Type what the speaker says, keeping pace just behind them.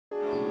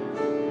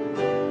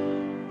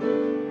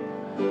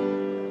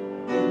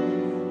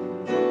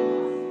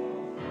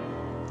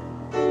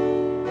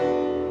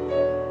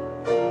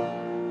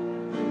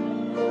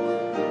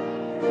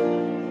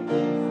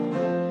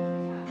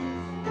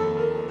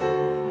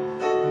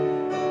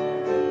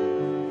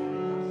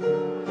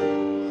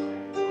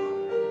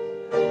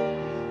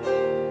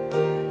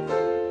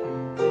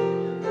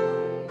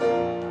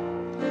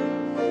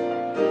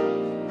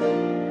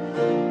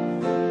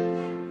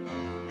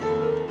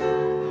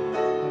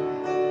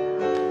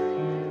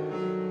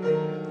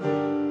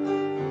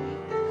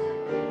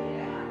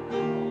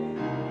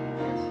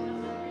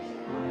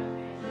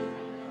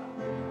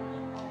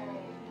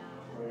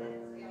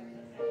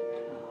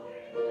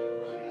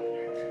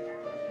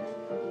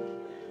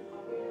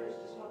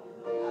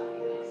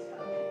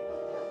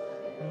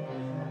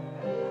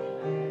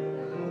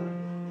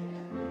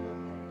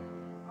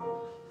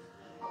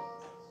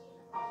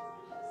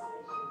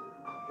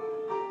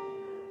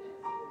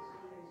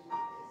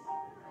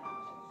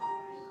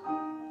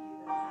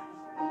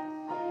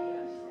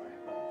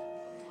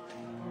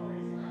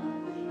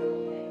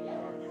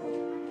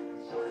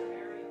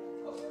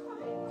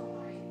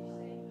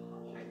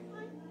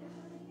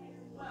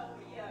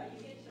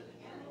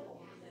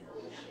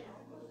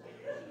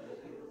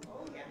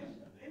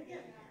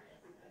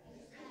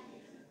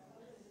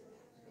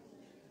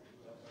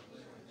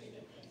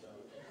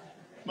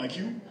Like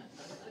you?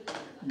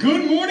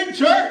 Good morning,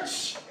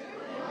 church!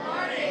 Good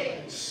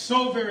morning!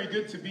 So very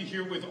good to be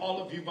here with all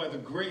of you by the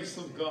grace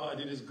of God.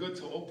 It is good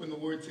to open the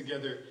Word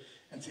together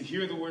and to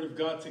hear the Word of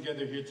God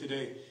together here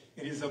today.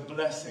 It is a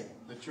blessing.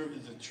 The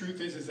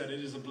truth is that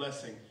it is a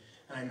blessing.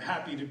 And I'm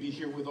happy to be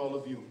here with all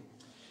of you.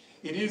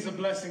 It is a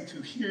blessing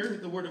to hear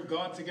the Word of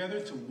God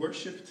together, to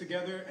worship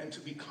together, and to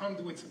be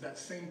conduits of that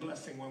same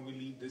blessing when we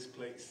leave this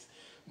place.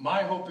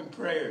 My hope and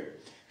prayer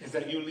is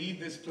that you leave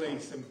this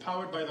place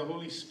empowered by the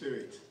Holy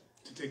Spirit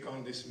to take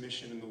on this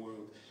mission in the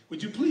world.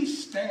 Would you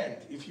please stand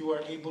if you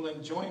are able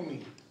and join me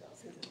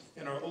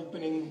in our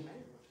opening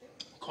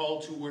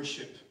call to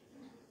worship.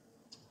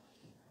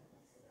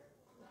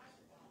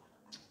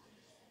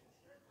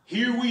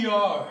 Here we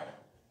are,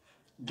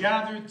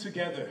 gathered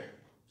together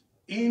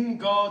in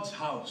God's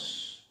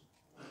house,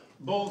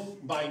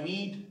 both by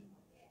need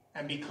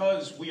and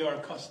because we are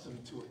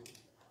accustomed to it.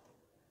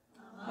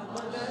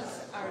 Among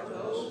us are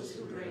those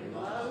who bring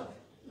love,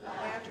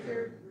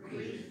 laughter,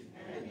 grief,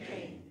 and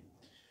pain.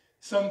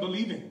 Some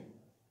believing,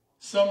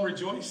 some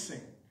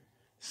rejoicing,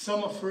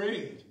 some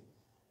afraid,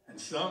 and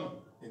some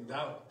in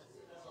doubt.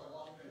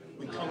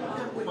 We come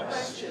with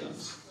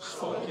questions,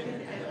 spoken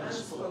and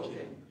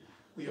unspoken.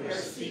 We are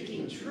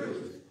seeking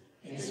truth,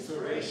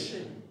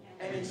 inspiration,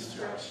 and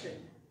instruction.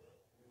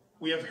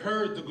 We have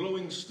heard the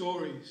glowing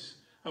stories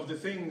of the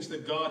things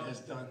that God has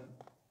done,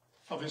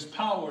 of His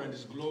power and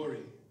His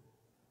glory,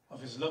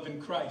 of His love in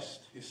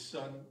Christ, His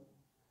Son,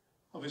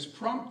 of His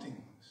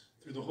promptings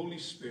through the Holy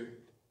Spirit.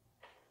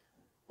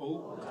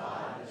 O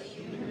God of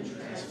human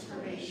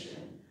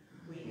transformation,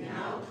 we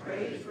now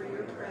pray for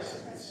your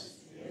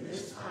presence in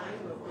this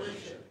time of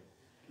worship.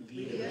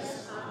 Lead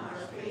us on our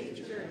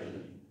faith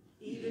journey,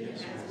 even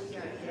as we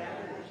are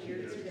gathered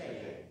here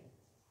today.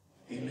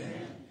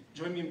 Amen.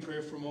 Join me in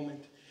prayer for a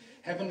moment.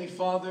 Heavenly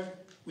Father,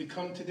 we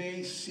come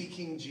today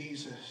seeking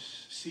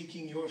Jesus,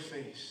 seeking your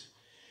face.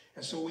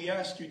 And so we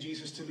ask you,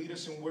 Jesus, to lead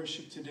us in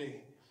worship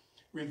today.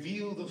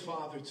 Reveal the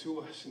Father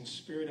to us in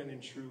spirit and in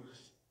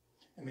truth.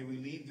 And may we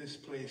leave this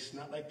place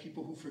not like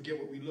people who forget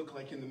what we look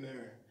like in the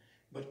mirror,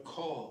 but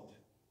called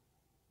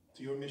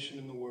to your mission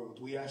in the world.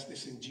 We ask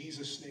this in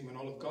Jesus' name, and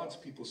all of God's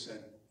people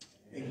said,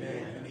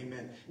 amen and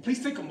amen.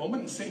 Please take a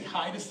moment and say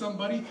hi to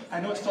somebody. I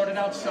know it started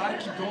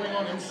outside. Keep going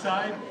on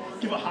inside.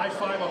 Give a high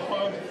five, a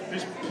hug.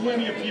 There's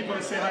plenty of people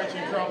to say hi to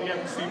you probably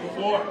haven't seen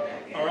before.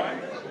 All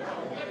right?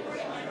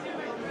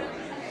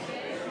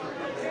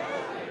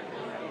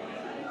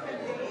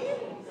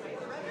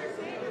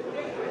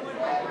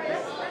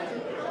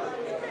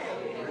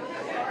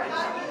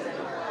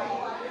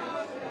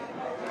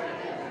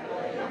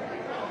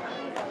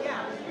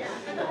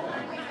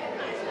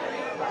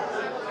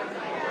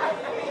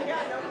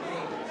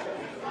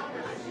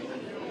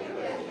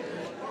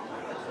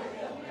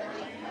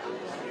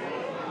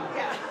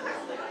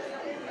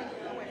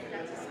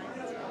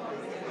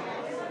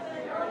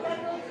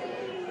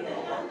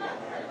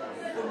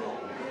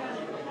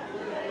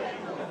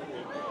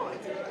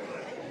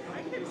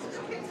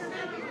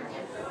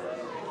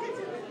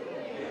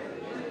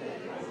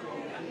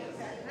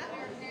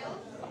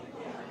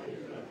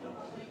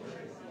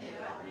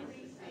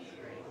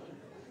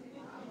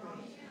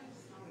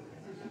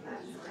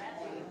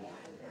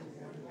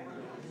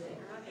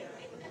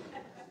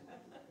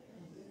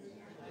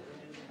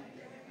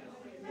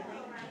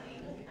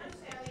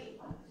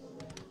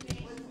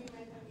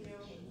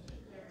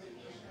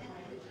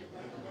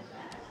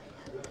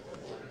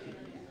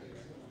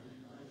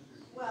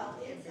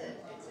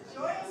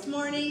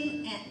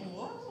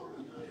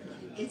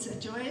 It's a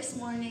joyous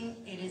morning.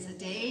 It is a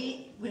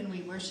day when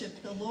we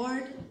worship the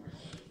Lord,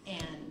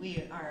 and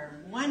we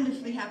are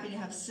wonderfully happy to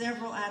have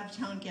several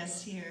out-of-town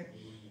guests here.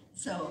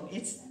 So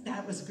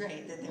that was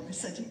great that there was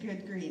such a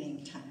good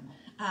greeting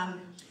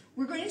time.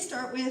 We're going to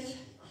start with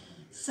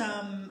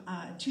some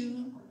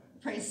two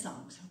praise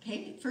songs.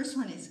 Okay, first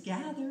one is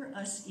 "Gather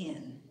Us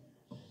In."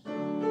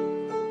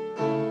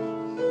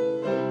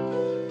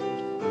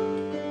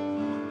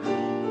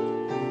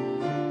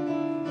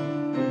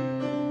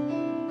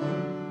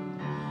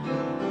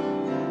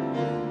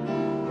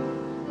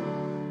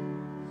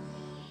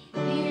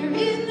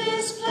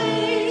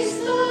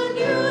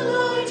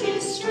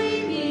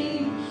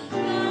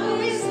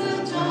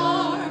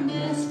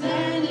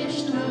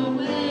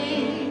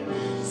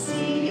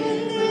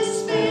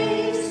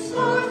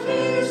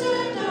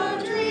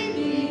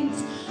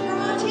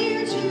 Brought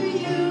here to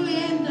you.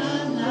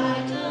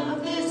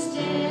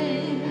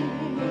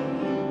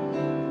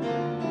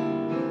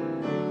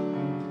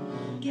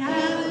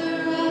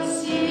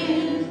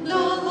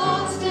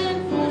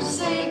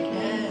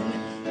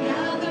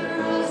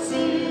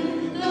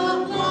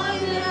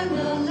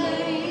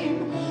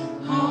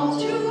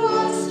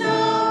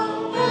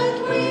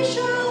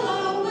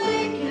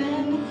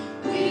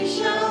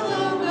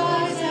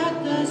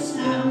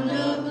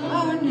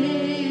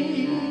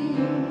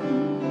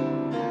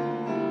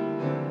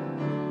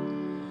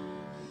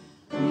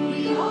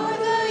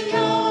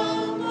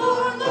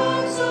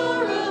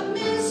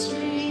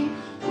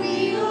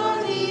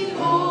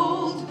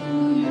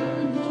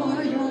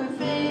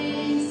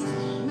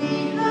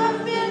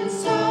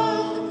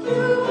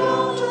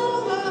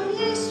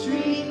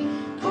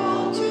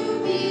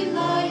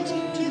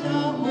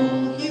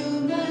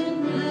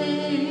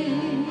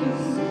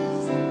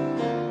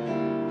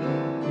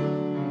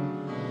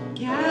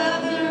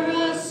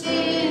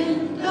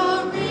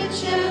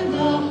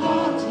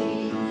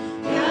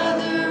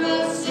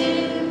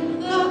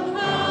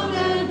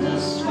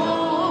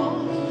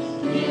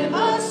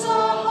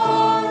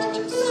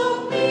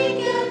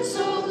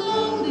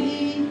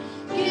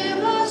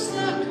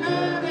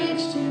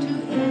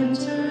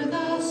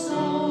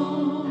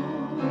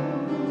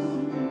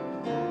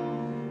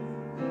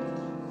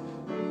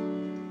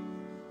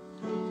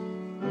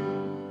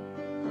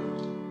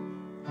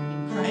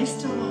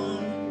 Christ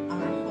alone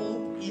our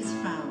hope is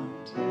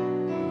found.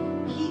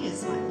 He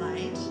is my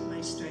light,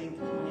 my strength,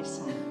 my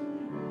song.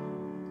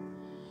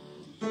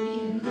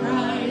 In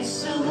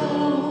Christ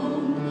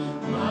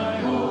alone my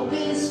hope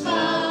is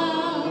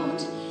found.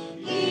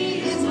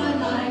 He is my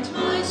light,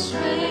 my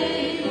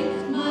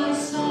strength, my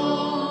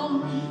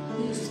song.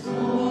 This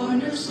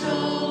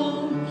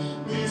cornerstone,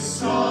 this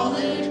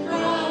solid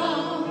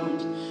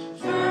ground,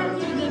 firm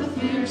through the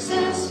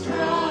fiercest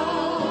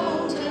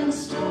drought and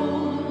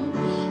storm.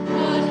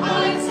 What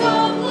heights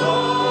of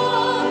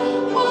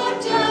love,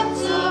 what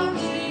depths of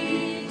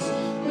peace,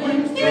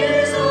 when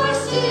fears are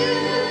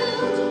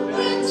stilled,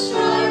 when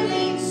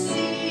striving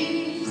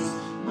cease.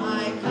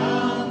 My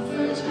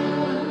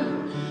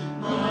comforter,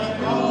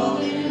 my all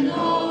in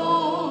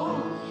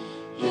all,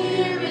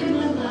 here in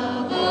the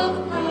love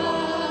of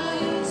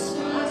Christ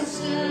I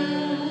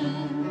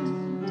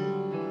stand.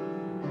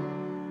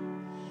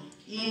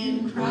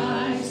 In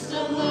Christ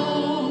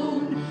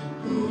alone,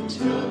 who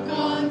took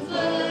on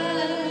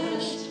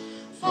flesh,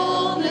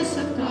 fullness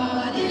of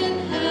God in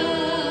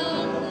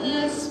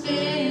helpless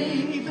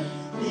babe,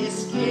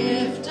 this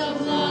gift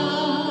of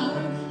love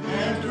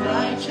and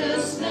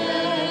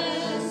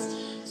righteousness,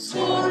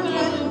 sworn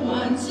by the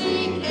ones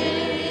he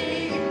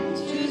came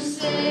to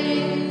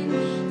save,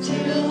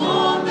 till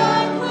on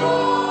that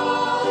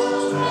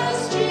cross,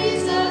 as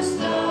Jesus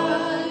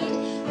died,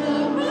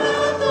 the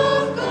wrath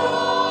of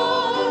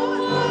God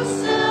was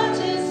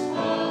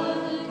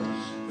satisfied.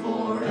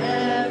 For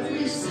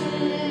every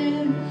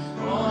sin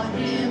on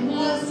him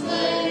was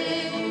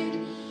laid.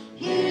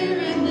 Here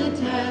in the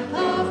death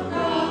of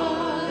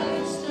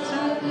Christ I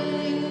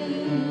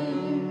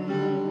live.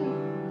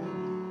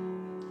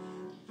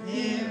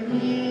 There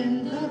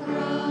in the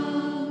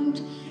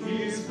ground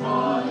his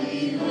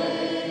body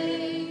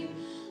lay,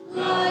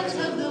 light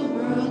of the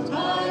world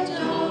by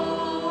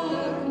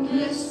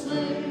darkness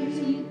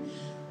slain.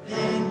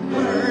 Then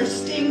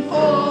bursting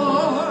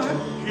forth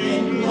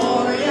in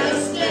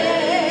glorious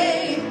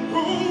day,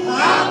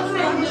 out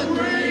from the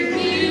grave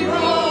he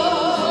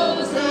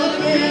rose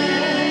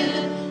again.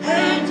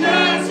 And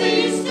as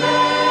he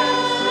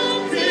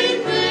stands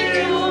in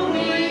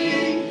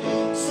victory,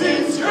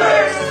 since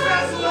curse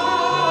has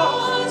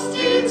lost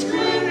its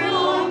grip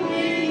on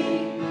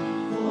me,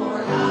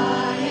 for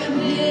I am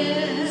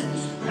his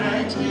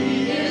and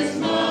he is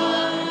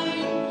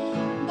mine,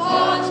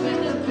 bought with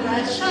the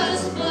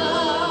precious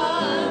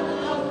blood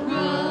of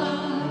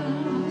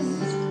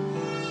Christ.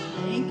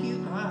 Thank you,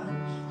 God.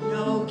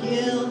 No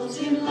guilt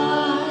in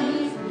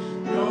life,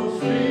 no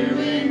fear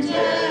in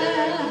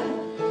death.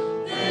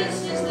 This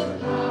is the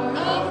power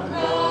of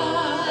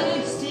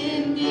Christ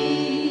in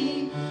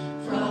me.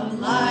 From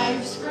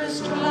life's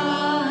first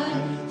try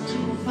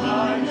to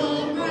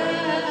final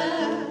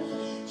breath,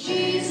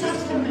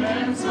 Jesus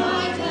commands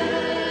my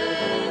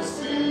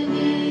destiny.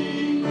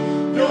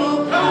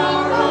 No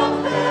power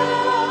of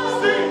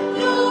hell,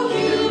 no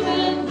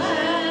human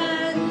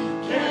plan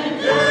can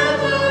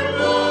ever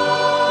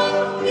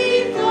pluck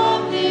me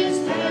from his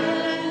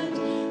hand,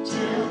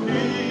 till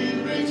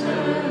he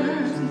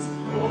returns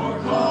or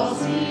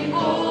calls me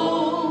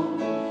home.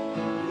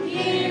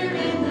 Here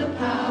in the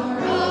power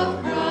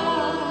of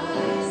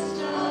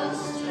Christ I'll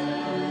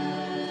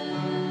stand.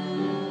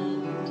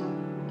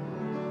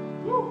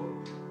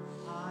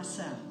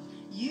 Awesome.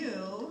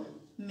 You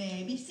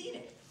may be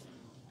seated.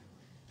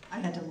 I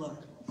had to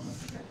look.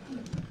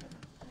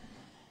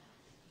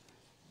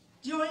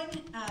 Join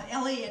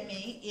Ellie and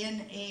me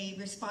in a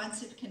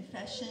responsive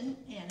confession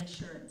and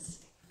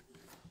assurance.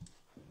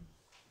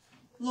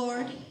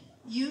 Lord,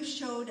 you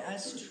showed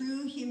us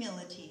true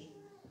humility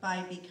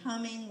by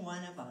becoming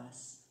one of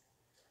us.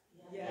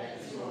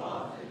 Yet too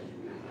often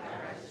we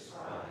practice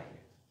pride.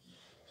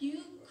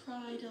 You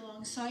cried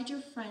alongside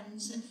your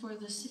friends and for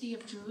the city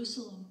of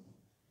Jerusalem.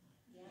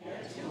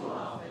 Yet too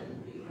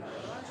often we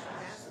rush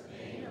past the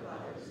pain of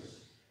others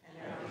and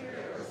are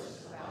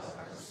careless about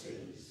our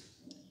cities.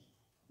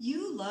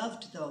 You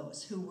loved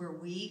those who were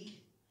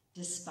weak,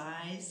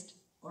 despised,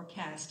 or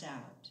cast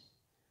out.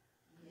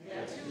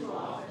 Yet too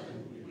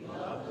often we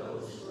love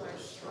those who are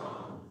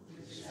strong,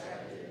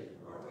 respected,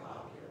 or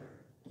popular.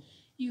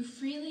 You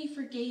freely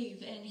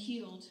forgave and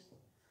healed.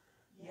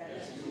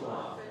 Yet too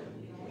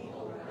often we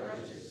hold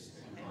grudges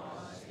and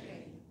cause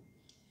pain.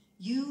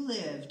 You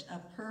lived a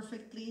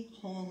perfectly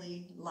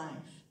holy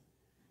life.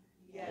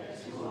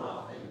 Yet too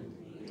often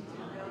we do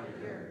not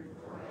yearn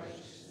for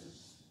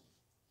righteousness.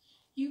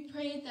 You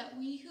prayed that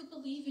we who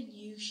believe in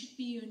you should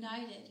be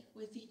united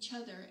with each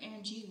other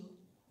and you.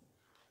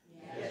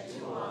 Yet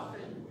too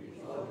often we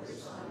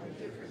focus on the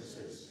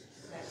differences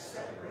that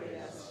separate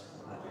us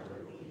from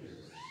other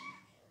believers.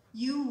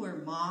 You were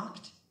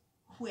mocked,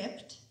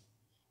 whipped,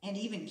 and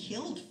even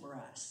killed for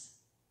us.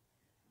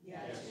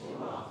 Yet too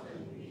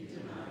often we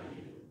deny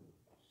you.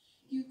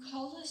 You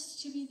call us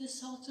to be the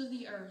salt of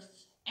the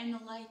earth and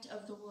the light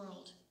of the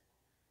world.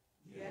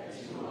 Yet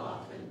too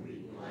often we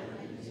blend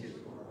into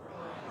or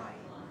rely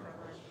on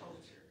our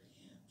culture.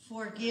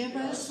 Forgive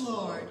us,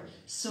 Lord,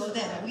 so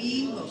that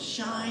we will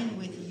shine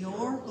with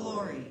your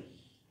glory.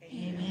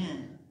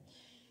 Amen.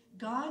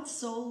 God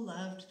so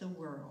loved the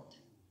world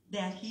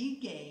that he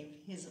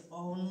gave his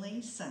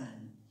only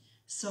Son,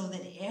 so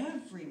that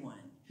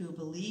everyone who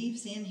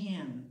believes in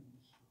him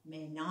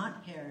may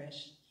not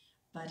perish,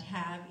 but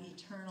have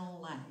eternal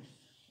life.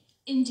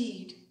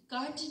 Indeed,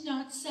 God did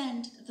not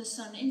send the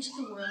Son into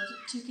the world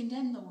to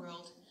condemn the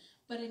world,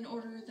 but in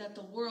order that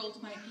the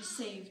world might be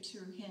saved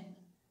through him.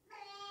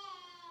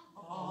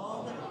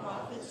 All the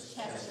prophets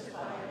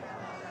testify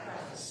about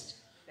Christ,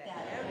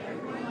 that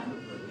everyone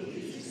who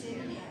believes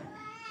in him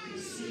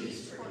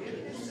receives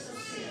forgiveness of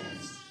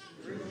sins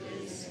through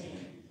his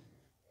name.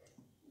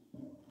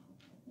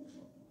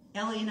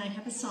 Ellie and I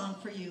have a song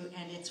for you,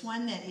 and it's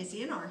one that is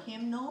in our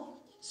hymnal,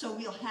 so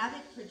we'll have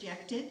it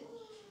projected.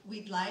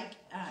 We'd like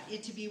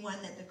it to be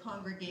one that the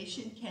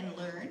congregation can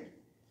learn.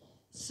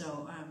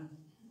 So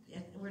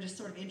we're just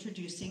sort of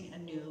introducing a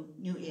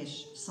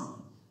new-ish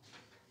song.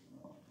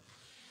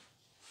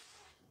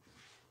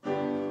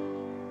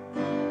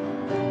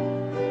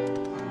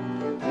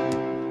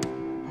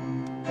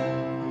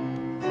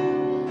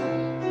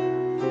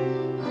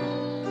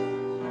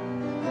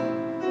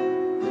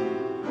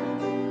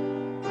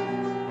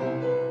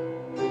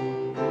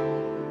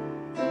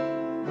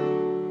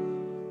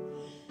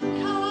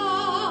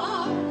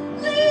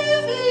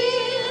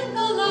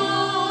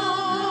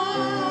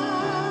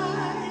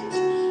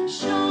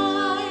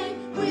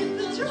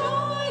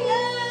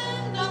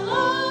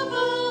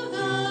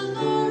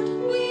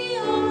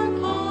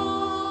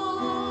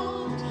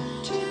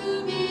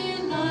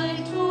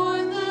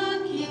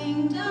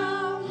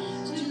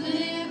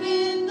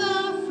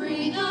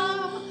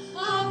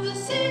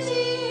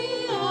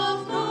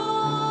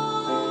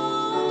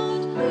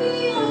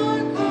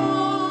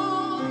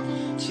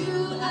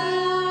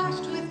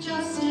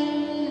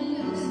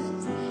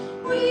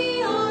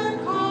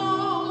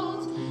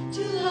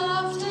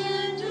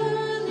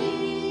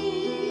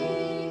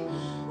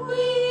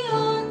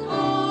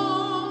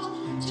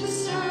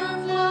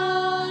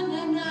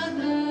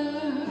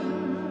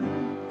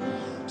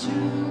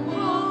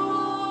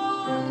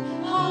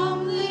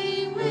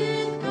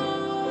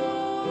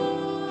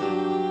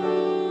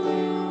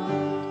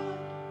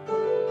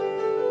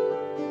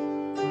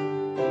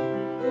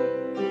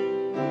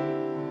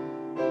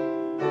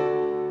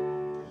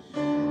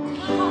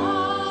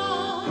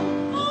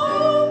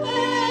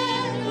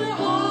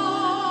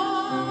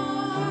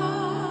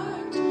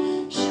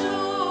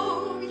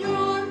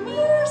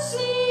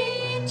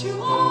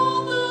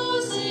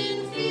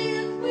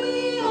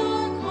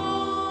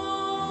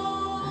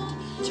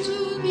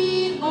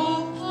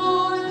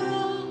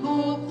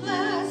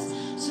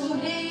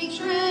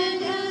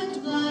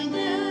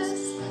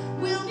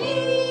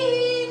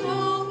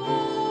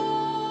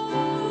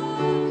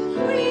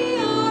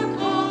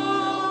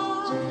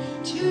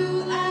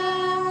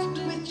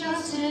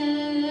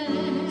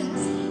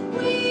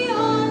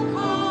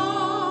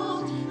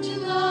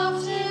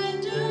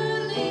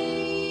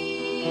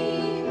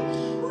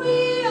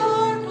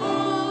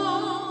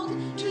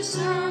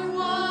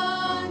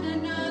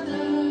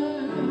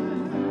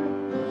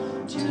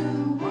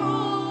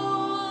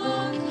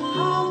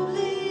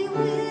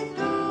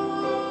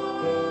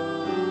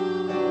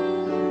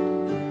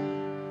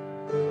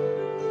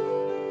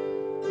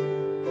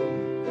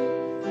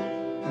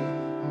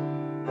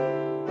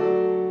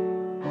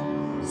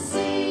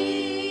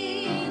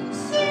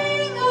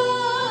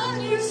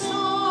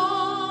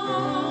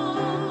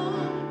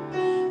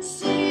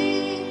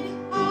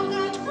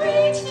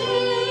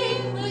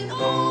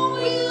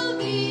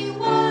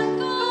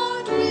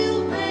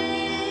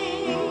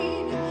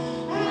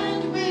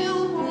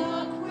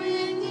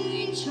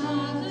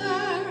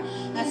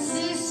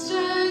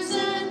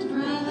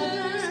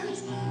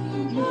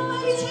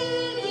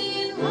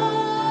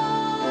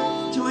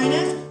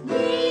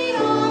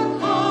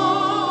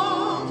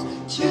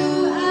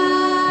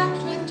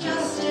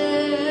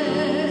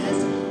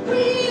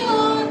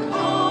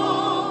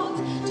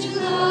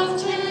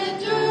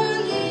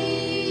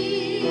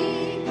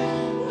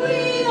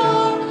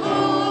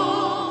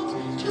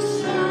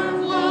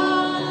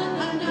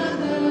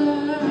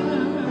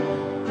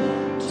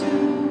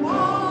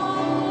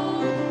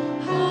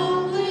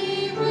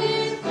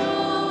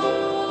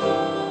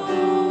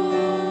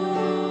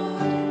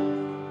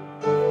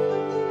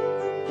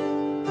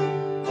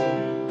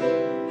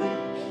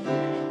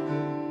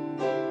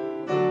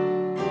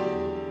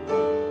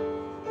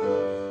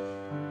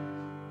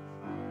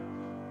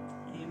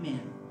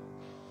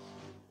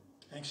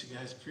 Thanks, you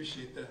guys.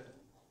 Appreciate that.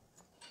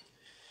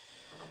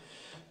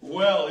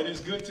 Well, it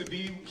is good to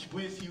be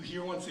with you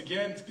here once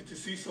again. It's good to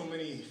see so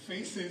many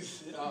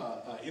faces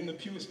in the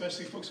pew,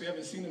 especially folks we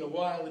haven't seen in a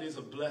while. It is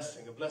a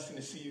blessing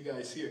to see you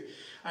guys here.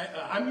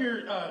 I'm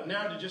here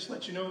now to just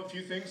let you know a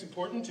few things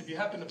important. If you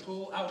happen to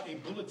pull out a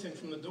bulletin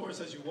from the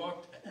doors as you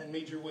walked and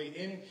made your way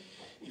in,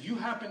 if you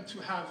happen to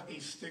have a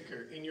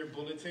sticker in your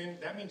bulletin,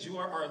 that means you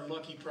are our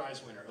lucky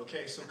prize winner,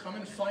 okay? So come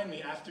and find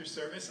me after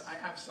service. I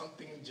have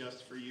something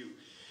just for you.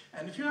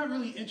 And if you're not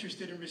really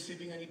interested in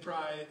receiving any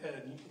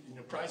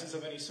prizes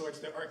of any sorts,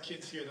 there are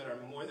kids here that are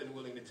more than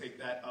willing to take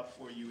that up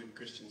for you in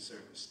Christian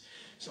service.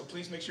 So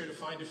please make sure to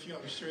find a few.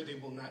 I'm sure they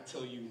will not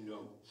tell you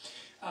no.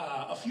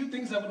 A few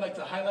things I would like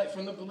to highlight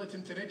from the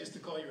bulletin today, just to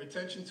call your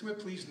attention to it.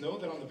 Please know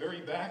that on the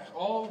very back,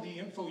 all the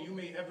info you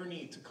may ever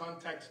need to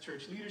contact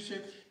church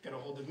leadership, get a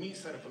hold of me,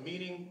 set up a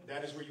meeting,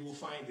 that is where you will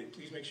find it.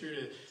 Please make sure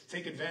to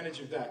take advantage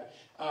of that.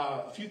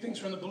 A few things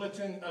from the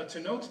bulletin to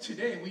note.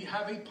 Today, we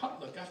have a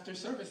potluck after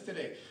service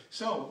today.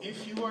 So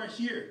if you are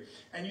here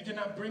and you did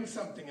not bring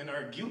something and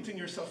are guilting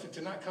yourself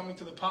into not coming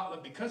to the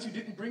potluck because you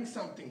didn't bring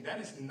something, that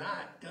is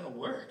not going to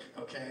work,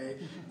 okay?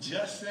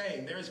 Just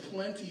saying. There's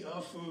plenty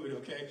of food,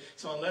 okay?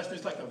 So unless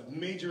there's like a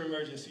major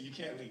emergency, you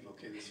can't leave,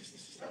 okay? This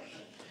is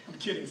I'm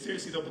kidding,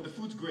 seriously though, but the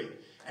food's great.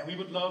 And we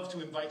would love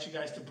to invite you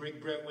guys to break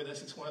bread with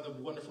us. It's one of the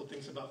wonderful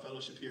things about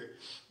fellowship here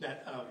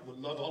that would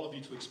love all of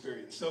you to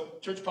experience. So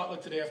church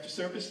potluck today after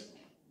service.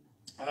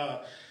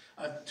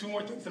 Two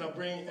more things that I'll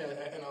bring,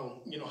 and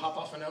I'll hop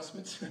off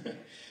announcements.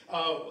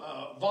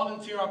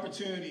 Volunteer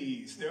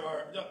opportunities. There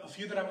are a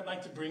few that I would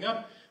like to bring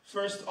up.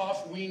 First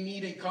off, we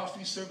need a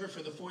coffee server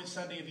for the fourth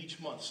Sunday of each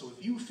month. So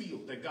if you feel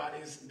that God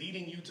is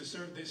leading you to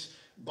serve this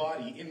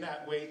body in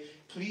that way,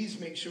 please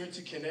make sure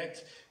to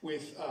connect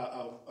with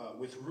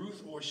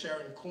Ruth or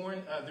Sharon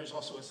Korn. There's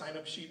also a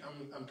sign-up sheet,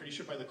 I'm pretty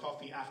sure, by the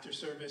coffee after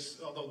service,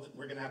 although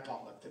we're going to have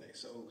potluck today.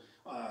 So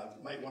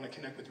might want to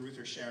connect with Ruth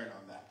or Sharon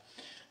on that.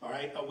 All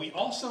right. We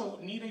also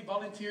need a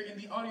volunteer in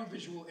the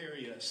audiovisual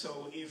area.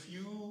 So if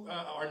you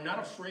are not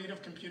afraid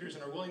of computers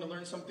and are willing to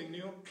learn something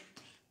new,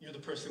 you're the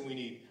person we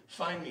need.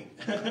 Find me.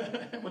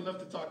 I would love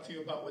to talk to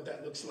you about what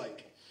that looks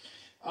like.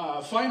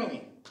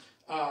 Finally,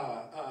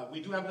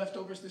 we do have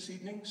leftovers this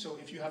evening. So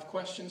if you have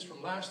questions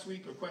from last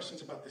week or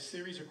questions about the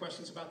series or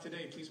questions about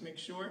today, please make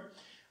sure.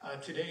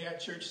 Today at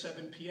church,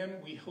 7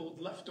 p.m., we hold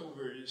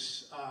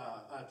leftovers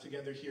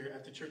together here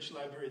at the church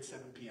library at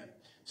 7 p.m.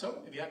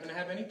 So if you happen to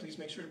have any, please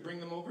make sure to bring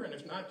them over. And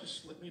if not,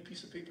 just slip me a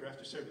piece of paper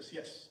after service.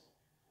 Yes?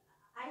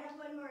 I have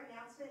one more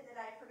announcement that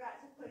I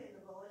forgot to put in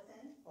the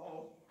bulletin.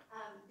 Oh.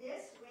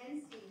 This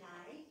Wednesday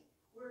night,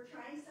 we're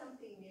trying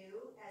something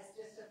new as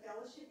just a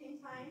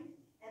fellowshipping time,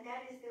 and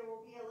that is there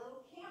will be a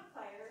little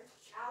campfire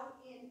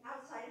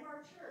outside of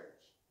our church.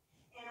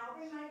 And I'll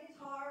bring my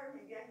guitar,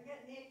 maybe I can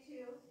get Nick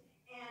too,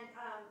 and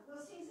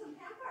we'll sing some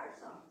campfire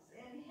songs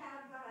and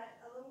have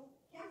a little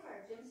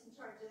campfire. Jim's in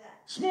charge of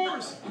that.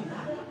 S'mores!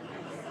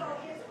 So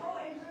it's,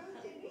 and Ruth,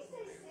 did we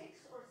say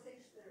 6 or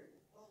 6:30?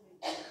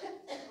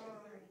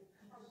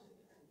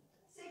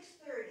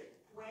 6:30,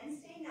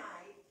 Wednesday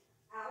night,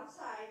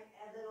 outside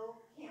a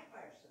little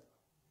campfire circle.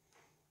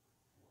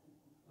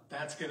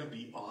 That's going to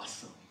be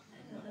awesome.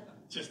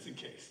 Just in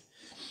case.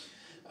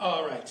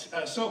 All right.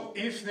 So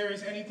if there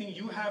is anything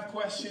you have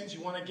questions,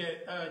 you want to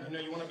get,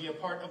 you want to be a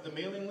part of the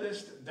mailing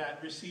list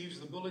that receives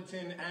the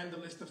bulletin and the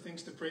list of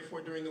things to pray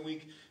for during the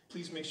week,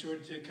 please make sure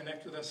to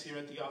connect with us here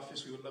at the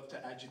office. We would love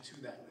to add you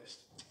to that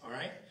list. All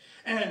right.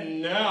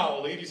 And now,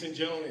 ladies and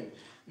gentlemen,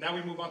 now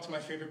we move on to my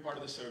favorite part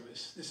of the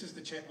service. This is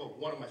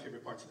one of my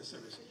favorite parts of the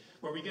service,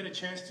 where we get a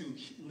chance to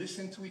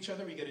listen to each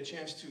other. We get a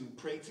chance to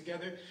pray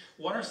together.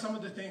 What are some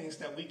of the things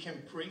that we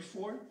can pray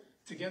for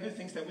together,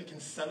 things that we can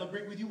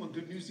celebrate with you? What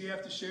good news do you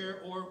have to share?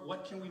 Or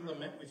what can we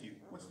lament with you?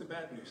 What's the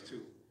bad news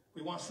too?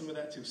 We want some of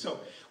that too. So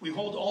we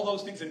hold all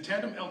those things in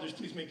tandem. Elders,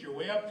 please make your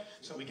way up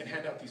so we can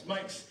hand out these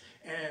mics.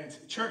 And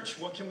church,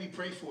 what can we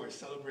pray for,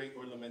 celebrate,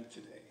 or lament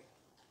today?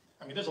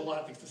 I mean, there's a lot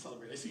of things to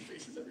celebrate. I see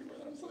faces everywhere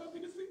that I'm so happy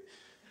to see.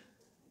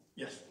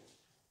 Yes.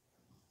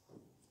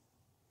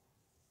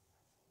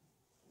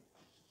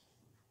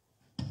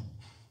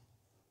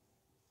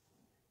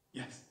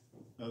 Yes.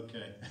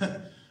 Okay.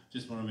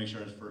 Just want to make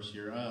sure it's first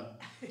year.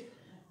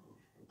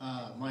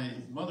 My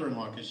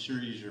mother-in-law could sure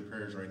use your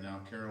prayers right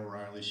now, Carol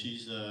Riley.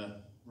 She's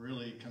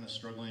really kind of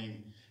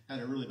struggling. Had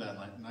a really bad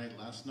night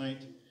last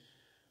night,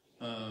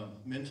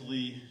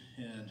 mentally,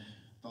 and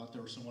thought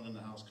there was someone in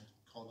the house,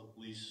 called the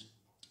police.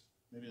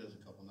 Maybe that was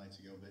a couple nights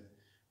ago,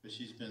 but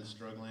she's been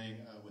struggling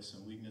with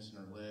some weakness in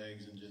her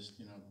legs, and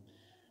just,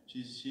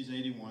 she's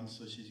 81,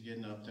 so she's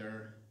getting up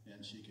there,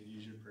 and she could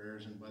use your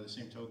prayers. And by the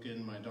same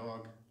token, my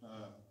dog,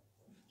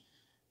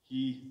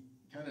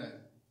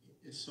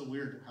 it's so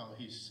weird how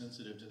he's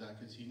sensitive to that,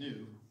 because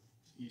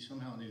he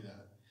somehow knew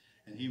that.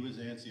 And he was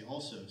antsy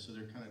also, so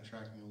they're kind of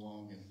tracking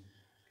along, and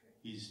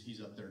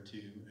he's up there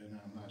too. And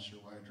I'm not sure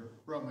why I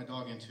brought my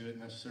dog into it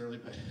necessarily,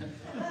 but...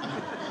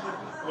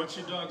 What's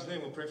your dog's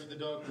name? We'll pray for the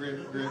dog.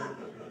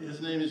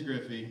 His name is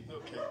Griffey.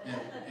 Okay.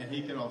 And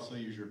he could also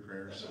use your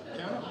prayers.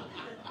 Count on.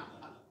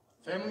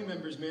 Family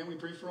members, man, we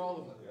pray for all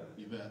of them.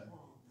 You bet.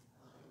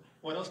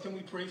 What else can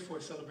we pray for,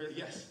 celebrate?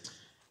 Yes.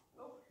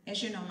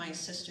 As you know, my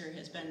sister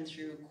has been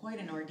through quite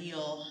an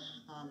ordeal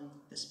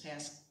this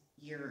past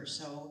year or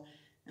so,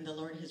 and the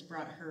Lord has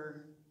brought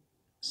her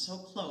so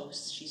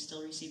close. She's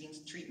still receiving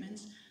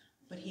treatments,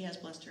 but He has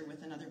blessed her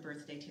with another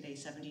birthday today,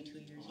 72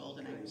 years old,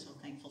 and I'm so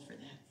thankful for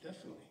that.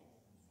 Definitely.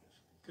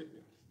 Good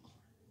news.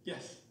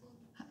 Yes.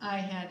 I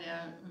had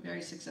a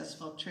very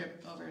successful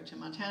trip over to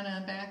Montana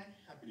and back.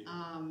 Happy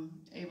to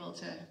able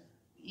to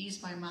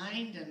ease my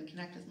mind and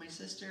connect with my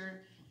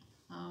sister.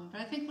 But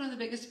I think one of the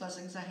biggest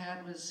blessings I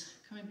had was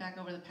coming back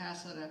over the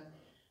pass at a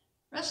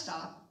rest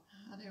stop.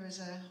 There was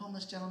a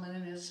homeless gentleman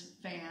in his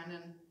van,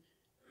 and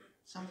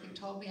something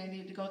told me I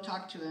needed to go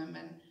talk to him.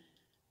 And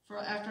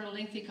after a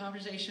lengthy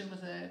conversation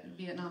with a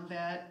Vietnam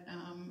vet,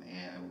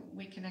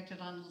 we connected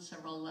on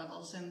several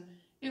levels, and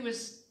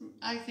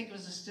I think it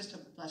was just a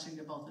blessing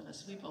to both of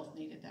us. We both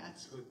needed that,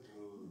 so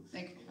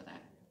thankful for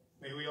that.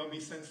 May we all be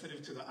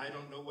sensitive to the I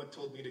don't know what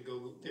told me to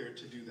go there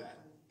to do that.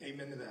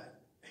 Amen to that.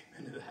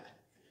 Amen to that.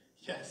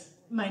 Yes.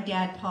 My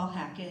dad, Paul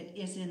Hackett,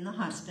 is in the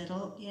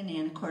hospital in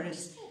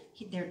Anacortes.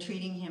 They're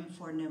treating him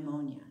for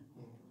pneumonia.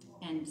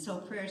 And so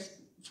prayers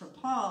for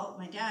Paul,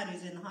 my dad,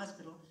 who's in the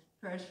hospital,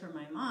 prayers for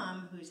my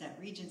mom, who's at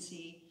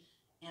Regency,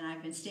 and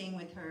I've been staying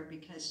with her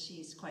because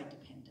she's quite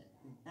dependent.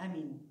 I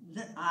mean,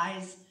 the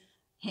eyes,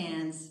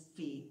 hands,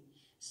 feet.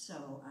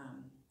 So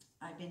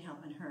I've been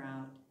helping her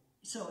out.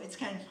 So it's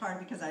kind of hard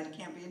because I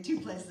can't be in two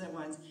places at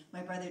once.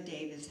 My brother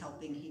Dave is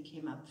helping. He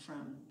came up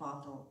from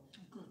Bothell.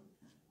 Oh, good.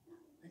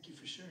 Thank you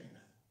for sharing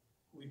that.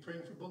 We're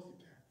praying for both of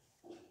you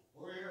there.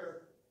 We're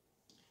here.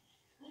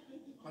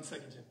 1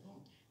 second, Jim.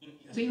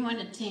 Yes. We want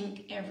to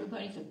thank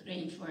everybody for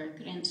praying for our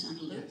grandson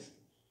Luke. Yes.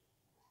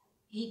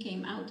 He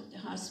came out of the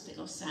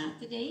hospital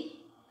Saturday.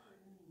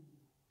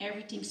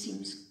 Everything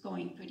seems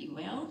going pretty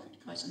well.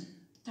 It was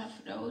a tough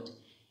road.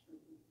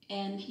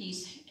 And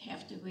he's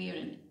have to wear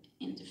an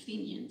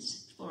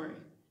interference for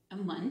a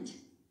month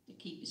to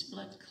keep his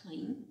blood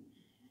clean.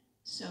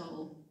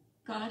 So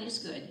God is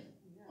good.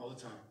 All the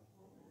time.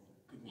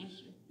 Good news.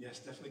 Thank you. Yes,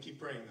 definitely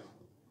keep praying though,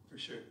 for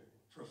sure,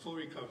 for a full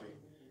recovery.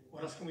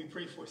 What else can we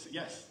pray for? So,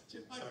 yes,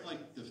 Jim, sorry. I'd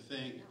like to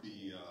thank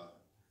the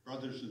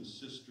brothers and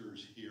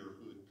sisters here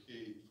who had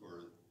paid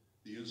for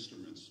the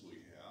instruments we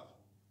have,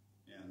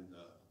 and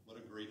what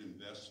a great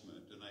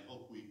investment. And I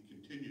hope we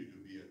continue to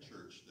be a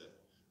church that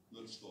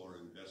looks for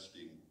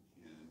investing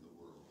in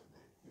the world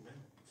today.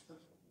 Amen. Good stuff.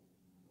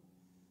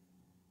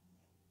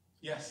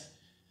 Yes.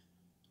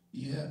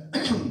 Yeah,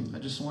 I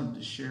just wanted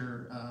to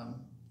share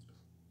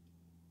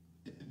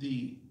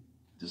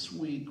this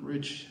week,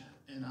 Rich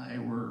and I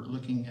were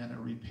looking at a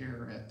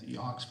repair at the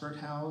Oxford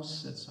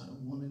House. It's a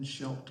women's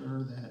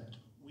shelter that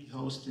we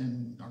host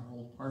in our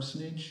old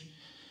parsonage.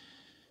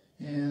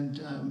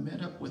 And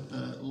met up with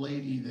a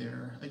lady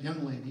there, a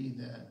young lady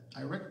that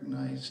I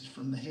recognized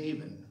from the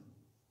Haven,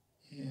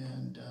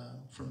 and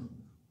from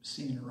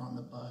seeing her on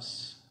the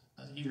bus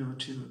a year or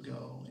two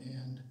ago.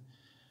 And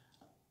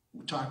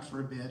we talked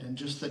for a bit, and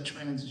just the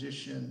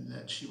transition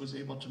that she was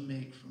able to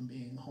make from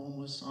being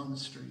homeless on the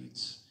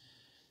streets,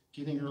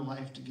 getting her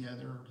life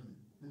together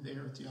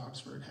there at the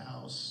Oxford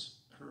House.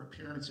 Her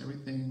appearance,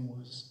 everything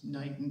was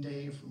night and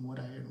day from what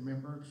I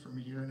remembered from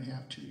a year and a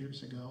half, 2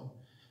 years ago.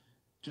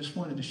 Just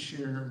wanted to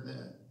share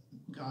that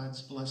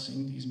God's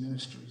blessing these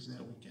ministries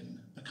that we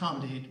can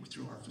accommodate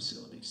through our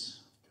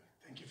facilities.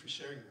 Thank you for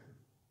sharing that.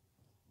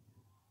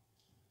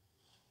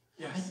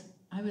 Yes.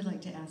 I would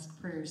like to ask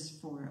prayers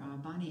for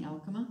Bonnie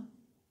Alkema.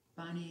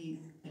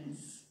 Bonnie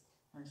is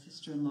our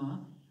sister-in-law,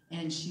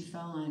 and she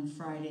fell on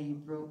Friday,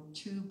 broke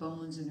 2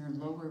 bones in her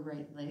lower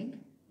right leg,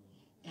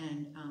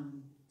 and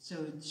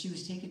so she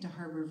was taken to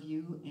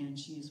Harborview, and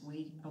she is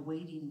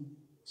awaiting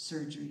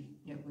surgery.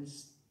 It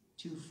was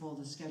too full.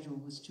 The schedule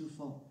was too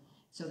full.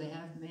 So they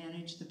have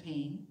managed the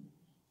pain,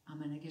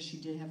 and I guess she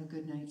did have a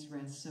good night's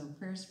rest. So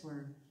prayers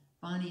for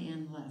Bonnie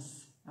and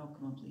Les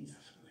Alkema, please.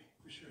 Definitely,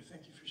 for sure.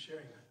 Thank you for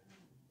sharing that.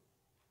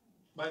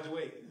 By the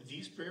way,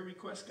 these prayer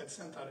requests get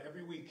sent out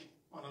every week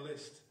on a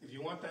list. If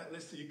you want that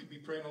list so you could be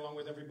praying along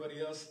with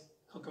everybody else,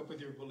 hook up with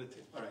your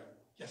bulletin. All right.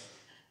 Yes.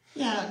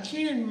 Yeah,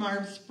 Gene and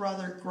Marv's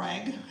brother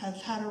Greg has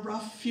had a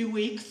rough few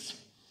weeks,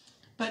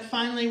 but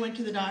finally went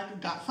to the doctor,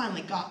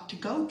 finally got to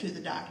go to the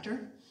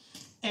doctor,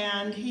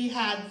 and he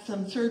had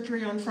some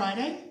surgery on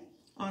Friday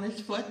on his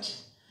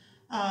foot.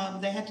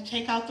 They had to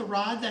take out the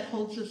rod that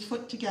holds his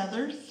foot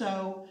together,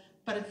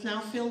 but it's now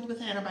filled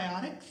with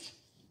antibiotics.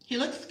 He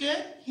looks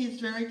good. He's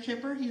very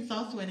chipper. He's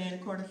also in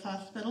Anacortes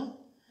Hospital.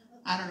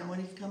 I don't know when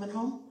he's coming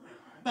home,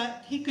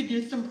 but he could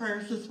use some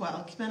prayers as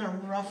well. It's been a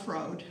rough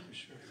road. For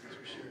sure. Thanks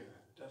for sharing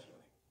that.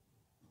 Definitely.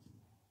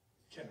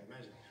 Can't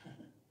imagine.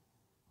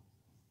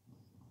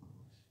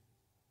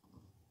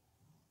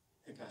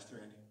 Hey, Pastor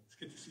Andy. It's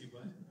good to see you,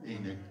 bud. Hey,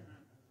 Nick.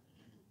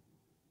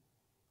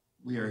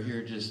 We are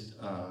here just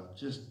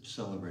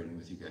celebrating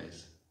with you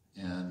guys,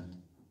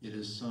 and it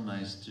is so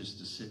nice just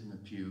to sit in the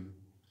pew.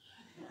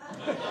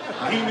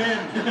 Amen.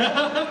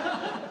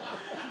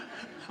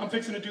 I'm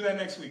fixing to do that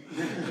next week.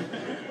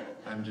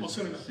 I'm just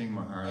sing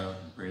my heart out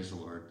and praise the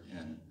Lord,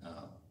 and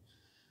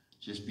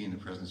just be in the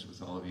presence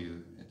with all of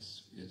you.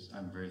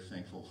 I'm very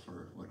thankful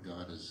for what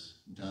God has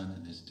done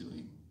and is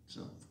doing.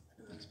 So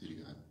thanks be to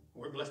God.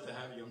 We're blessed to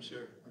have you, I'm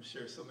sure. I'm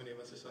sure so many of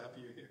us are so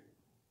happy you're here.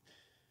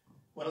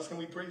 What else can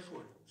we pray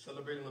for?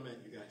 Celebrate and lament,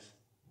 you guys.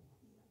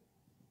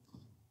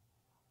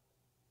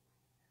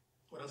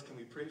 What else can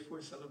we pray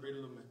for? Celebrate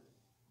and lament.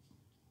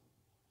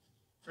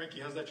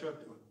 Frankie, how's that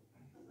truck doing?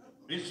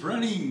 It's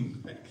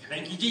running.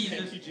 Thank you, Jesus.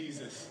 Thank you,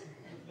 Jesus.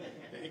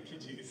 Thank you,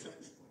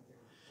 Jesus.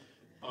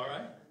 All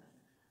right.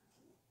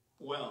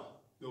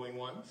 Well, going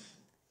once,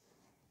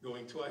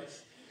 going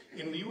twice.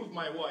 in lieu of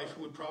my wife,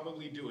 who would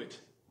probably do it,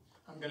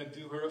 I'm going to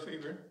do her a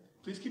favor.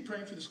 Please keep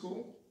praying for the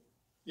school.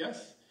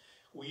 Yes,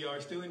 we are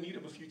still in need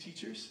of a few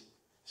teachers.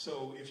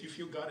 So if you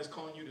feel God is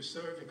calling you to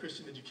serve in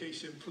Christian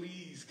education,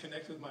 please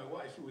connect with my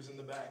wife, who is in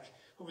the back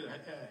over there.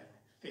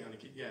 Hey, honey,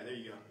 yeah, there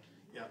you go.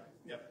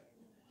 Yep.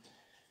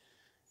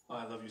 Oh,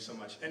 I love you so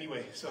much.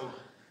 Anyway, so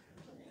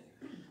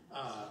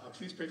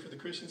please pray for the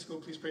Christian school.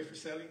 Please pray for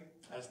Sally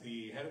as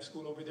the head of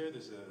school over there.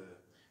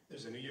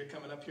 There's a new year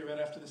coming up here right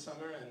after the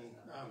summer,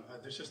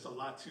 and there's just a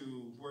lot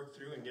to work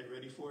through and get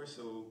ready for.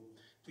 So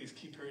please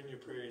keep her in your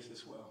prayers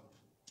as well.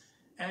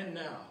 And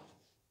now,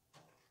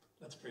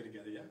 let's pray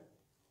together, yeah?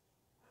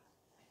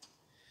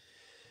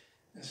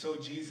 And so,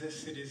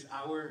 Jesus, it is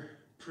our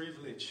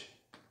privilege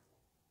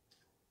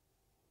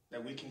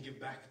that we can give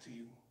back to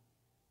you,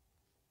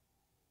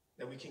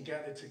 that we can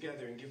gather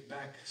together and give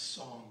back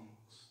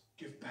songs,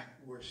 give back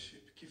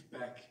worship, give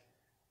back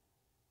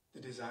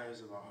the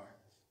desires of our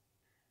hearts,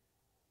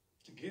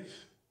 to give.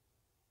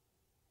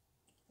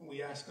 And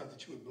we ask, God,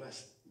 that you would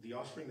bless the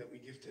offering that we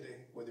give today,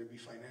 whether it be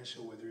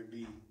financial, whether it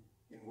be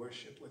in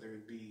worship, whether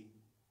it be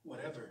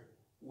whatever,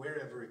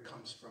 wherever it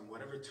comes from,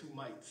 whatever two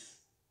mites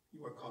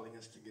you are calling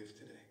us to give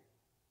today.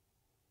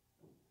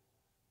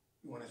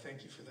 We want to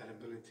thank you for that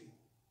ability.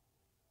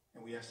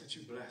 And we ask that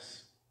you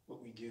bless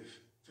what we give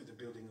for the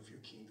building of your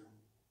kingdom.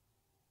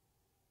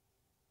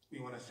 We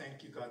want to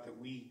thank you, God, that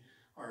we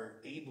are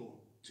able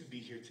to be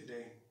here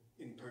today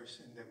in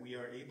person, that we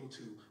are able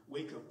to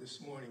wake up this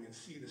morning and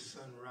see the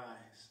sun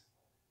rise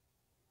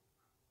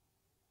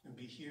and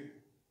be here,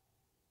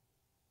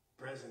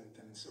 present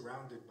and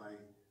surrounded by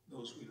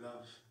those we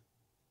love,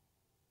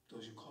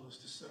 those you call us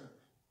to serve.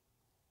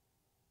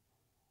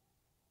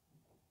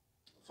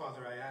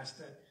 Father, I ask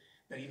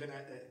that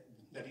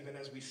even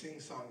as we sing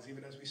songs,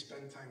 even as we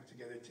spend time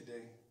together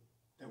today,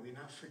 that we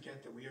not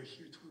forget that we are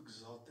here to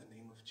exalt the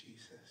name of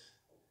Jesus.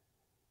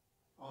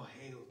 All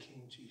hail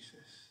King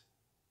Jesus.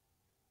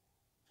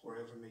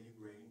 Forever may you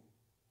reign.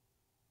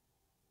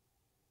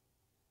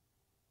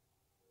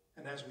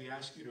 And as we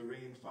ask you to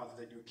reign, Father,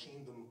 that your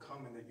kingdom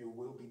come and that your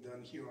will be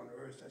done here on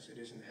earth as it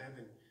is in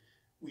heaven,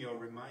 we are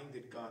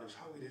reminded, God, of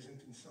how it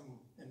isn't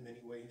in many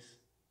ways.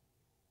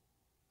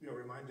 We are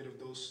reminded of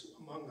those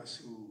among us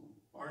who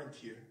aren't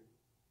here.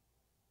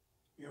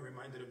 We are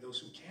reminded of those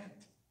who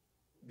can't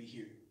be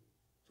here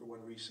for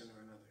one reason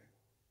or another.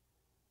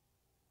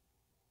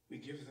 We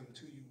give them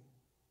to you.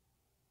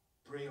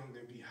 Pray on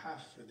their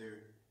behalf for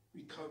their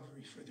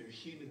recovery, for their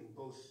healing,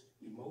 both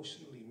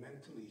emotionally,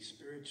 mentally,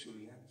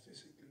 spiritually, and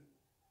physically.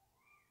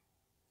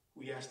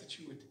 We ask that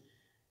you would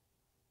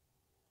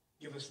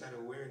give us that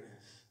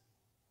awareness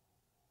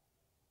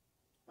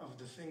of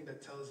the thing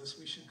that tells us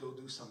we should go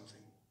do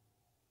something.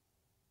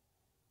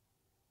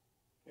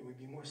 May we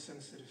be more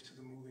sensitive to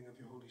the moving of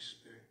your Holy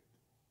Spirit.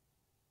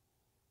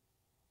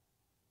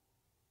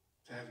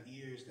 To have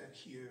ears that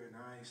hear and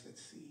eyes that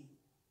see.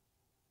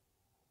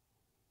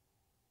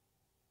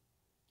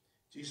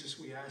 Jesus,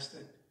 we ask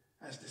that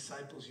as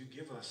disciples you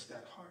give us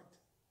that heart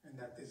and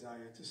that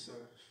desire to serve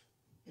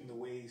in the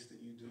ways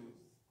that you do,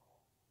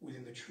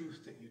 within the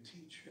truth that you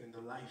teach and in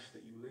the life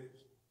that you live.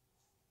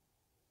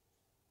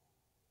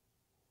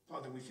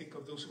 Father, we think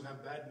of those who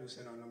have bad news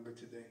in our number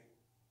today.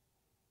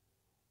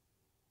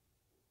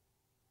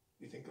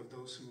 We think of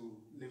those who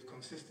live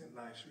consistent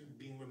lives,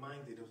 being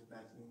reminded of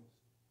bad news.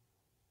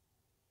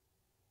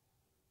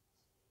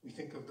 We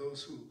think of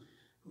those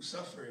who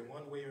suffer in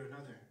one way or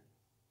another.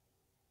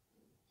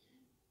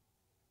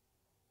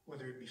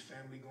 Whether it be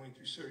family going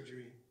through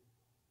surgery,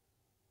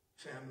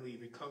 family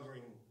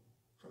recovering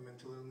from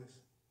mental illness,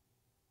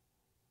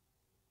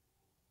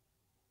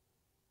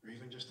 or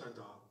even just our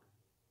dog.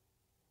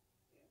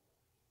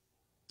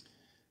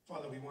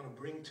 Father, we want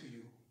to bring to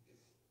you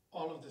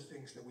all of the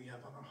things that we have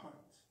on our hearts.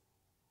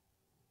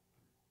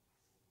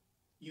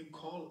 You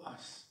call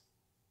us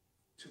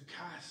to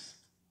cast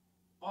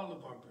all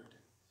of our burdens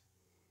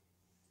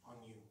on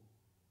you.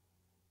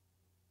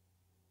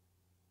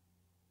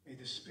 May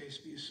this space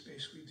be a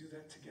space we do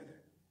that together.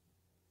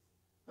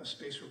 A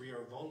space where we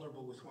are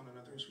vulnerable with one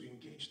another as we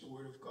engage the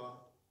Word of God.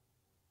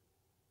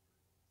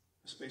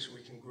 A space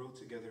where we can grow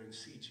together and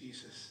see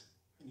Jesus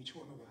in each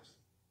one of us.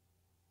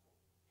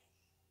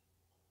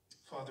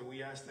 Father,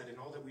 we ask that in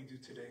all that we do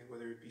today,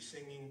 whether it be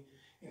singing,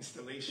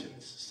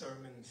 installations,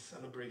 sermons,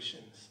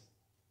 celebrations,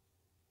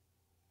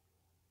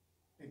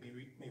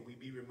 may we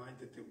be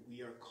reminded that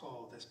we are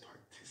called as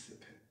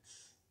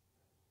participants.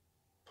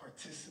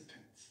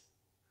 Participants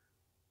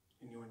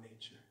in your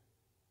nature.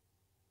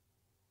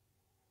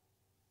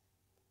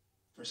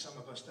 For some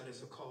of us, that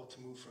is a call to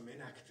move from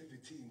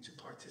inactivity into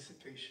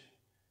participation.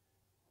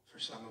 For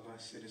some of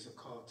us, it is a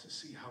call to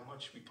see how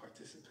much we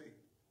participate.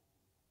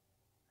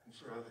 And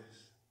for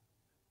others,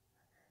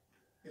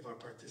 if our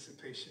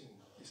participation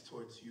is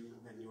towards you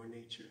and your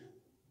nature.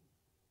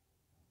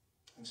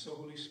 And so,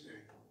 Holy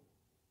Spirit,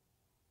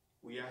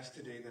 we ask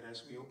today that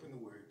as we open the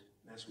Word,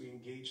 and as we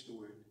engage the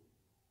Word,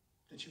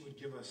 that you would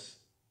give us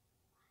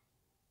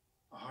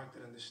a heart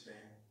that understands,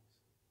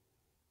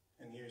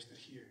 and ears that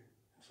hear,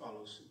 and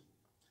follow suit.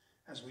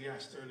 As we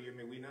asked earlier,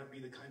 may we not be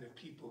the kind of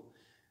people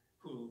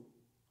who,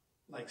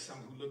 like some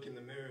who look in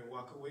the mirror and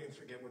walk away and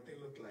forget what they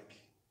look like.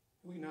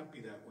 May we not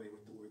be that way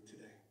with the word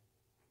today.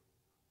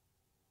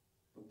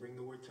 But bring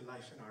the word to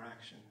life in our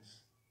actions.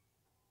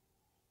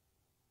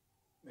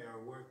 May our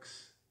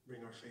works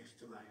bring our faith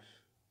to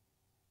life.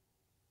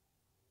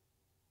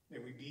 May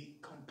we be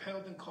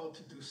compelled and called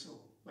to do so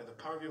by the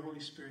power of your Holy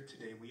Spirit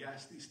today. We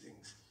ask these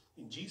things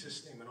in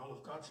Jesus' name, and all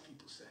of God's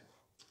people said,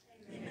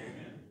 amen,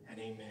 amen and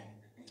amen.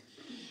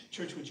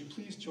 Church, would you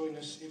please join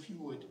us, if you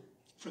would,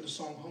 for the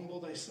song,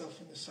 Humble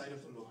Thyself in the Sight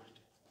of the Lord.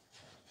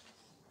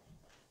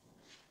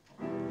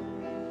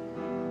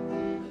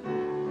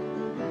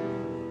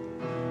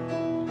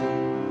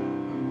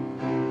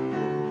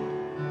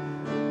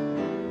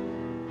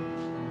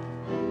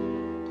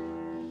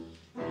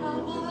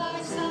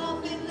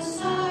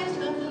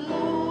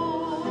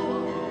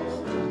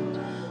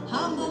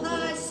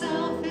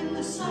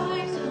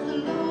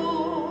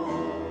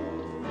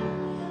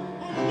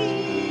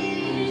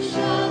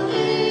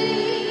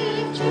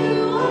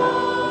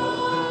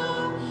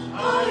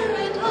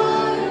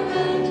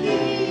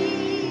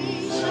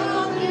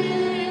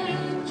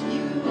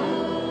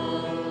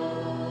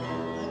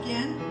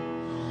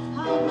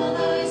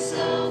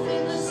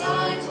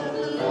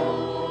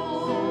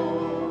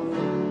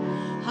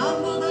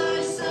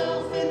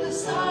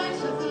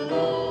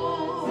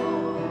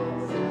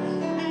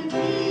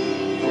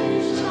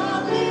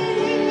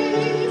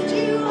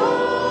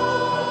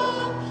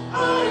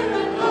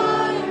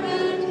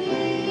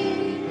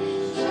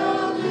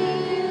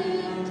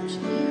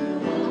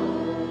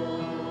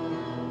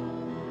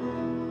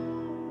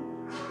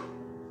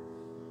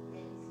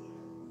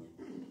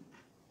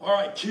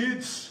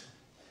 Kids,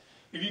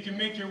 if you can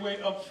make your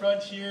way up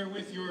front here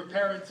with your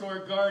parents or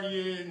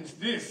guardians,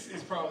 this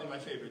is probably my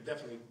favorite,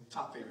 definitely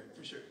top favorite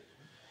for sure.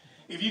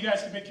 If you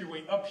guys can make your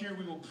way up here,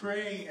 we will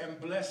pray and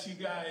bless you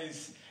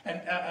guys.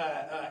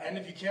 And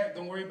if you can't,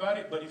 don't worry about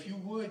it. But if you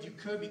would, you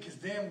could, because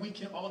then we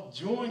can all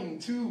join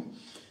too.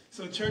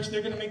 So church,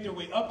 they're going to make their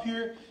way up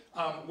here.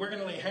 We're going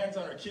to lay hands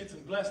on our kids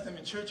and bless them.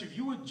 And church, if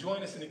you would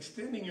join us in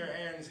extending your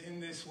hands in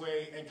this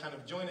way and kind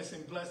of join us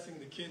in blessing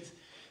the kids.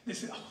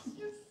 This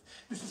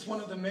is one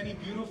of the many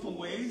beautiful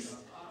ways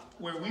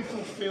where we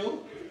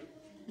fulfill.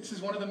 This is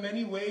one of the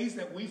many ways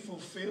that we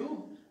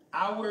fulfill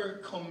our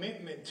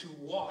commitment to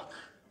walk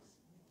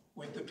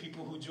with the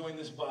people who join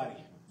this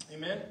body.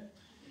 Amen?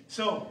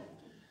 So,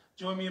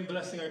 join me in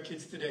blessing our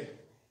kids today.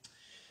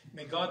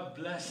 May God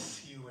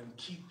bless you and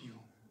keep you.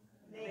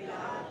 May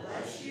God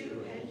bless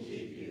you and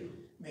keep you.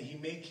 May he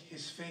make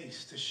his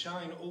face to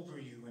shine over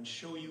you and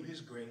show you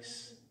his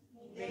grace.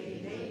 May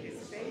he make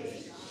his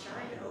face to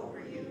shine over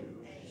you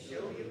and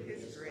show you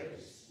his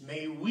grace.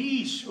 May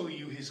we show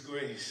you his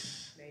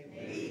grace. May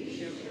we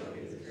show you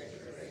his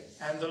grace.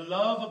 And the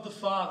love of the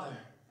Father,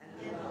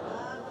 and the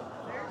love of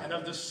the Father, and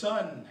of the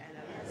Son, and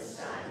of the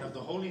Son, and of the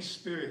Holy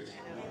Spirit,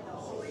 and of the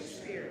Holy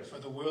Spirit, for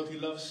the world he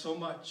loves so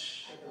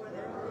much. for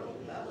the world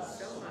he loves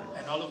so much.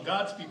 And all of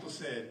God's people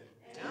said,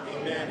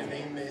 amen and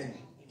amen.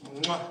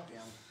 Mwah.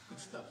 Damn, good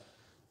stuff.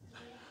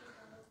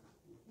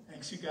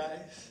 Thanks, you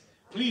guys.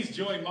 Please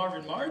join Marv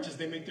and Marge as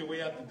they make their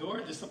way out the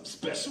door. There's something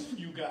special for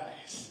you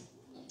guys.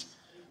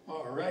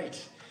 All right.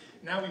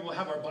 Now we will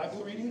have our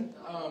Bible reading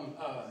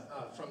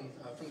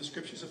from the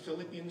scriptures of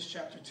Philippians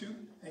chapter 2.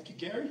 Thank you,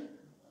 Gary.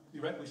 Be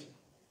right with you.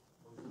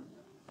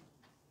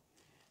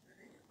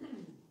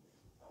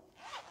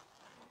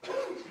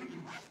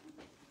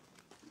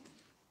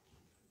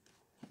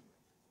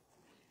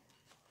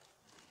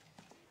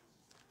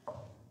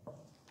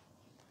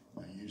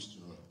 I'm used to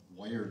a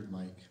wired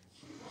mic.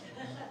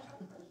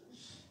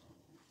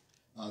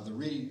 The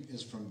reading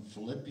is from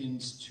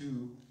Philippians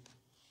 2,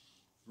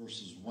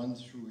 verses 1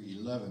 through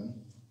 11,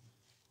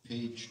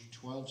 page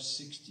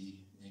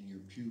 1260 in your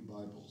pew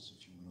Bibles,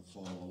 if you want to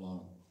follow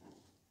along.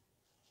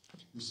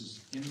 This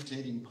is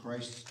imitating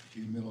Christ's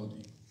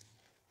humility.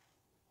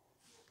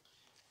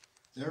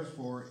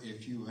 Therefore,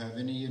 if you have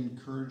any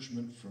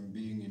encouragement from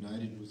being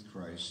united with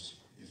Christ,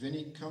 if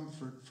any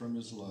comfort from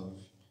his love,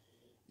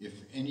 if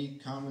any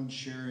common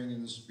sharing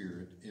in the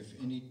Spirit, if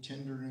any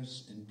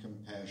tenderness and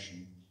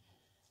compassion,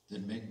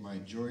 then make my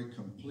joy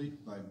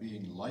complete by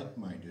being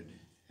like-minded,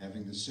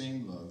 having the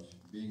same love,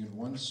 being in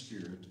one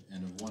spirit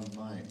and of one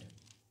mind.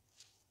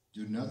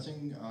 Do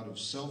nothing out of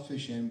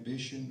selfish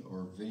ambition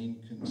or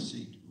vain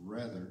conceit.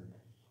 Rather,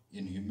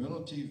 in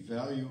humility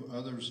value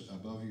others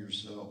above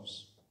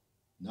yourselves,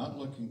 not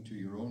looking to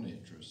your own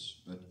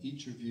interests, but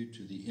each of you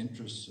to the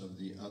interests of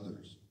the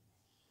others.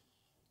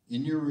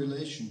 In your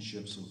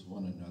relationships with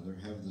one another,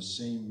 have the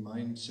same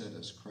mindset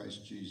as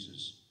Christ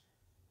Jesus,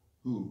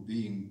 who,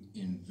 being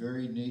in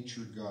very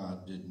nature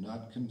God, did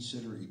not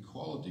consider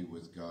equality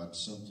with God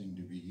something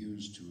to be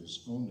used to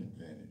his own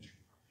advantage.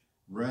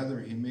 Rather,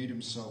 he made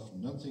himself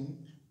nothing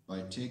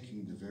by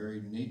taking the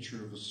very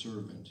nature of a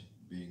servant,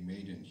 being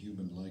made in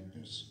human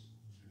likeness.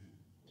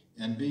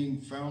 And being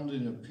found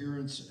in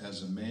appearance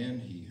as a man,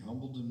 he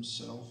humbled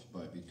himself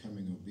by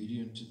becoming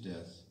obedient to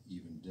death,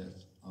 even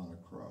death on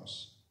a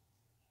cross.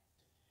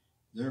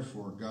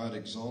 Therefore God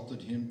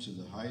exalted him to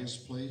the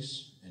highest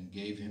place and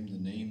gave him the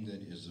name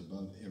that is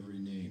above every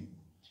name,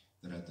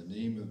 that at the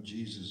name of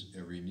Jesus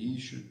every knee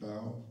should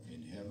bow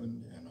in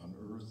heaven and on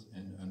earth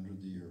and under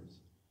the earth,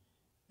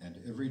 and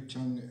every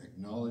tongue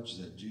acknowledge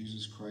that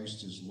Jesus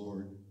Christ is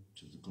Lord,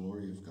 to the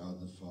glory of God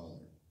the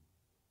Father.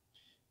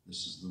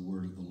 This is the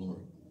word of the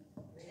Lord.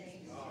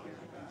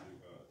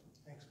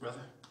 Thanks,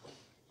 brother.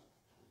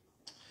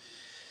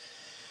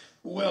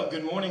 Well,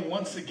 good morning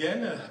once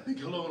again. A big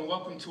hello and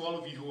welcome to all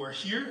of you who are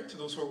here. To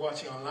those who are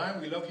watching online,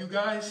 we love you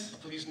guys.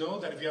 Please know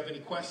that if you have any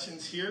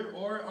questions here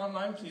or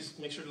online, please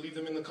make sure to leave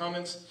them in the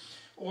comments,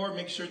 or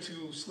make sure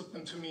to slip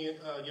them to me,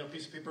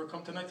 piece of paper, or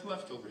come tonight to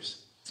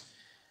Leftovers.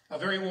 A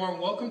very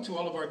warm welcome to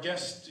all of our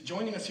guests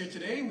joining us here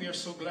today. We are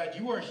so glad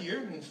you are here,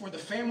 and for the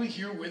family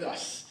here with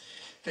us.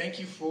 Thank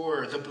you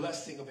for the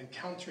blessing of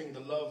encountering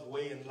the love,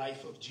 way, and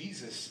life of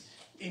Jesus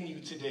in you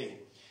today.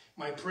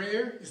 My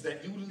prayer is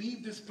that you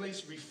leave this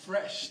place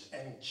refreshed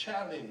and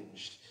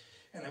challenged,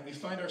 and that we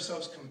find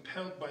ourselves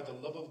compelled by the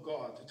love of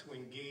God to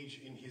engage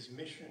in his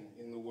mission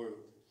in the world.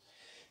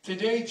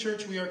 Today,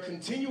 church, we are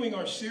continuing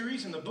our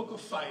series in the book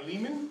of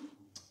Philemon.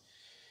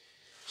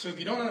 So if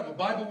you don't have a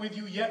Bible with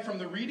you yet from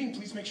the reading,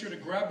 please make sure to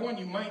grab one.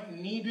 You might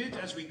need it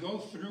as we go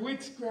through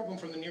it. Grab one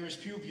from the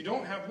nearest pew. If you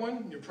don't have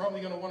one, you're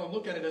probably going to want to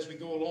look at it as we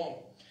go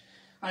along.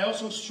 I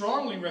also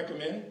strongly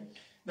recommend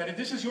that if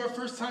this is your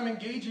first time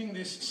engaging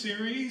this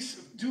series,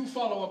 do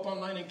follow up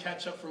online and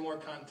catch up for more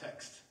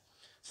context.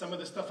 Some of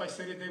the stuff I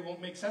say today won't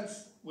make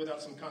sense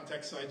without some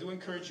context, so I do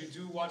encourage you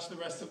to watch the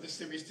rest of the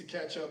series to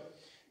catch up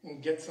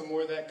and get some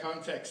more of that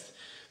context.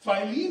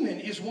 Philemon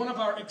is one of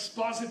our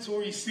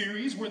expository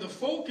series where the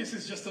focus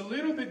is just a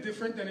little bit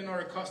different than in our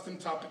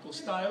accustomed topical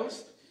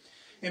styles.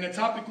 In a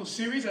topical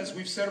series, as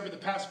we've said over the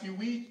past few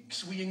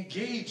weeks, we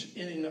engage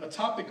in a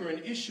topic or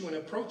an issue and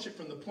approach it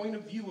from the point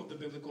of view of the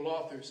biblical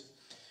authors.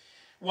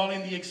 While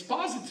in the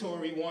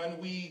expository one,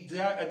 we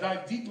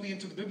dive deeply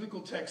into the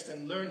biblical text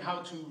and learn how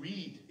to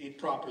read it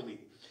properly.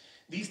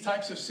 These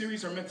types of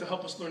series are meant to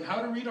help us learn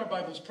how to read our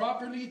Bibles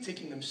properly,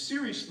 taking them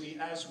seriously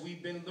as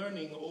we've been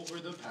learning over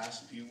the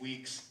past few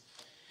weeks.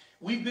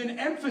 We've been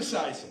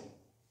emphasizing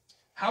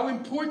how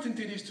important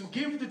it is to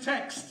give the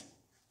text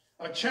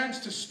a chance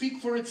to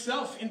speak for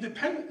itself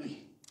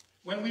independently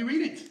when we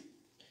read it.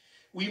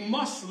 We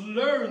must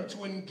learn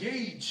to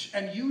engage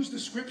and use the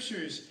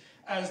scriptures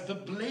as the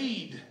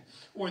blade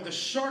or the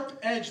sharp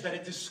edge that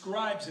it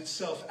describes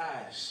itself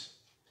as.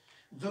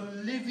 The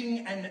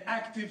living and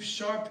active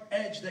sharp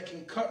edge that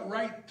can cut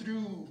right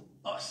through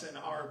us and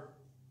our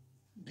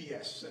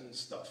BS and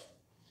stuff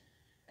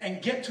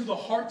and get to the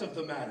heart of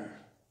the matter.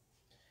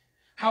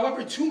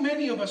 However, too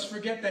many of us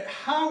forget that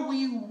how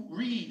we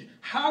read,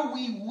 how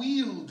we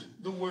wield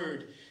the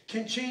word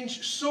can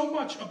change so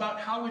much about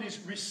how it is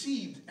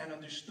received and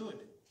understood.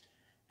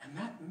 And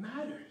that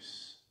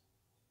matters.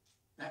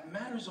 That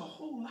matters a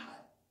whole lot.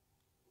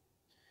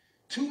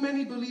 Too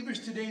many believers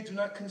today do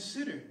not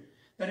consider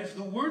that if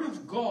the word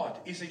of God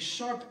is a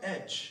sharp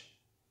edge,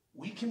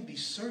 we can be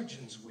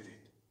surgeons with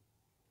it,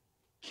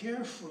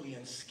 carefully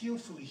and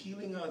skillfully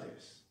healing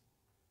others,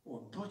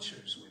 or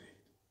butchers with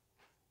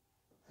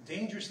it,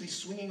 dangerously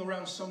swinging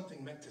around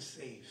something meant to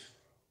save.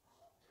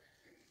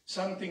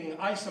 Something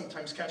I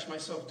sometimes catch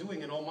myself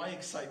doing in all my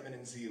excitement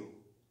and zeal,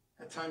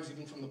 at times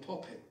even from the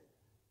pulpit.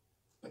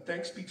 But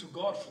thanks be to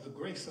God for the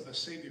grace of a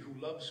Savior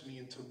who loves me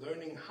into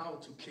learning how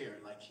to care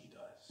like he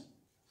does.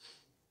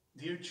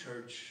 Dear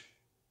church,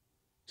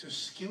 to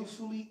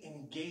skillfully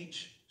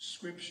engage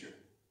Scripture,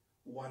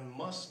 one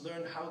must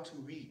learn how to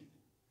read.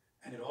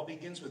 And it all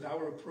begins with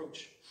our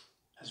approach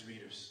as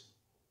readers.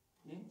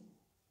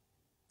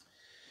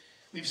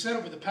 We've said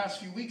over the past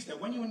few weeks that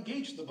when you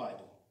engage the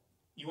Bible,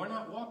 you are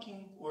not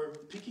walking or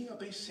picking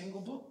up a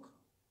single book.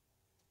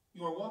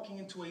 You are walking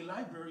into a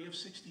library of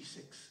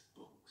 66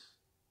 books.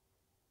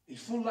 A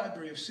full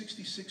library of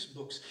 66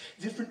 books.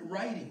 Different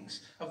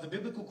writings of the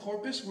biblical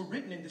corpus were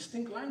written in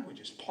distinct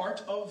languages.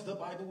 Part of the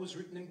Bible was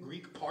written in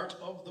Greek, part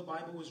of the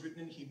Bible was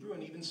written in Hebrew,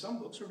 and even some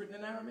books were written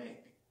in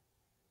Aramaic.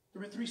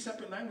 There are 3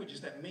 separate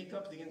languages that make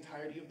up the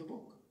entirety of the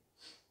book.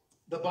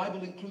 The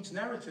Bible includes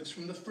narratives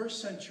from the 1st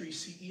century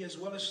CE as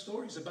well as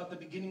stories about the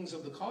beginnings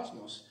of the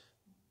cosmos.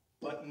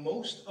 But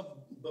most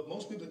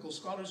biblical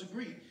scholars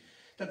agree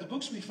that the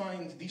books we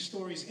find these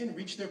stories in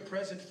reach their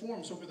present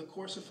forms over the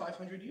course of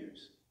 500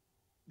 years.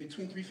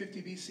 Between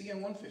 350 BC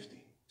and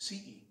 150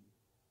 CE.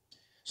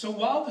 So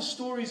while the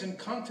stories and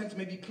content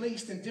may be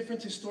placed in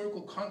different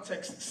historical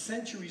contexts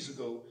centuries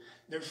ago,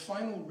 their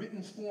final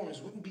written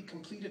forms wouldn't be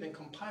completed and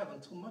compiled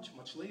until much,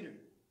 much later.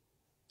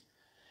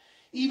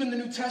 Even the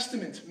New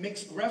Testament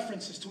makes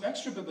references to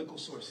extra-biblical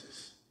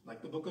sources,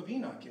 like the book of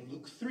Enoch in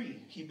Luke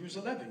 3, Hebrews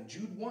 11,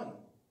 Jude 1,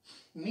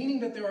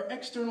 meaning that there are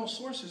external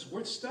sources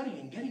worth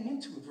studying, getting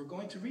into if we're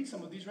going to read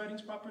some of these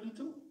writings properly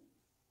too.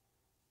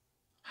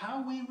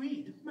 How we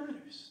read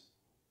matters.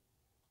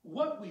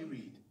 What we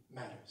read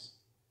matters.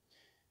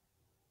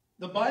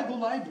 The Bible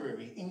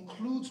library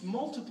includes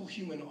multiple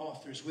human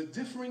authors with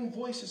differing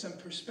voices and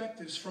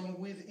perspectives from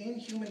within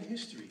human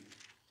history,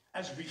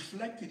 as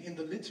reflected in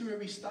the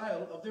literary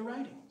style of their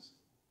writings.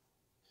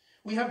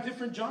 We have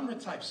different genre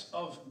types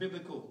of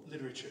biblical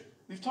literature.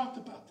 We've talked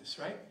about this,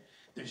 right?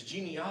 There's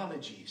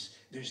genealogies,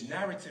 there's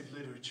narrative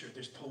literature,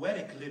 there's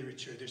poetic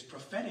literature, there's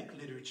prophetic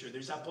literature,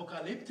 there's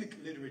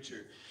apocalyptic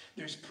literature,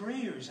 there's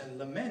prayers and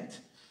lament,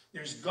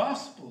 there's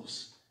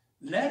gospels,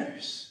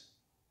 letters,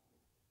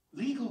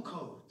 legal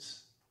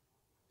codes.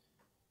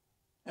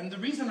 And the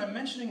reason I'm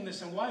mentioning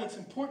this and why it's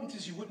important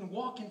is you wouldn't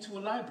walk into a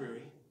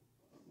library,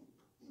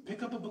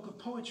 pick up a book of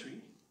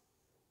poetry,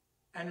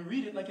 and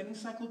read it like an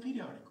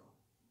encyclopedia article,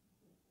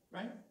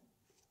 right?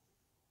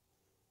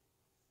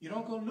 You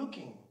don't go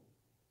looking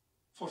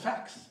for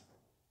facts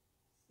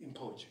in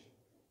poetry.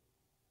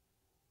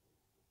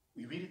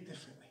 We read it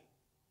differently.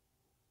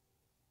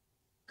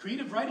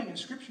 Creative writing in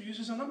Scripture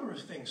uses a number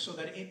of things so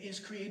that it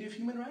is creative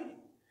human writing.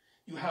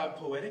 You have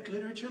poetic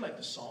literature like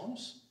the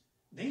Psalms.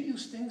 They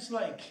use things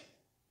like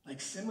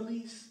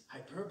similes,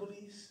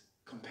 hyperboles,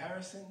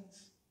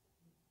 comparisons,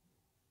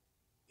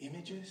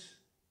 images.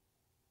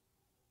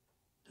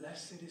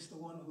 Blessed is the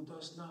one who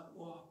does not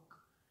walk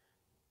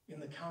in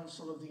the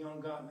counsel of the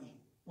ungodly.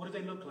 What do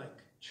they look like?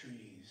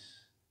 Trees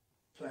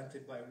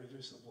planted by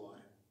rivers of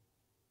water,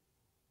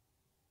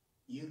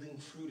 yielding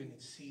fruit in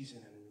its season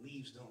and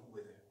leaves don't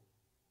wither.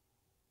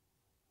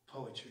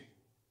 Poetry.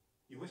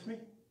 You with me?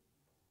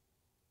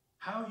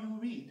 How you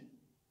read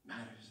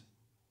matters.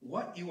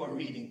 What you are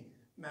reading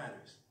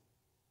matters.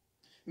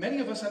 Many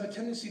of us have a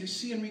tendency to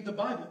see and read the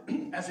Bible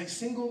as a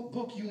single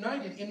book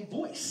united in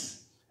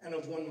voice and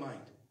of one mind.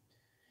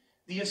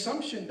 The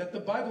assumption that the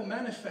Bible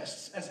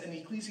manifests as an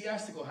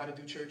ecclesiastical how to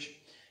do church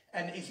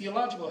and a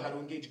theological how to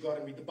engage God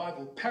and read the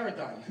Bible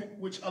paradigm,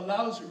 which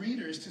allows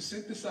readers to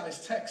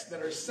synthesize texts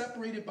that are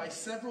separated by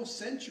several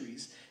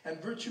centuries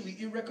and virtually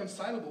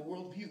irreconcilable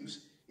worldviews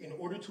in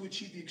order to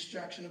achieve the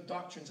extraction of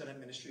doctrines and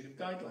administrative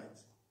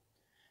guidelines.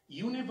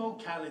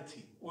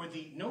 Univocality, or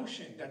the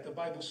notion that the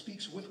Bible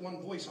speaks with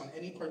one voice on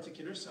any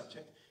particular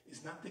subject,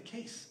 is not the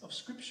case of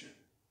Scripture.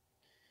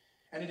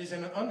 And it is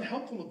an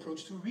unhelpful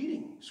approach to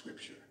reading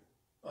Scripture,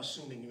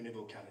 assuming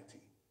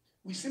univocality.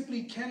 We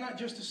simply cannot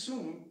just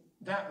assume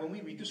that when we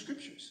read the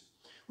Scriptures.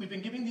 We've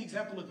been giving the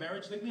example of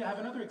marriage lately. I have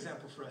another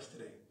example for us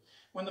today.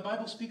 When the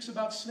Bible speaks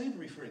about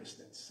slavery, for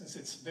instance, since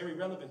it's very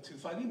relevant to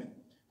Philemon,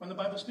 when the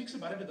Bible speaks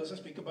about it, it doesn't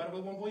speak about it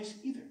with one voice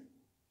either.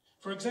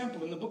 For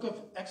example, in the book of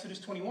Exodus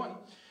 21,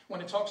 when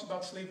it talks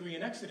about slavery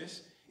in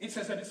Exodus, it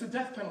says that it's a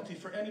death penalty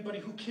for anybody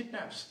who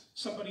kidnaps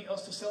somebody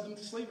else to sell them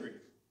to slavery.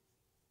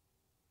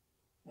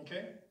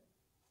 Okay?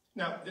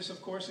 Now, this,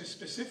 of course, is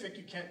specific.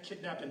 You can't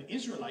kidnap an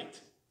Israelite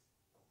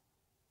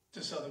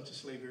to sell them to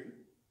slavery,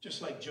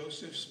 just like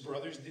Joseph's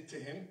brothers did to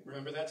him.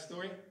 Remember that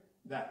story?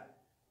 That.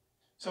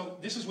 So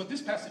this is what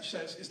this passage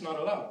says is not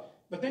allowed.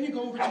 But then you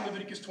go over to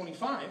Leviticus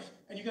 25,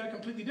 and you get a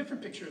completely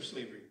different picture of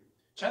slavery.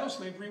 Chattel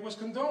slavery was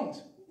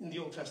condoned in the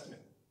Old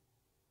Testament,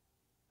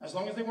 as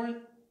long as they weren't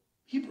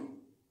Hebrew.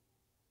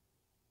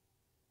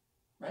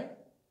 Right?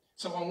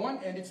 So on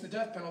one end, it's the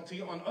death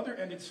penalty. On the other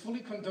end, it's fully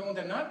condoned,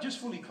 and not just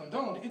fully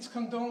condoned, it's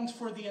condoned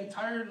for the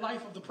entire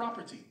life of the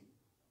property,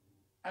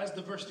 as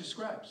the verse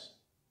describes.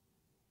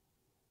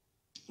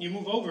 You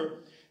move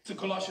over to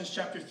Colossians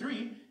chapter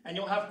 3, and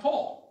you'll have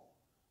Paul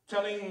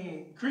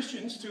telling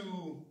Christian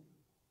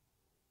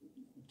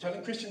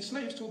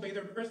slaves to obey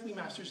their earthly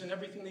masters in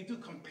everything they do,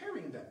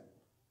 comparing them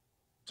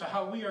to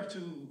how we are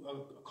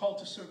called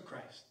to serve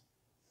Christ.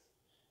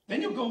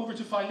 Then you'll go over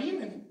to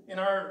Philemon in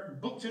our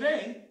book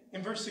today,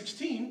 in verse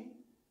 16,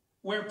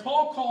 where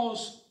Paul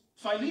calls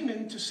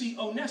Philemon to see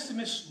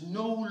Onesimus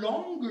no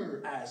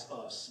longer as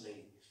a slave.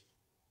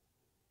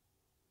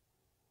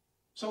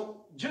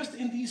 So just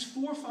in these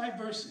 4 or 5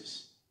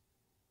 verses,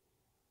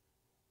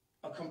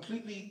 a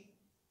completely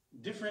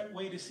different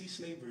way to see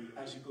slavery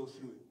as you go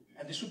through it.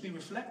 And this would be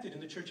reflected in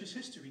the church's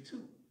history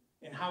too,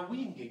 in how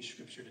we engage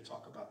Scripture to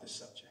talk about this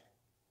subject.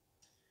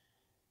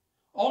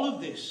 All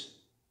of this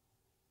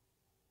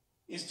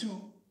is to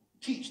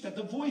teach that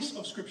the voice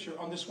of Scripture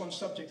on this one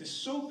subject is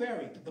so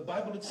varied that the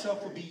Bible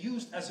itself will be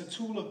used as a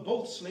tool of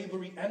both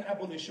slavery and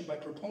abolition by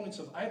proponents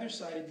of either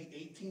side in the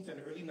 18th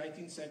and early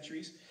 19th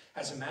centuries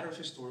as a matter of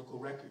historical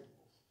record.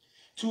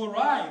 To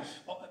arrive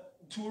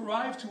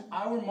to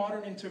our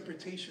modern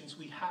interpretations,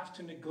 we have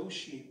to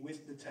negotiate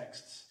with the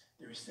texts.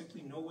 There is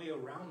simply no way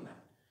around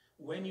that.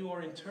 When you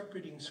are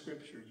interpreting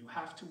Scripture, you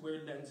have to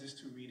wear lenses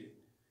to read it,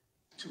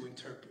 to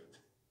interpret.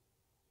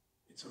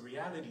 It's a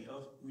reality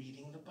of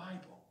reading the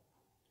Bible.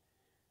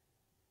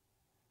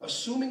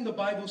 Assuming the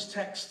Bible's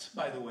text,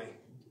 by the way,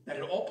 that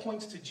it all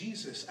points to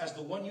Jesus as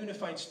the one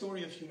unified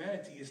story of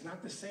humanity is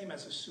not the same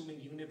as assuming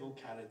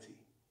univocality.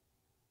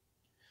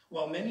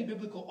 While many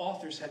biblical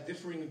authors had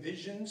differing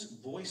visions,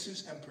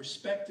 voices, and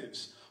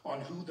perspectives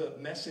on who the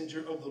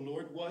messenger of the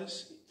Lord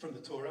was from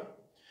the Torah,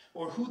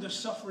 or who the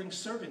suffering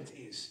servant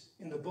is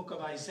in the book of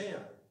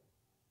Isaiah,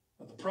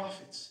 of the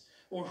prophets,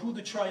 or who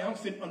the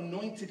triumphant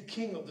anointed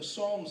king of the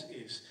Psalms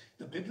is,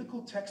 the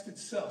biblical text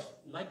itself,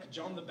 like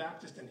John the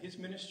Baptist and his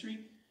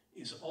ministry,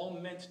 is all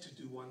meant to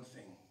do one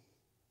thing.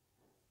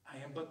 I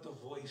am but the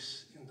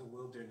voice in the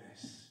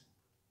wilderness.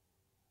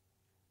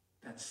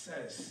 that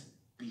says,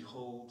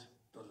 "Behold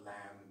the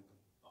Lamb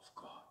of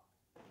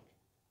God."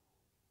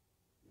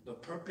 The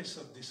purpose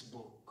of this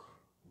book,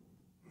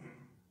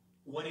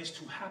 what is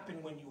to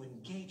happen when you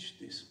engage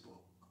this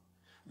book,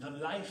 the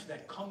life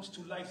that comes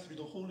to life through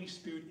the Holy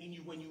Spirit in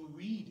you when you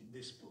read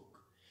this book,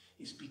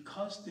 is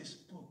because this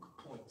book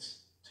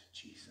points to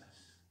Jesus.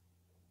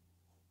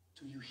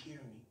 Do you hear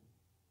me?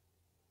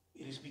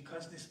 It is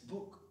because this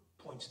book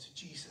points to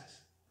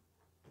Jesus.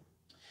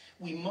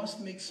 We must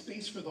make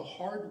space for the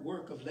hard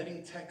work of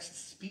letting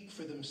texts speak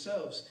for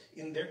themselves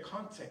in their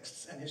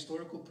contexts and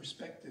historical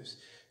perspectives,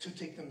 to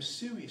take them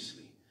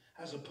seriously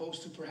as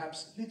opposed to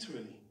perhaps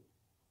literally.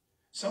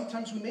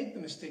 Sometimes we make the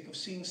mistake of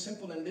seeing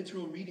simple and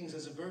literal readings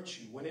as a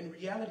virtue, when in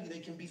reality they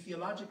can be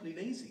theologically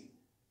lazy,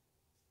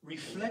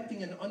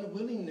 reflecting an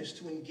unwillingness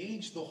to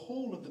engage the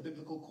whole of the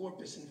biblical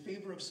corpus in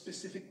favor of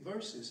specific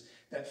verses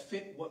that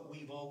fit what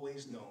we've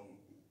always known.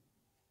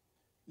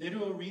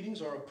 Literal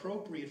readings are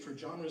appropriate for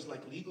genres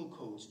like legal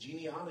codes,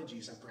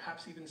 genealogies, and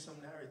perhaps even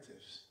some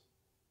narratives,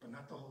 but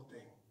not the whole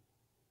thing.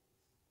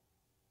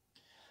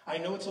 I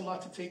know it's a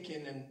lot to take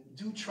in, and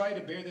do try to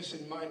bear this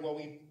in mind while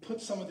we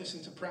put some of this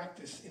into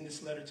practice in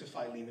this letter to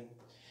Philemon.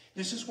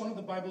 This is one of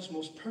the Bible's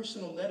most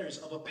personal letters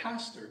of a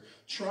pastor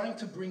trying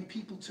to bring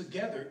people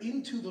together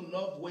into the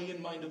love, way,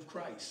 and mind of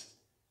Christ.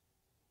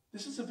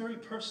 This is a very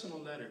personal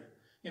letter.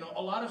 You know,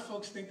 a lot of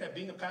folks think that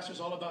being a pastor is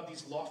all about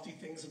these lofty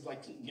things of,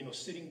 like, you know,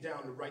 sitting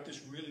down to write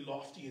this really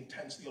lofty,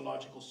 intense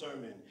theological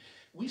sermon.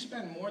 We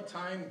spend more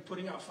time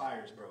putting out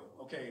fires, bro,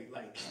 okay?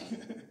 Like,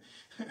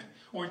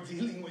 or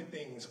dealing with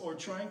things, or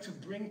trying to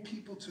bring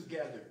people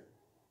together.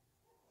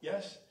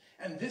 Yes?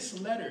 And this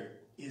letter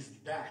is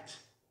that.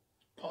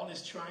 Paul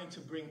is trying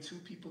to bring two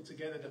people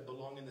together that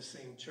belong in the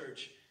same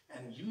church,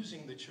 and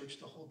using the church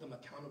to hold them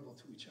accountable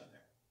to each other.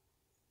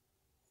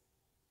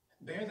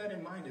 Bear that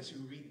in mind as you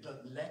read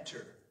the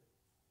letter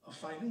of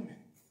Philemon.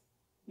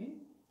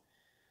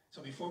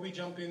 So before we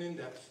jump in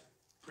depth,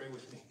 pray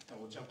with me,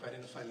 and we'll jump right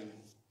into Philemon.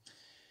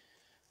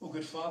 Oh,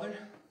 good Father,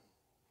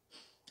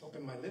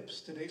 open my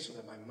lips today so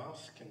that my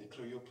mouth can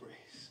declare your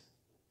praise.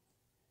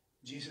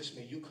 Jesus,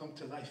 may you come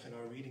to life in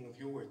our reading of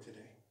your word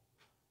today.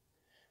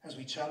 As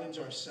we challenge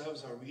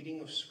ourselves, our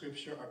reading of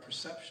Scripture, our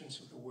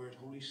perceptions of the word,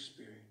 Holy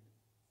Spirit,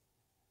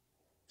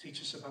 teach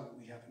us about what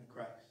we have in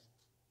Christ.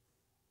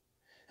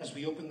 As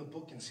we open the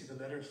book and see the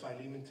letter of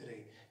Philemon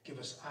today, give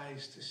us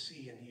eyes to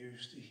see and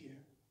ears to hear.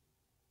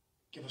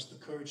 Give us the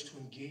courage to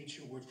engage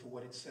your word for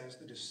what it says,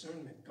 the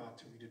discernment, God,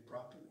 to read it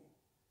properly,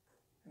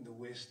 and the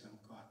wisdom,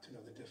 God, to know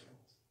the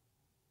difference.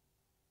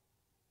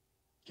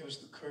 Give us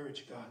the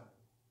courage, God.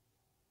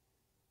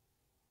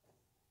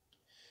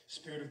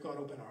 Spirit of God,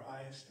 open our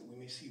eyes that we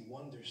may see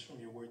wonders from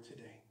your word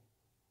today.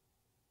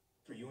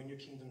 For you and your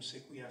kingdom's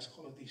sake, we ask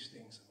all of these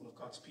things. All of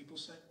God's people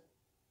said,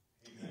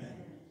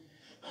 Amen.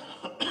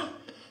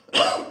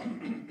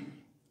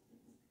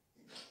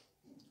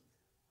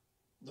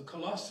 The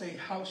Colossae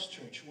house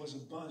church was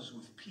abuzz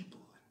with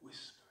people and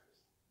whispers.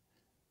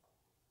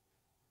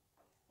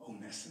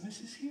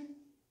 Onesimus is here?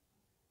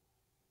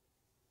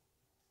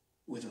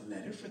 With a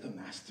letter for the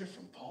master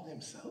from Paul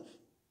himself?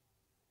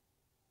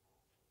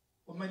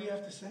 What might he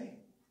have to say?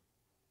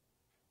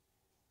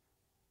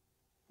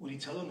 Would he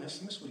tell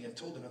Onesimus what he had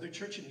told another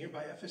church in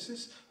nearby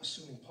Ephesus,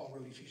 assuming Paul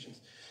wrote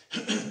Ephesians,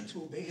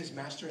 to obey his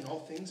master in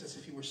all things as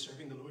if he were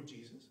serving the Lord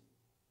Jesus?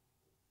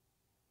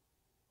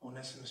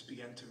 Onesimus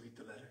began to read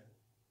the letter.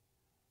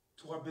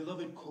 To our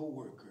beloved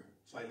co-worker,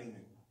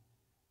 Philemon,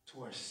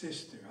 to our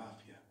sister,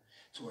 Apphia,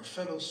 to our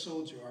fellow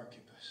soldier,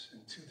 Archippus,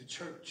 and to the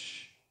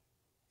church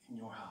in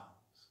your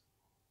house.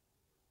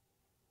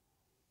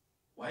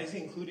 Why is he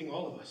including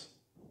all of us?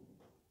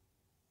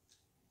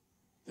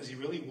 Does he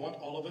really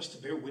want all of us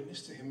to bear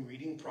witness to him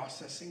reading,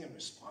 processing, and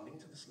responding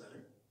to this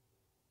letter?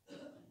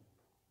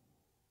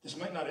 This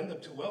might not end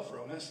up too well for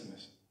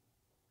Onesimus.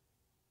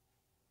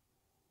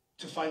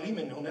 To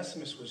Philemon,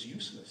 Onesimus was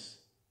useless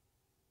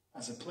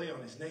as a play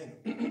on his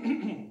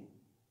name.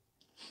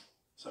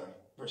 Sorry,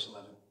 verse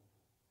 11.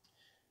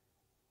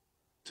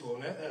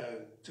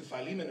 To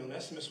Philemon,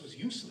 Onesimus was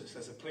useless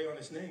as a play on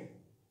his name.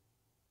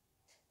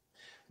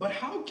 But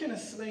how can a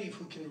slave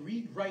who can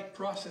read, write,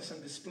 process,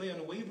 and display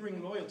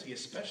unwavering loyalty,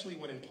 especially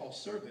when in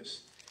Paul's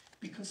service,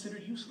 be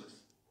considered useless?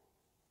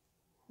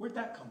 Where'd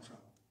that come from?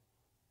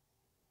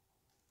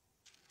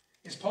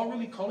 Is Paul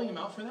really calling him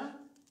out for that?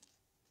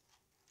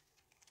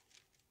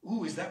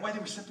 Ooh, is that why they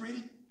were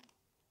separated?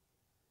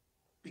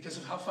 Because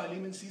of how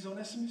Philemon sees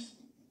Onesimus?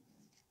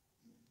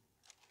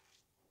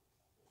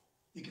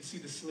 You could see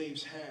the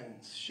slave's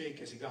hands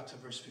shake as he got to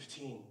verse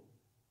 15.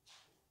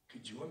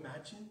 Could you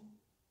imagine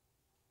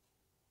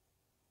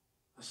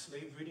a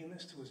slave reading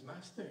this to his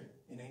master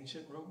in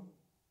ancient Rome?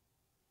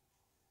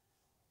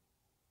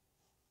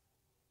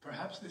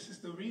 Perhaps this is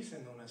the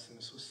reason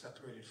Onesimus was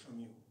separated from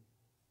you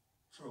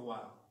for a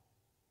while,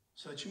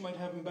 so that you might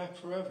have him back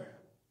forever.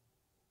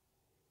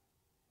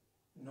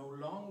 No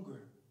longer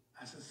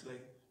as a slave,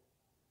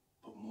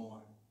 but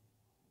more.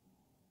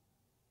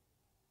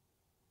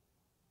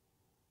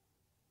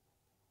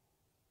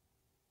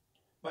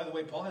 By the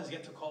way, Paul has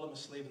yet to call him a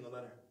slave in the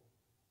letter.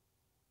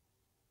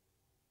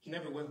 He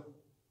never will.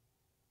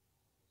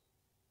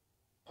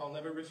 Paul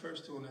never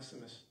refers to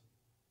Onesimus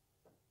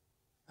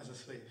as a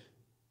slave.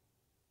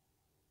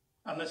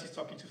 Unless he's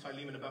talking to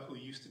Philemon about who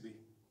he used to be,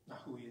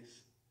 not who he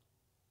is.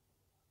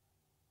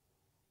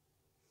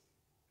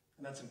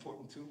 And that's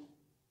important too.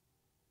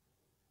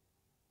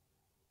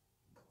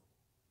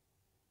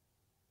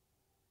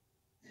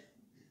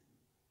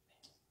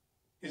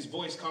 His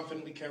voice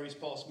confidently carries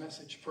Paul's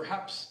message.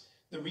 Perhaps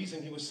the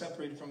reason he was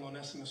separated from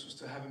Onesimus was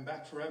to have him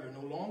back forever,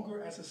 no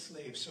longer as a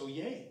slave. So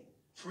yay,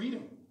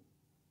 freedom,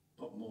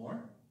 but more.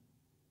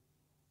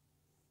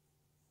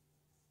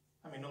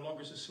 I mean, no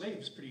longer as a slave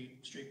is pretty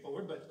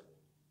straightforward, but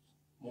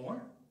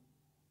more?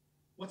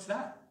 What's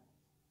that?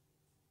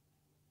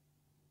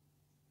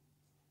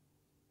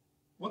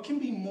 What can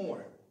be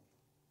more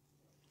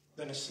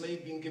than a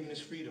slave being given his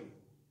freedom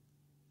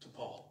to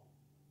Paul?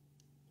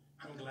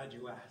 I'm glad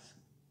you asked.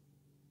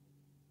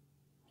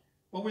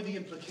 What were the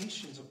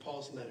implications of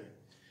Paul's letter?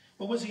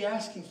 What was he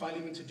asking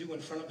Philemon to do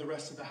in front of the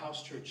rest of the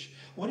house church?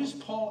 What is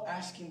Paul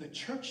asking the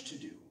church to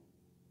do?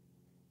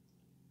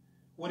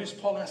 What is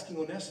Paul asking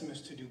Onesimus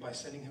to do by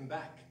sending him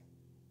back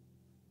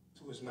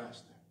to his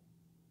master?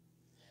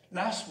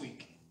 Last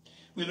week,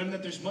 we learned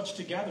that there's much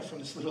to gather from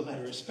this little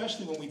letter,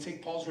 especially when we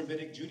take Paul's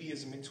rabbinic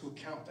Judaism into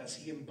account as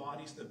he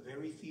embodies the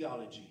very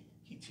theology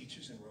he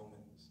teaches in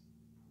Romans.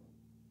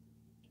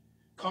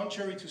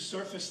 Contrary to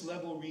surface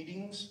level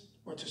readings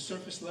or to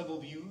surface level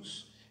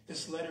views,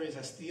 this letter is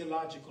as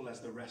theological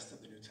as the rest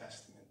of the New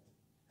Testament,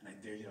 and I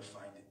dare you to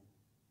find it.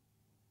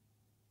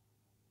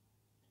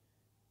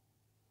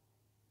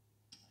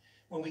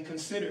 When we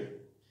consider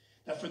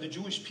that for the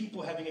Jewish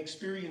people, having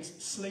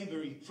experienced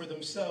slavery for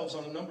themselves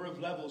on a number of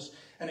levels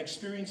and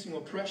experiencing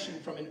oppression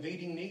from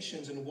invading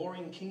nations and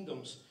warring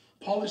kingdoms,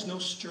 Paul is no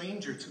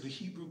stranger to the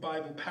Hebrew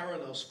Bible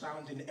parallels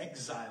found in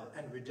exile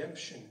and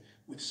redemption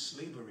with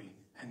slavery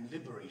and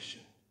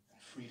liberation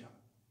and freedom.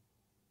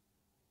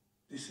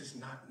 This is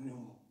not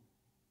new,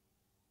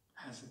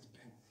 has it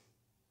been?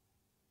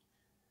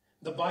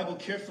 The Bible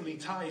carefully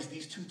ties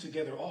these two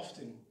together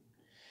often.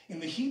 In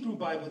the Hebrew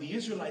Bible, the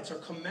Israelites are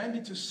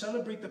commanded to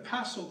celebrate the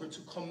Passover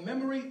to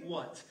commemorate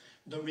what?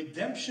 The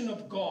redemption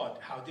of God.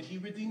 How did he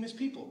redeem his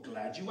people?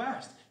 Glad you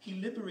asked. He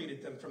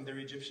liberated them from their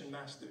Egyptian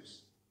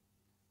masters.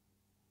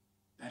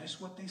 That is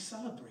what they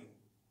celebrate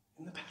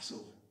in the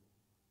Passover.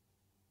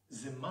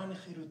 Zeman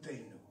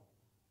Chirutenu,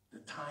 the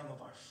time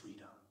of our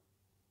freedom.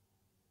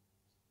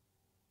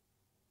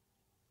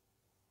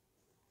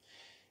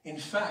 In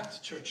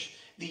fact, church,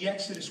 the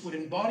Exodus would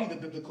embody the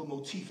biblical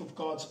motif of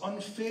God's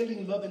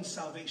unfailing love and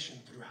salvation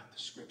throughout the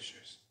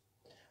scriptures,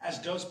 as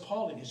does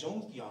Paul in his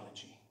own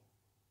theology.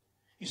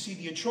 You see,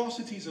 the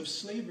atrocities of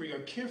slavery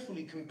are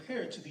carefully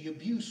compared to the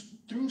abuse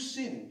through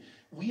sin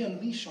we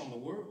unleash on the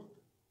world.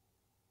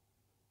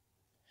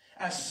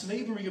 As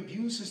slavery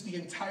abuses the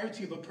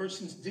entirety of a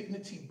person's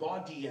dignity,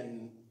 body,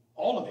 and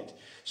all of it,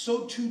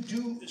 so too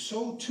do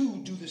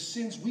the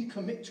sins we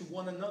commit to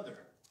one another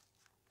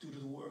do to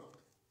the world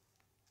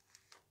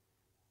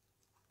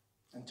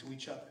and to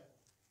each other.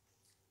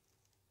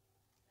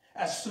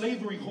 As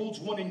slavery holds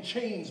one in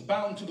chains,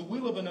 bound to the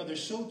will of another,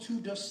 so too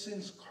does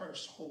sin's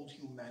curse hold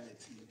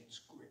humanity in its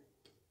grip.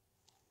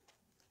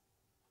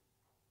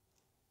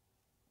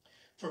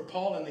 For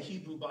Paul in the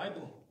Hebrew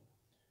Bible,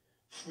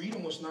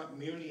 freedom was not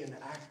merely an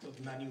act of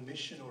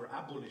manumission or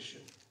abolition,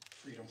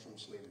 freedom from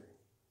slavery.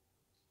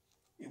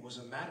 It was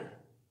a matter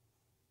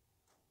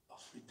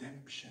of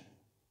redemption.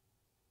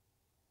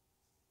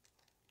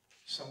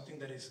 Something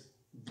that is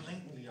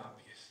blatantly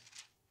obvious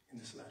in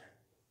this letter.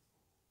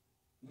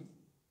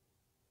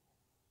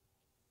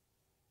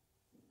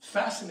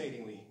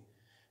 Fascinatingly,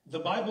 the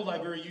Bible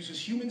library uses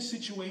human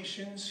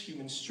situations,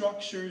 human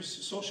structures,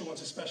 social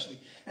ones especially,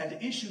 and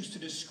issues to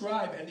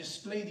describe and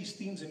display these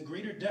themes in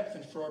greater depth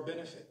and for our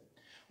benefit.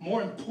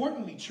 More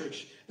importantly,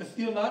 church, the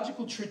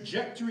theological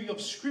trajectory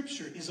of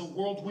Scripture is a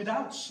world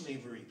without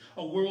slavery,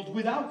 a world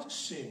without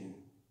sin,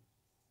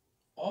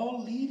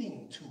 all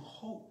leading to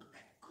hope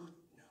and good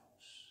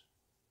news.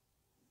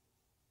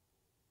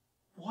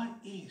 What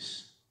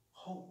is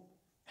hope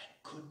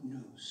and good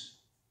news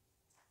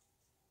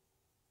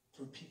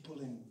for people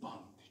in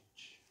bondage?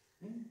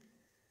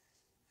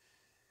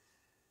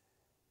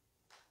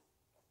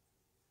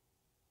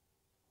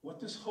 What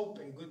does hope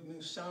and good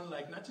news sound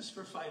like, not just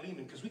for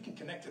Philemon, because we can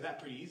connect to that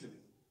pretty easily.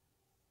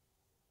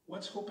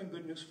 What's hope and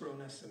good news for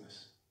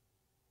Onesimus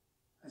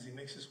as he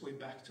makes his way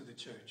back to the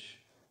church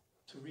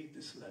to read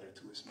this letter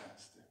to his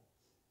master?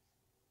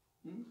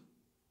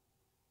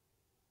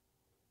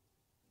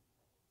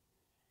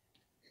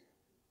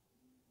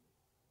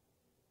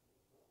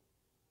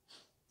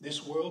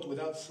 This world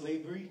without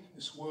slavery,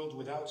 this world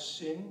without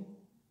sin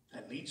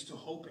that leads to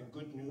hope and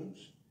good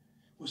news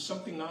was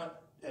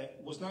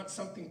not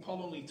something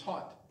Paul only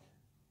taught,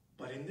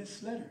 but in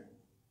this letter,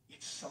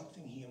 it's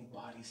something he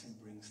embodies and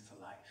brings to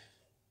life.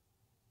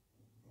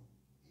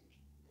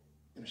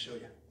 I'm going to show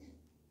you.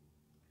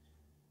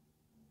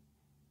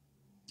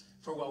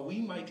 For while we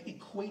might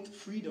equate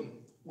freedom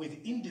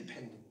with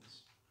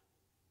independence.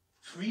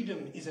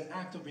 Freedom is an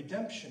act of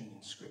redemption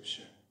in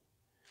Scripture.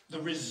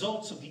 The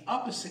results of the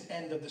opposite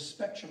end of the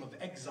spectrum of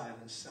exile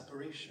and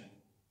separation.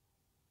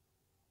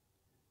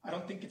 I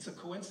don't think it's a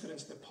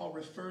coincidence that Paul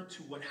referred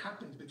to what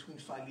happened between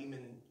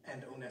Philemon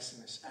and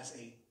Onesimus as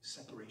a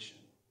separation.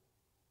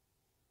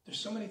 There's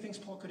so many things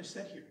Paul could have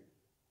said here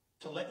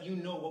to let you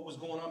know what was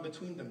going on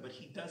between them, but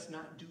he does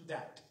not do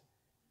that.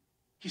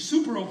 He's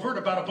super overt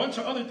about a bunch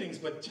of other things,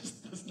 but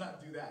just does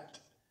not do that.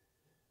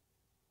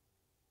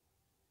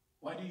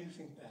 Why do you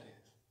think that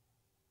is?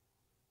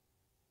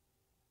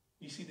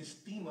 You see, this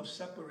theme of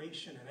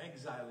separation and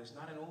exile is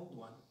not an old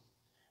one,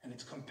 and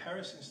its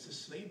comparisons to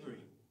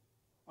slavery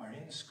are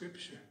in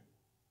Scripture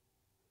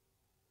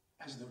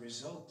as the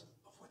result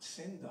of what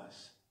sin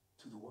does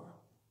to the world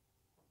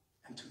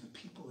and to the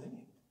people in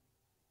it.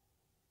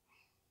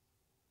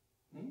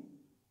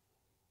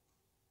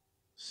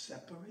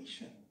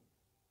 Separation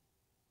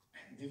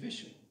and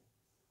division,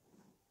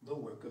 the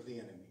work of the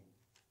enemy.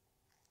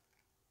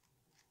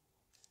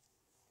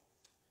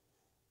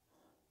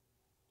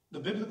 The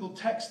biblical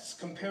texts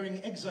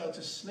comparing exile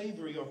to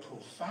slavery are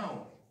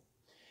profound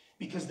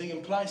because they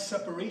imply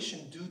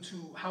separation due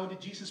to, how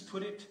did Jesus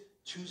put it,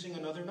 choosing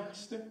another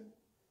master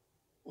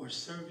or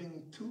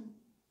serving two?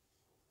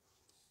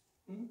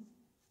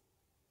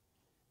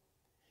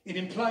 It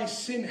implies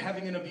sin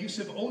having an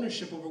abusive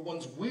ownership over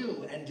one's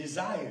will and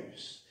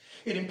desires.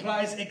 It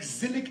implies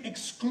exilic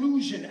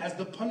exclusion as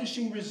the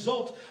punishing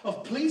result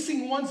of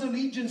placing one's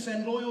allegiance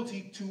and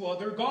loyalty to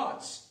other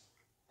gods.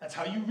 That's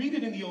how you read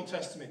it in the Old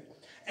Testament.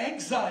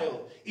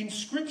 Exile in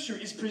Scripture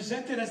is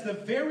presented as the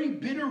very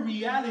bitter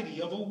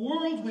reality of a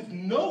world with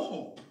no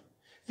hope,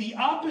 the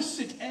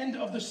opposite end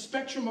of the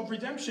spectrum of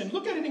redemption.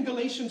 Look at it in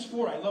Galatians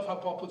 4. I love how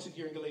Paul puts it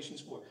here in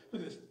Galatians 4.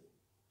 Look at this.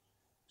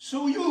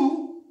 So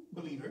you,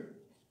 believer,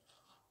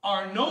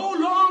 are no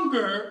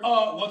longer,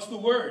 what's the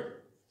word?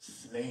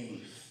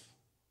 Slave.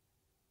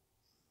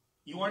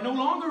 You are no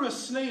longer a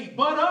slave,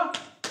 but a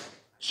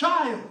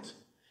child.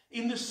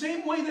 In the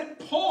same way that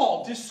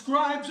Paul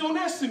describes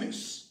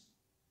Onesimus.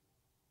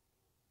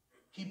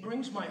 He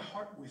brings my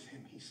heart with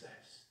him, he says.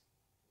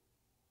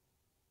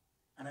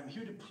 And I'm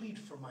here to plead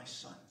for my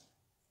son,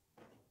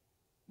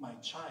 my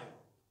child,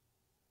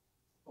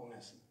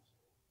 Onesimus.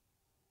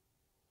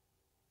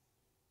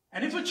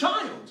 And if a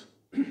child,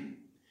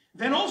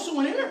 then also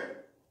an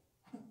heir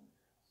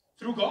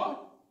through God.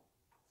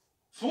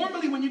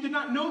 Formerly, when you did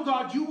not know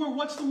God, you were,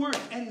 what's the word?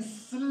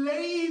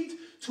 Enslaved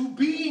to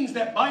beings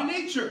that by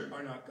nature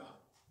are not God.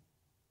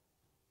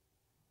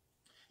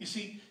 You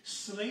see,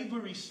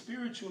 slavery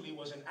spiritually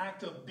was an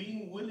act of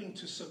being willing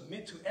to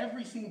submit to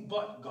everything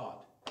but God.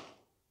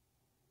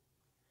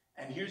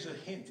 And here's a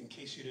hint in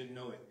case you didn't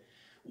know it.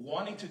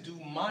 Wanting to do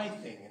my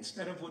thing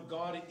instead of what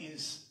God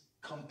is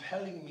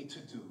compelling me to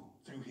do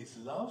through his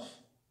love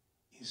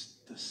is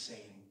the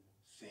same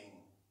thing.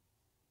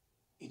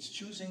 It's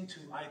choosing to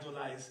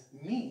idolize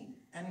me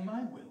and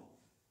my will.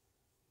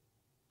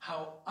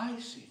 How I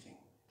see things.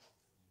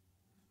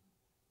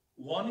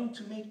 Wanting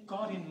to make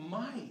God in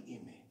my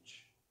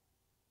image.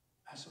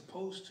 As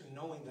opposed to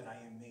knowing that I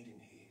am made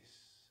in his.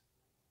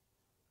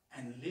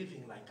 And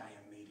living like I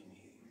am made in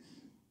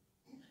his.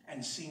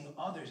 And seeing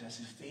others as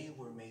if they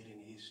were made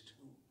in his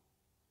too.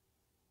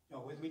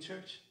 Y'all with me,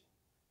 church?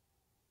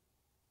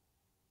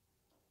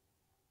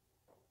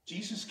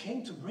 Jesus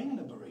came to bring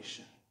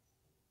liberation.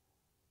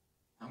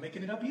 Not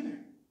making it up either.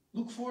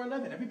 Luke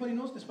 4:11. Everybody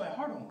knows this by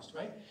heart almost,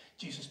 right?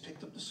 Jesus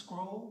picked up the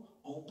scroll,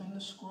 opened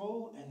the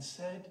scroll, and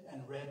said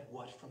and read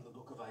what from the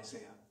book of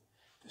Isaiah?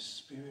 The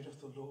Spirit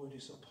of the Lord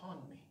is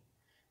upon me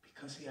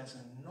because he has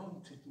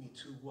anointed me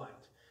to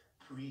what?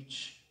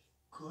 Preach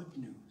good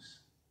news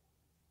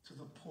to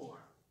the poor,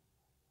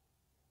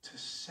 to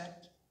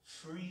set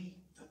free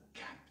the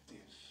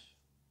captive,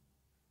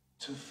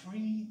 to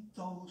free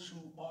those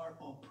who are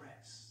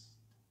oppressed,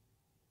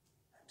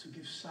 and to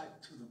give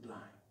sight to the blind.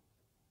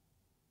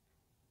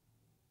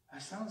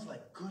 That sounds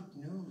like good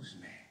news,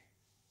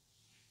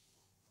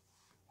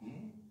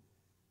 man.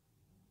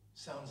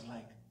 Sounds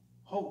like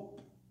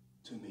hope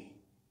to me.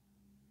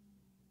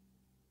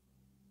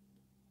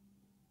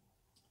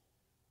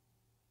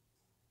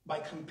 By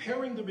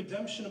comparing the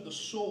redemption of the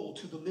soul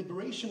to the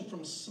liberation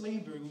from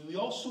slavery, we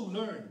also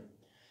learn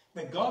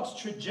that God's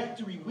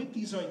trajectory with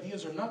these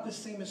ideas are not the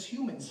same as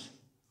humans.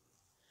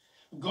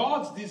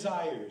 God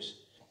desires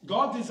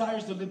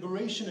the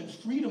liberation and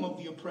freedom of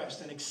the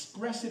oppressed and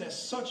express it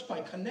as such by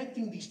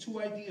connecting these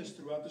two ideas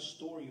throughout the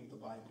story of the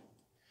Bible.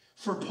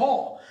 For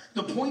Paul,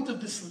 the point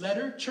of this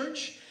letter,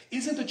 church,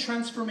 isn't a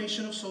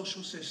transformation of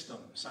social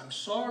systems. I'm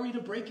sorry to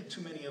break it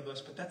to many of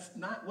us, but that's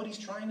not what he's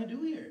trying to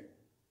do here.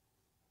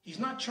 He's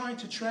not trying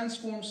to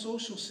transform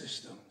social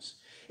systems.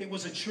 It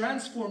was a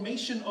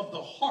transformation of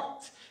the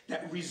heart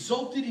that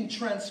resulted in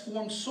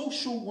transformed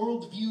social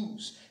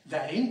worldviews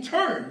that in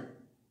turn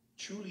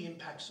truly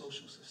impact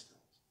social systems.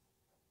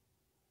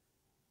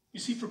 You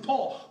see, for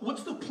Paul,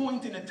 what's the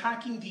point in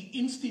attacking the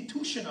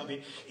institution of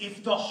it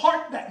if the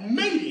heart that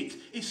made it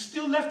is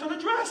still left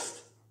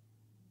unaddressed?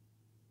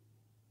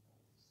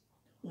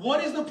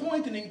 What is the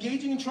point in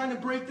engaging in trying to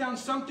break down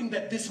something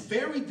that this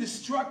very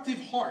destructive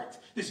heart,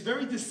 this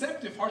very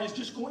deceptive heart is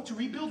just going to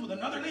rebuild with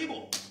another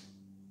label?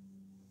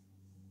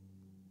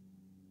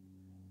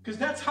 Because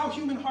that's how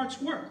human hearts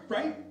work,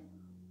 right?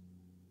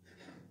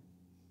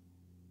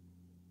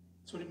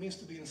 That's what it means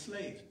to be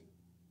enslaved.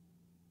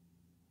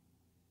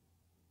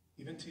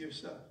 Even to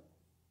yourself.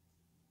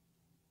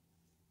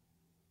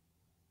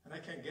 And I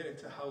can't get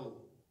into how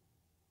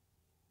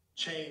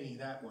chainy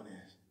that one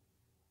is.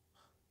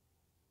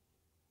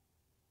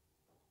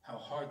 How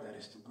hard that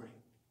is to break.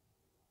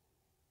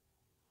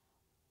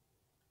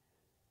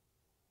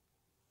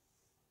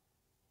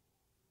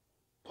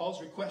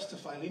 Paul's request to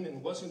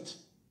Philemon wasn't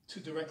to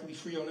directly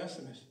free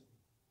Onesimus.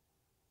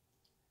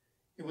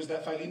 It was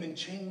that Philemon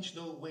changed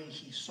the way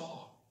he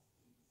saw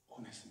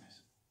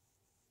Onesimus.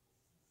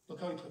 Look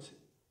how he puts it.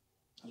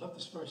 I love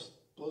this verse.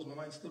 It blows my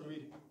mind still to read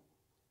it.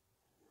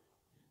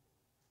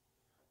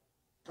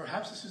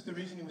 Perhaps this is the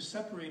reason he was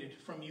separated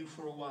from you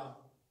for a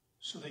while,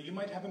 so that you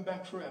might have him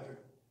back forever.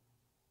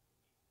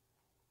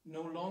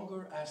 No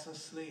longer as a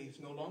slave,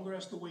 no longer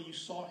as the way you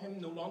saw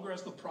him, no longer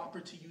as the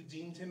property you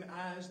deemed him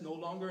as, no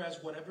longer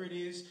as whatever it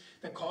is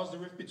that caused the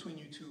rift between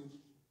you two,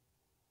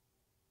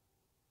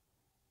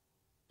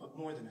 but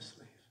more than a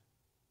slave.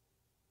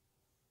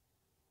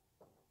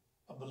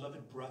 A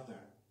beloved brother.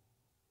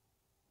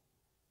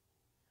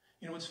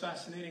 You know what's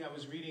fascinating? I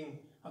was reading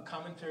a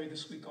commentary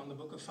this week on the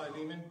book of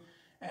Philemon,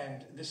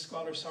 and this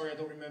scholar, sorry I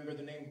don't remember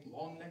the name,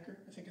 Longnecker,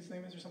 I think his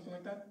name is, or something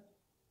like that.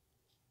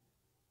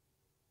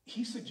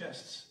 He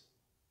suggests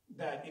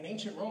that in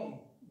ancient Rome,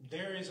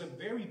 there is a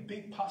very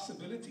big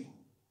possibility,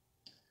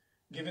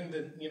 given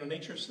the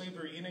nature of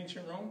slavery in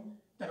ancient Rome,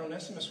 that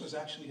Onesimus was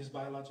actually his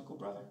biological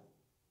brother.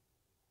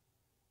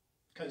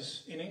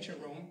 Because in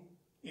ancient Rome,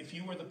 if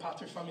you were the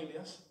pater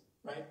familias,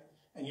 right,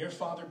 and your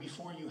father,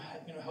 before you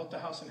had, held the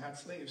house and had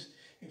slaves,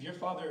 if your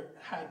father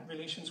had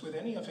relations with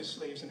any of his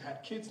slaves and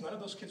had kids, none of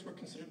those kids were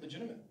considered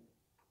legitimate.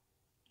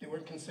 They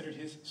weren't considered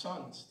his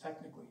sons,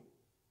 technically.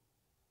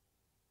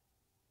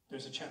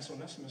 There's a chance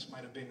Onesimus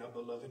might have been a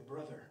beloved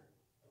brother.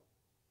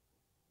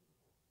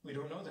 We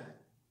don't know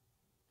that.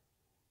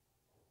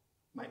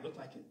 Might look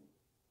like it.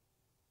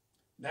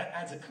 That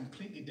adds a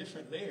completely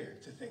different layer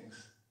to things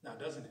now,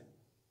 doesn't it?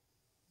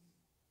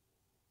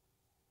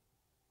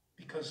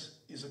 Because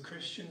is a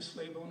Christian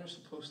slave owner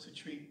supposed to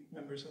treat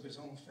members of his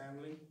own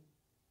family?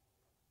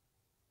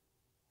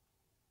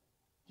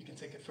 You can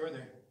take it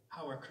further.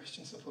 How are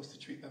Christians supposed to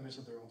treat members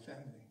of their own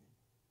family?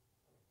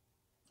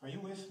 Are you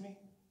with me?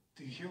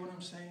 Do you hear what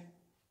I'm saying?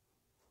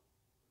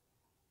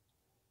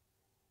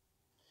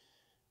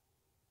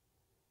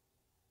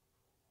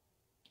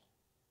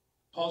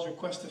 Paul's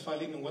request to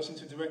Philemon wasn't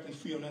to directly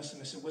free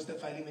Onesimus. It was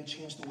that Philemon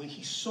changed the way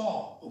he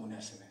saw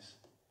Onesimus,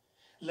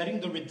 letting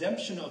the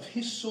redemption of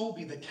his soul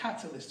be the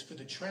catalyst for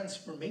the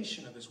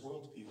transformation of his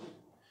worldview,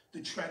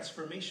 the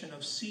transformation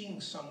of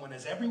seeing someone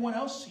as everyone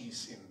else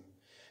sees him,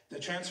 the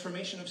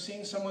transformation of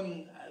seeing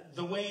someone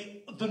the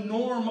way the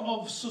norm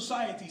of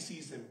society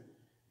sees them,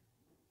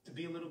 to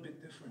be a little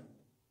bit different,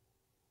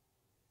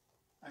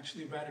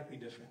 actually radically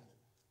different,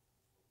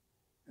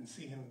 and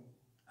see him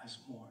as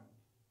more.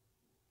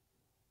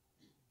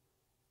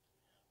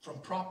 From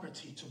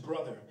property to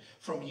brother,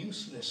 from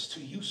useless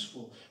to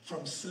useful,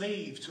 from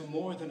slave to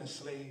more than a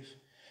slave.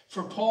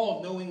 For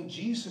Paul, knowing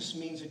Jesus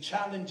means it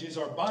challenges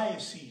our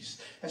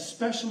biases,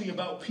 especially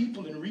about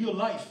people in real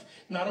life,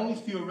 not only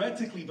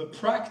theoretically, but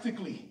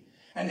practically,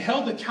 and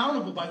held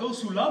accountable by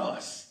those who love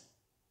us,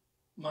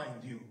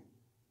 mind you.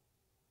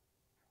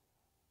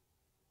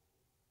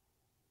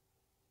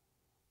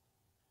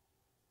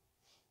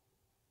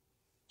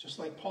 Just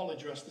like Paul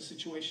addressed the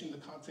situation in the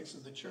context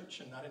of the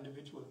church and not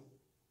individually.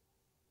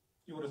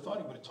 You would have thought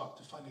he would have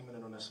talked to Philemon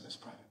and Onesimus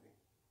privately.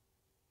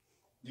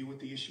 Deal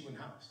with the issue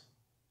in-house.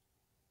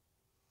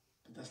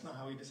 But that's not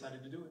how he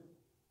decided to do it.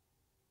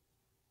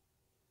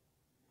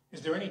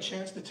 Is there any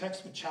chance the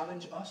text would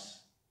challenge us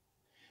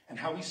and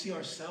how we see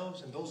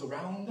ourselves and those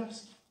around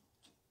us?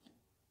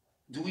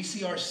 Do we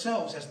see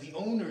ourselves as the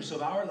owners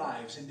of our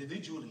lives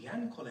individually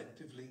and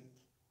collectively?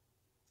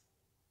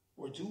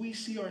 Or do we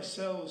see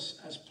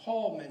ourselves, as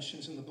Paul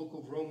mentions in the book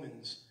of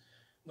Romans,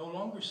 no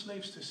longer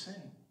slaves to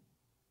sin,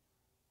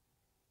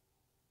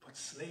 but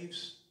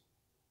slaves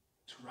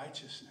to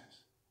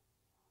righteousness?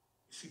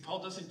 You see,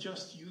 Paul doesn't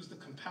just use the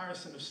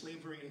comparison of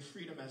slavery and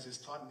freedom as is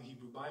taught in the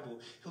Hebrew Bible.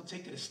 He'll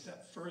take it a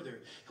step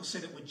further. He'll say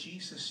that what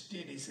Jesus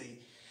did is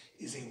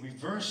a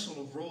reversal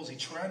of roles, a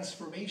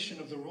transformation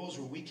of the roles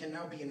where we can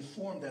now be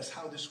informed as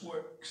how this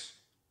works.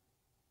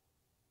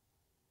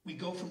 We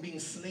go from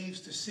being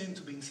slaves to sin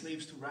to being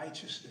slaves to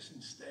righteousness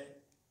instead.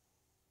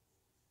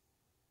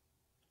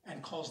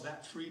 And calls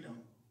that freedom.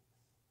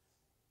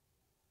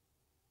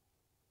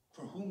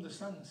 For whom the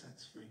Son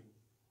sets free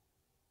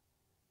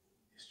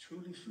is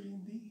truly free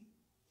indeed.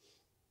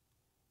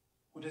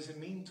 What does it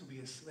mean to be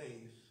a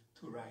slave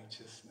to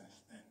righteousness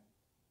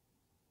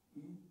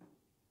then?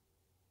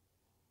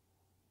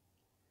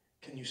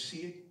 Can you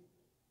see it?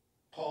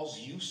 Paul's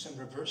use and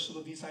reversal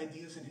of these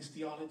ideas in his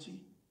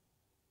theology?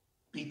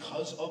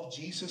 Because of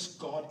Jesus,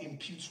 God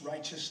imputes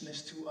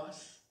righteousness to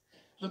us.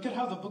 Look at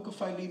how the book of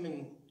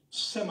Philemon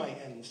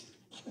semi-ends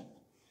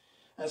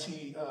as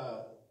he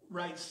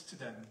writes to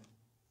them.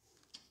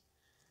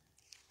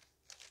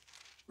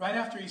 Right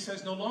after he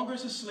says, no longer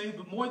as a slave,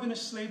 but more than a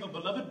slave, a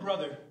beloved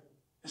brother,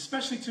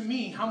 especially to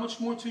me, how much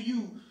more to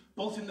you,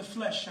 both in the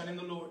flesh and in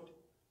the Lord.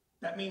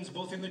 That means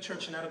both in the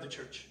church and out of the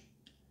church.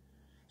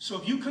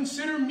 So if you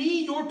consider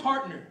me your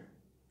partner,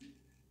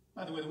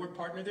 by the way, the word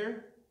partner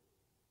there,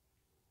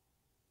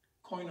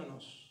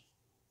 koinonos.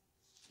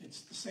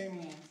 It's the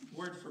same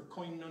word for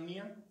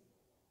koinonia,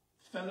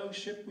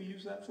 fellowship, we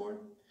use that for.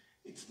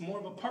 It's more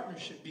of a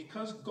partnership.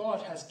 Because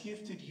God has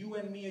gifted you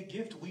and me a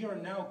gift, we are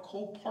now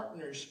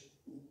co-partners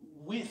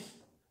with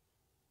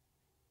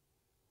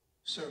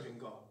serving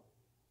God.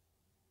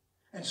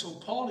 And so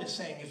Paul is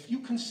saying, if you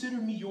consider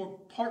me your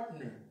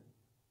partner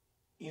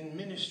in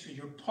ministry,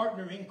 your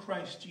partner in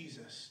Christ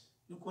Jesus,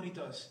 look what he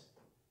does.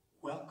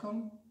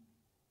 Welcome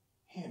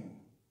him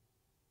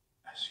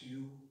as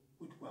you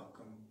would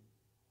welcome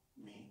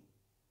me.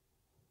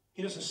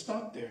 He doesn't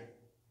stop there.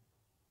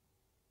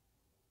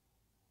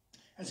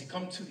 As he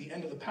comes to the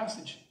end of the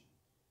passage,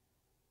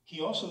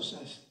 he also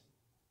says,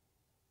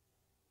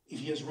 if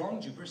he has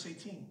wronged you, verse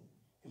 18,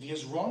 if he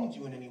has wronged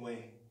you in any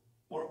way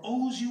or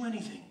owes you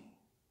anything,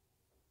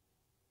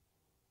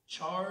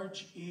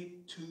 charge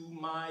it to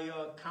my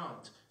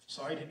account.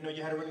 Sorry, I didn't know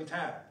you had a running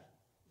tab.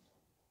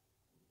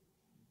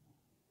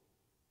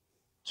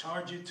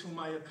 Charge it to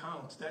my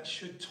account. That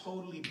should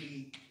totally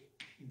be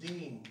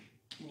dinging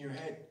in your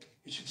head.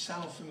 It should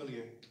sound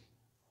familiar.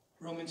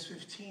 Romans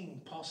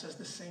 15, Paul says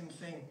the same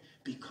thing.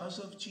 Because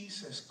of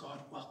Jesus, God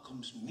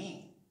welcomes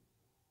me.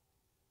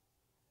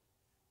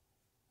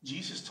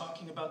 Jesus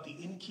talking about the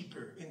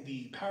innkeeper in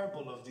the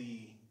parable of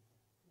the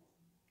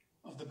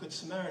Good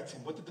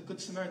Samaritan. What did the Good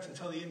Samaritan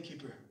tell the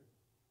innkeeper?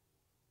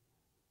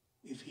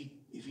 If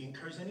he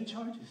incurs any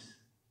charges,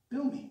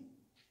 bill me.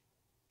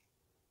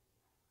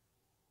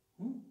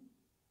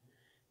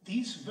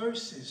 These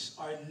verses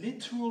are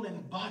literal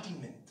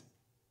embodiment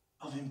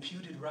of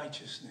imputed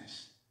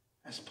righteousness,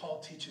 as Paul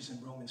teaches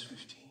in Romans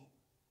 15.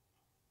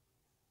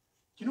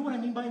 You know what I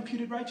mean by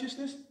imputed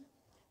righteousness?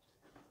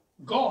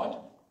 God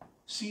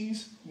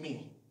sees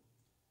me.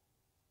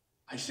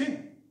 I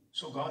sin.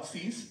 So God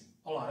sees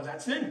a lot of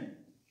that sin.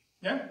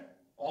 Yeah?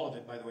 All of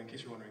it, by the way, in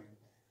case you're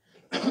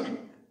wondering.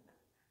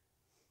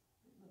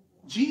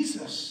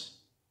 Jesus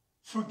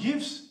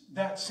forgives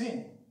that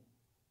sin.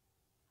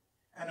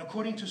 And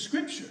according to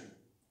Scripture,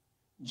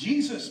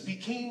 Jesus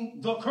became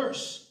the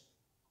curse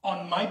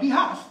on my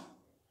behalf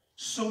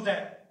so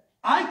that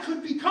I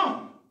could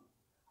become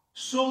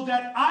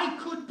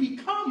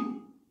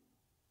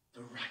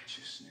the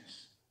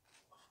righteousness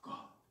of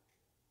God.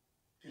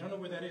 If you don't know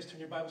where that is, turn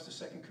your Bibles to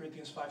 2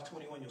 Corinthians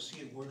 5:21. You'll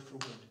see it word for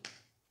word.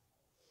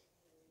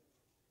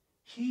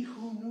 He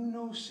who knew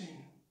no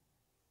sin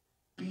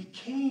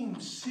became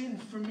sin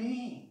for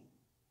me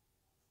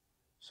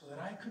so that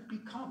I could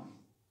become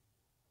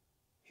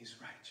his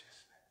righteousness.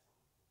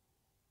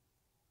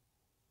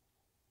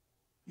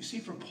 You see,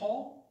 for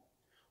Paul,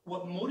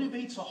 what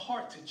motivates a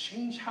heart to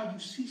change how you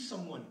see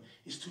someone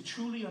is to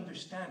truly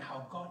understand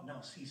how God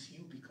now sees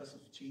you because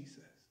of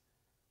Jesus.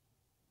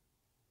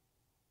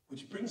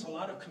 Which brings a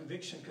lot of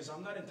conviction, because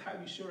I'm not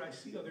entirely sure I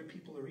see other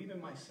people or even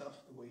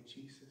myself the way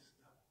Jesus does.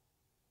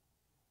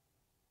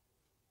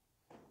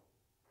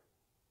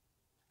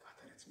 God,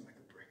 that hits me like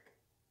a brick.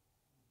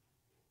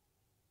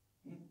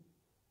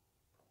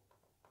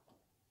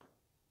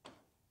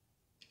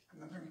 I'm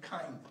not very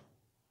kind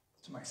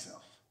to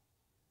myself,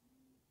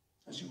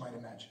 as you might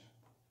imagine.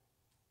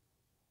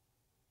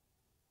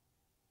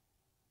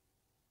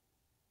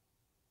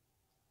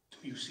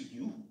 Do you see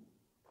you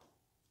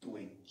the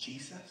way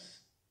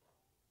Jesus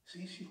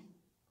sees you?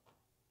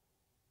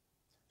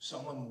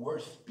 Someone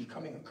worth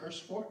becoming a curse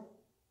for?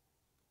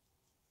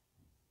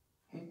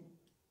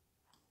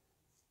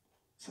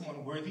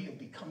 Someone worthy of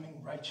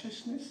becoming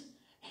righteousness?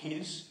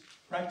 His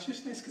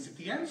righteousness? Because if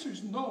the answer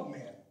is no,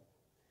 man,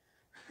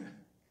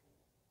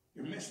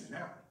 you're missing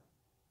out.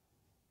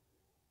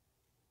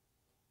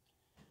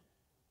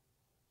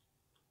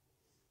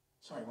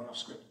 Sorry, went off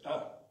script.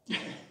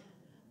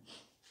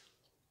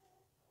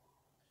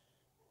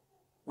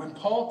 When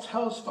Paul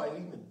tells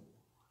Philemon,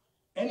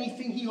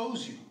 anything he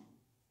owes you,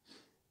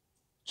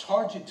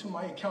 charge it to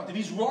my account. If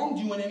he's wronged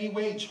you in any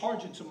way,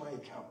 charge it to my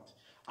account.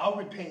 I'll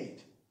repay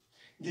it.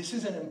 This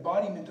is an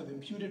embodiment of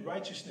imputed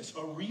righteousness,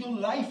 a real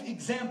life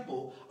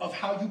example of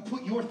how you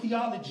put your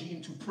theology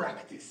into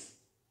practice.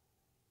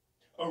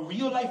 A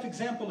real life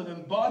example of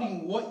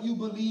embodying what you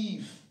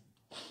believe.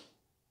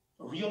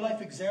 A real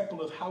life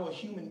example of how a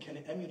human can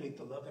emulate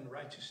the love and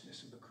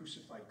righteousness of the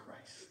crucified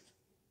Christ.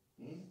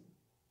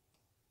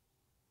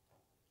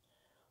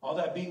 All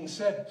that being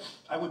said,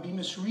 I would be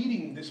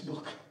misreading this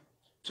book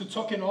to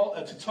tuck in all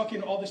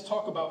this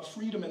talk about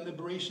freedom and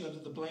liberation under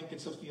the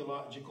blankets of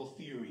theological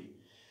theory.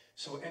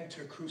 So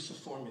enter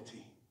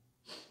cruciformity.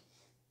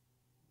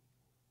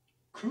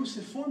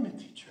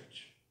 Cruciformity,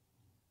 church,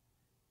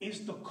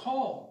 is the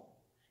call,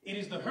 It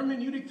is the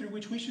hermeneutic through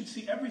which we should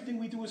see everything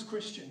we do as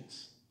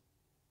Christians.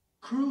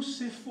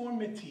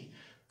 Cruciformity.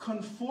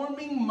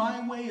 Conforming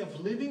my way of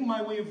living,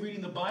 my way of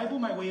reading the Bible,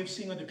 my way of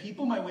seeing other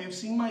people, my way of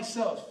seeing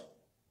myself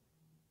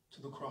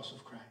to the cross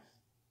of Christ.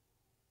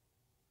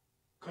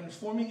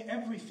 Conforming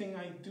everything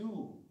I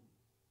do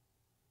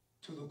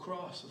to the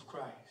cross of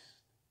Christ.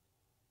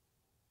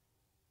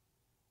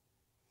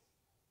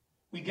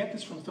 We get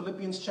this from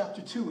Philippians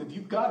chapter 2. If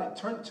you've got it,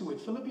 turn to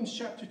it. Philippians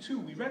chapter 2.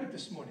 We read it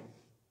this morning,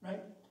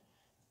 right?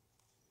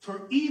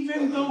 For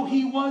even though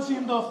he was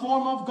in the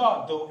form of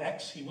God,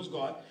 he was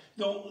God,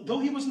 though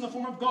he was in the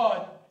form of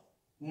God,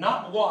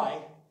 not Y,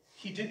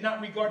 he did not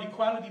regard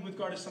equality with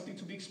God as something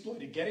to be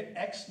exploited. Get it?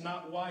 X,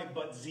 not Y,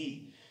 but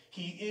Z.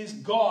 He is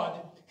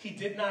God. He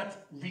did not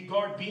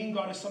regard being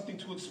God as something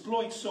to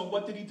exploit. So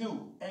what did he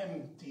do?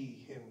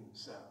 Empty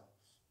himself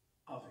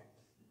of it.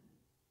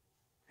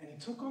 And he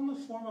took on the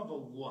form of a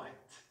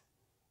what?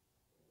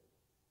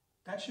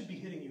 That should be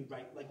hitting you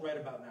right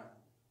about now.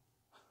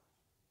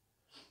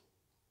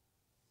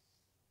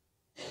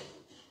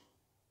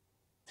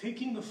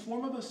 Taking the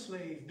form of a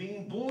slave,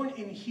 being born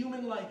in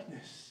human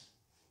likeness,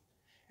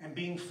 and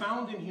being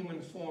found in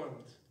human form.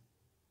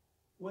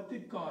 What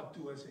did God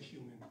do as a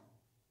human?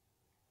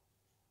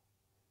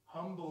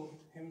 Humbled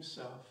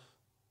himself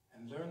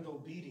and learned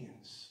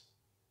obedience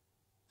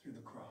through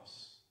the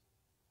cross.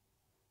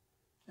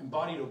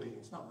 Embodied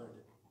obedience, not learned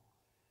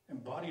it.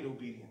 Embodied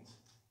obedience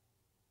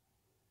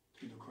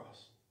through the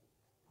cross.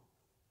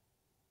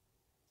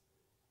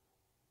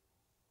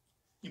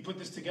 You put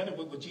this together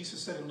with what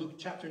Jesus said in Luke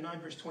chapter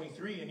 9, verse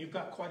 23, and you've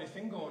got quite a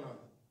thing going on.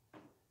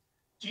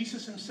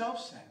 Jesus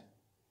himself said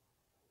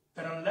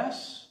that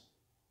unless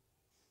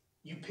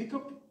you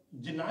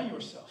deny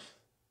yourself,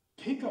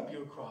 pick up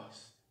your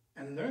cross,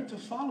 and learn to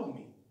follow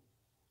me,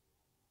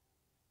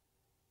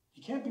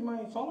 you can't be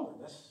my follower.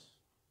 That's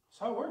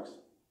how it works.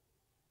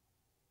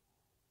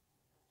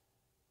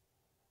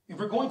 If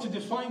we're going to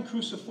define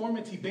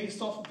cruciformity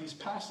based off of these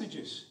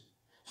passages,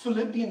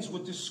 Philippians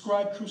would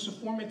describe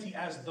cruciformity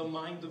as the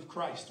mind of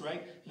Christ,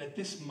 right? Let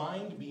this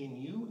mind be in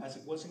you as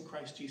it was in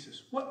Christ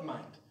Jesus. What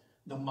mind?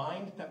 The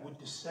mind that would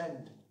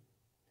descend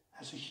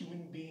as a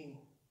human being,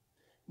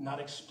 not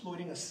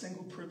exploiting a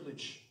single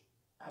privilege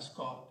as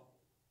God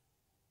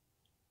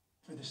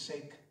for the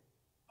sake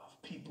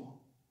of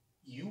people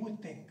you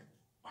would think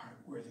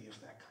aren't worthy of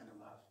that kind of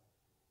love.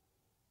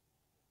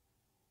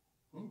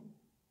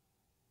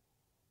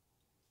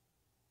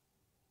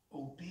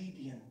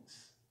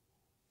 Obedience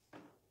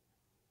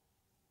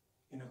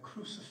in a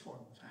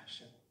cruciform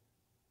fashion.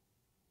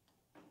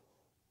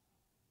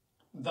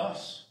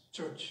 Thus,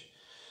 church,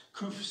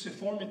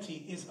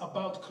 cruciformity is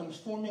about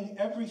conforming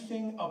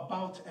everything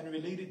about and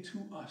related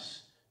to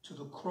us to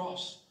the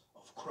cross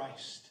of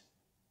Christ.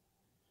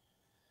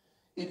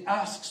 It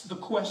asks the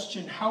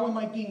question, how am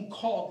I being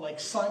called like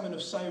Simon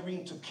of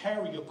Cyrene to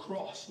carry a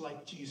cross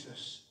like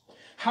Jesus?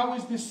 How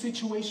is this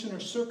situation or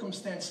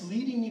circumstance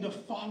leading me to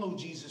follow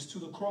Jesus to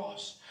the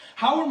cross?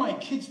 How are my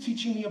kids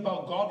teaching me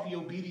about godly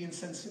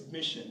obedience and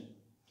submission?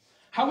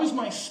 How is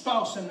my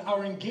spouse and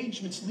our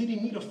engagements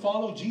leading me to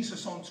follow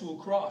Jesus onto a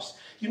cross?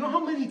 You know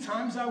how many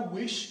times I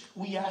wish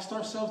we asked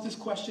ourselves this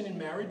question in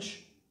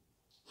marriage?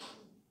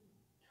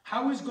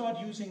 How is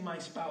God using my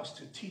spouse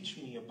to teach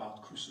me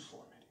about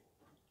cruciformity?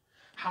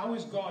 How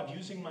is God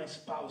using my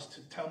spouse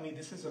to tell me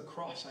this is a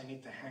cross I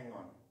need to hang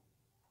on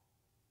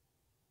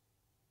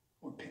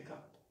or pick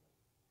up?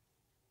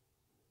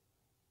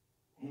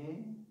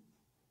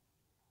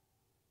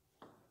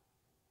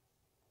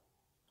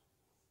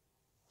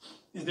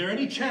 Is there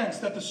any chance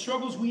that the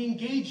struggles we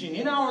engage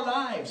in our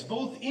lives,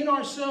 both in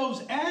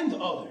ourselves and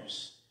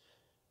others,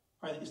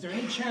 is there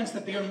any chance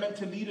that they are meant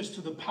to lead us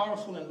to the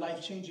powerful and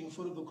life-changing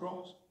foot of the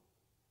cross?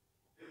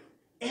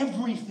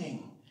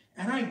 Everything,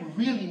 and I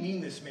really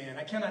mean this, man,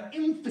 I cannot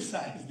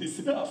emphasize this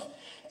enough.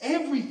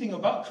 Everything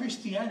about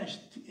Christianity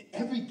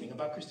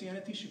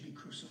should be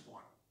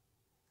cruciform.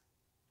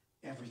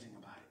 Everything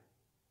about it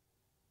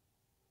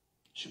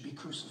should be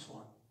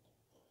cruciform.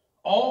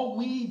 All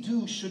we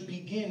do should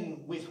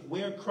begin with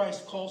where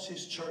Christ calls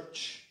his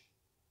church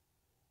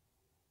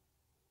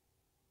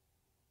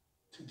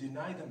to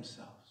deny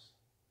themselves,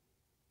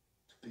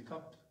 to pick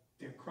up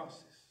their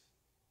crosses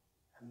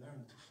and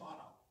learn to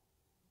follow.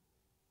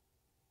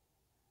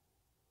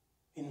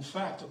 In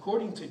fact,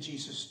 according to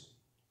Jesus,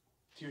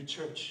 dear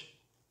church,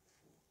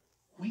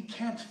 we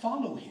can't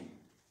follow him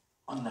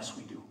unless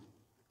we do.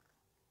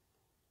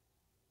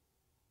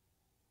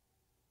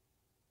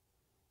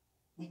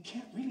 We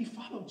can't really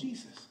follow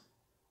Jesus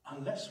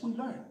unless we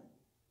learn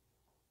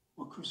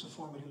what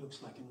cruciformity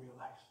looks like in real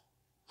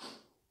life.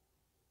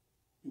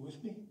 You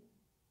with me?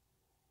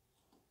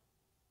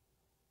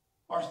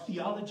 Our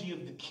theology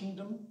of the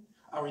kingdom,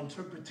 our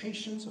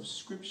interpretations of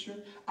Scripture,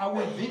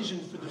 our vision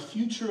for the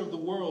future of the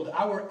world,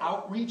 our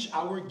outreach,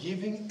 our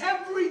giving,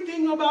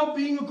 everything about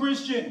being a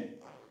Christian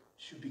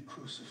should be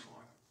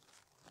cruciform.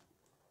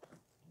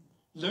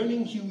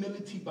 Learning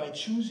humility by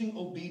choosing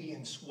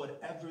obedience,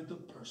 whatever the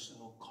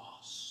personal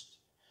cost.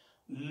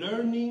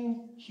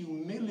 learning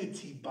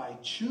humility by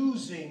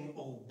choosing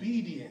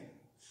obedience,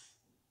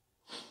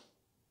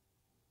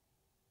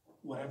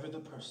 whatever the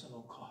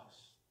personal cost.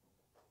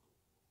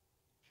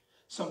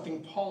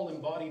 Something Paul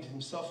embodied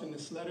himself in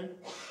this letter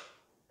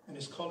and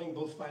is calling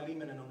both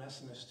Philemon and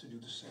Onesimus to do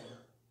the same.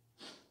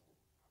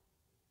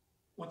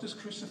 What does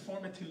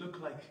cruciformity look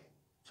like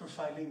for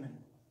Philemon?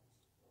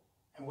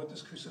 And what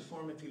does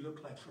cruciformity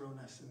look like for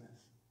Onesimus?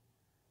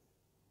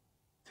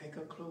 Take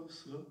a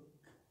close look,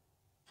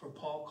 for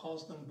Paul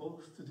calls them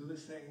both to do the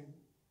same,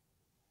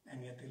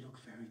 and yet they look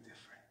very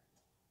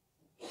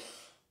different.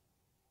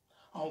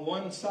 On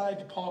one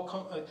side,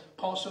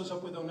 Paul shows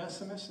up with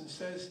Onesimus and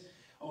says,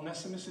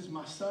 Onesimus is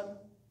my son.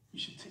 You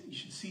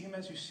should see him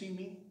as you see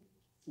me.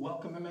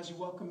 Welcome him as you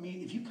welcome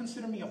me. If you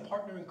consider me a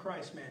partner in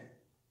Christ, man.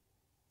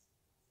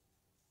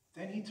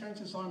 Then he turns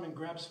his arm and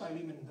grabs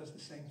Philemon and does the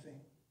same thing.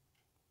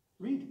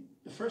 Read.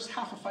 The first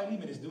half of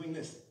Philemon is doing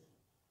this.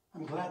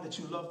 I'm glad that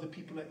you love the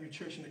people at your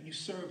church and that you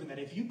serve, and that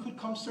if you could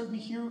come serve me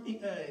here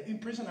in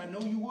prison, I know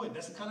you would.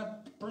 That's the kind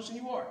of person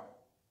you are.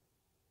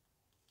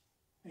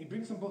 And he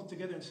brings them both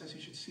together and says you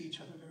should see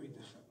each other very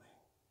differently.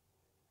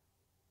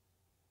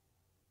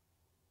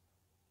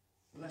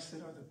 Blessed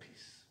are the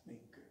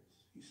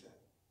peacemakers, he said.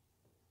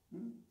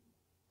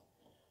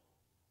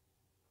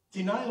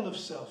 Denial of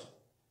self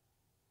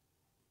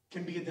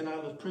can be a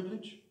denial of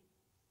privilege,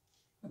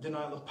 a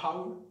denial of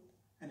power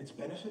and its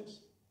benefits.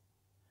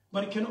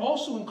 But it can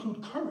also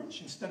include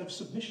courage instead of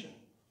submission.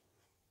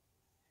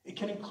 It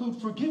can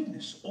include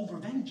forgiveness over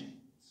vengeance,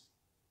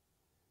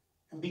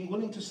 and being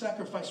willing to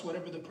sacrifice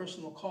whatever the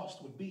personal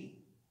cost would be,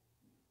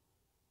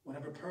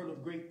 whatever pearl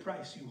of great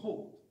price you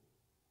hold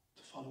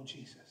to follow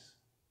Jesus.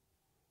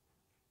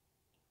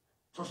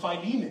 For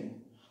Philemon,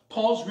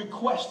 Paul's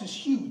request is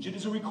huge. It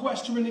is a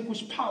request to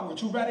relinquish power,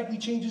 to radically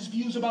change his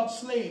views about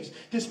slaves,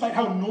 despite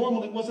how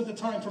normal it was at the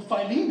time. For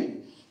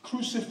Philemon,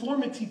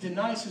 cruciformity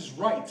denies his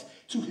right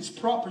to his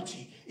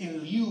property in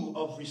lieu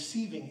of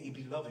receiving a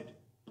beloved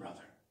brother.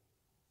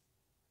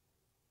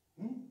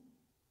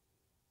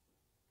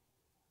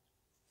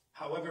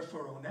 However,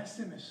 for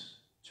Onesimus,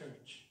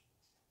 church,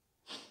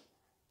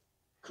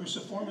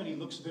 cruciformity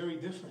looks very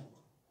different.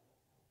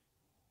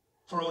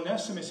 For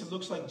Onesimus, it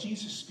looks like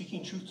Jesus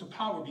speaking truth to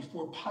power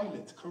before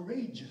Pilate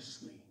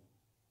courageously.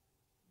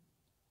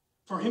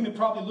 For him, it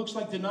probably looks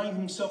like denying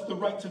himself the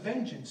right to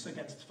vengeance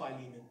against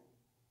Philemon.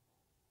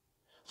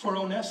 For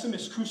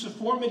Onesimus,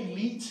 cruciformity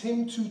leads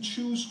him to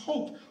choose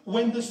hope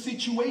when the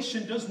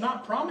situation does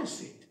not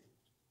promise it.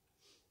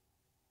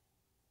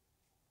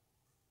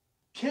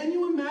 Can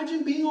you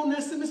imagine being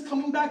Onesimus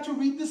coming back to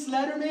read this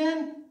letter,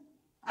 man?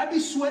 I'd be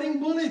sweating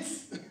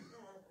bullets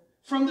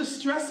from the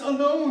stress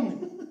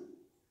alone.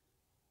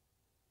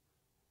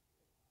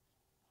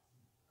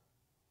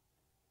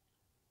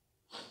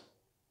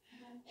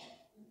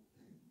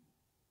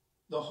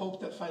 The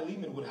hope that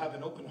Philemon would have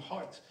an open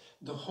heart.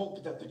 The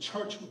hope that the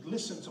church would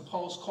listen to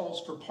Paul's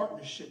calls for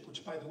partnership,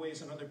 which, by the way,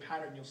 is another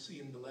pattern you'll see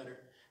in the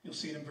letter. You'll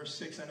see it in verse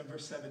 6 and in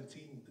verse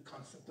 17, the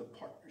concept of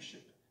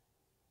partnership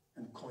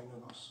and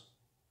koinonos.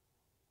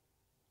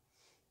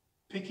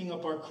 Picking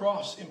up our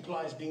cross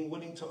implies being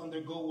willing to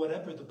undergo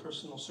whatever the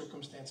personal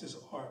circumstances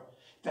are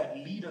that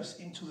lead us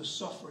into the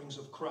sufferings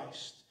of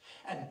Christ,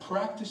 and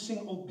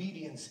practicing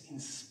obedience in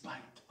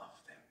spite of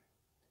them.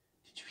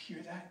 Did you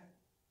hear that?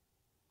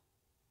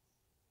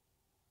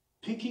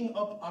 Picking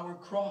up our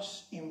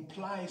cross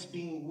implies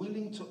being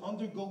willing to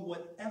undergo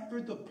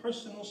whatever the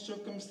personal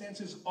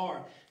circumstances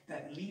are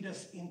that lead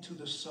us into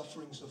the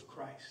sufferings of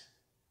Christ,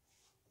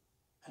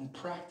 and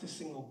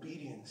practicing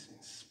obedience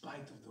in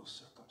spite of those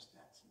circumstances.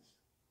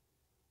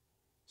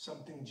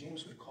 Something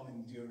James would call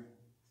enduring.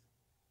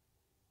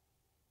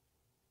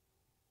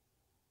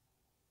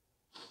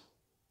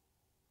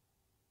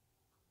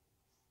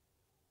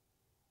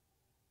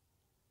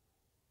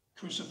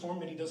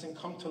 Cruciformity doesn't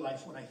come to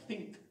life when I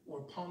think or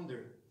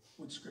ponder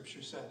what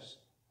Scripture says.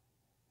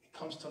 It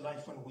comes to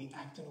life when we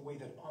act in a way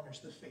that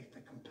honors the faith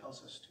that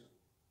compels us to.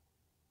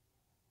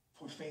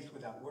 For faith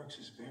without works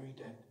is very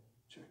dead,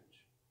 church.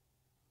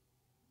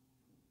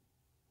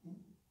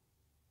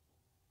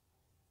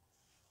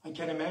 I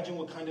can't imagine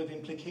what kind of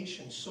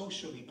implications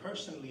socially,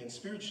 personally, and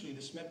spiritually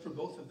this meant for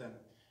both of them.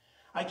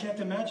 I can't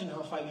imagine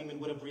how Philemon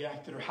would have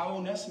reacted or how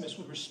Onesimus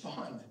would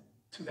respond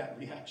to that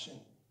reaction.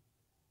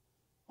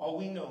 All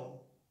we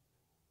know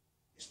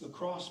is the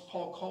cross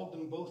Paul called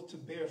them both to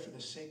bear for the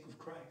sake of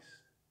Christ.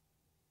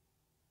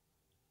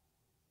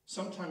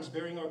 Sometimes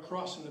bearing our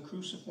cross in the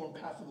cruciform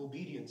path of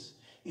obedience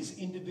is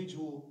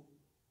individual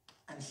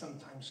and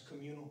sometimes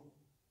communal.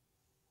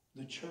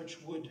 The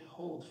church would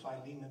hold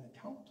Philemon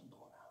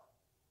accountable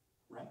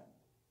now, right?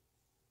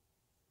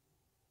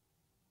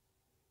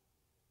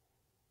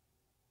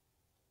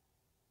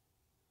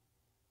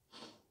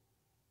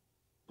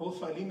 Both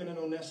Philemon and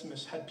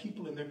Onesimus had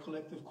people in their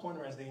collective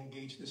corner as they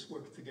engaged this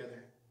work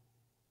together.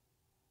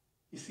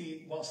 You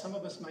see, while some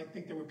of us might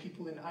think there were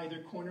people in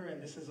either corner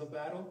and this is a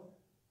battle,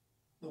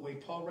 the way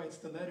Paul writes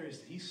the letter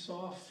is he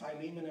saw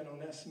Philemon and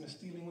Onesimus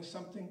dealing with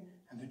something,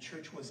 and the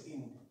church was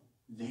in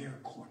their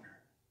corner,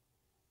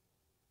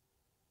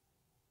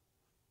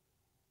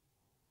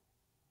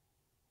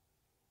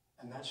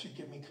 And that should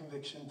give me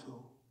conviction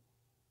too.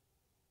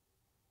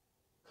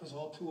 Because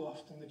all too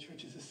often the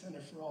church is a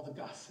center for all the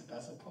gossip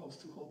as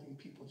opposed to holding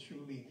people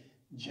truly,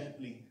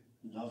 gently,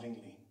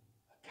 lovingly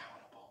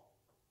accountable.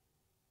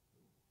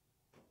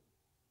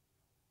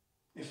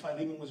 If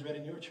Philemon was read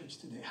in your church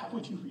today, how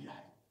would you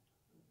react?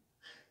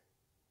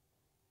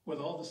 With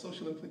all the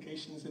social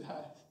implications it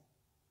has.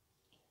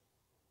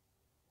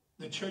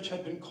 The church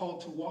had been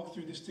called to walk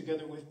through this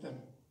together with them,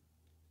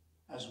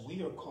 as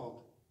we are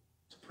called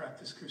to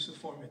practice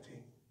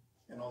cruciformity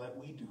in all that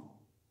we do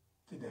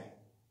today.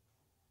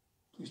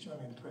 Please join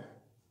me in prayer.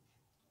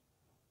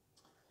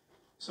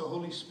 So,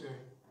 Holy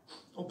Spirit,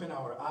 open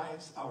our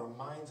eyes, our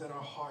minds, and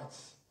our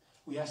hearts.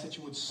 We ask that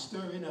you would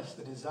stir in us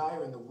the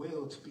desire and the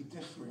will to be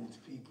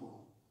different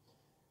people,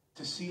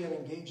 to see and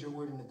engage your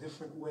word in a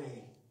different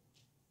way.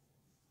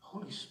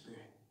 Holy Spirit,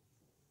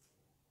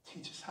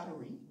 teach us how to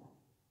read,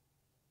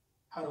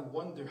 how to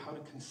wonder, how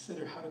to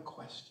consider, how to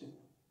question.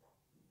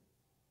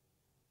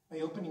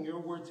 May opening your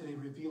word today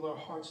reveal our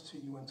hearts to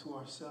you and to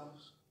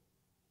ourselves.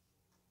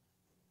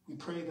 We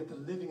pray that the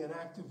living and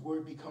active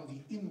word become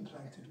the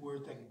implanted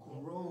word that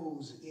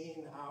grows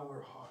in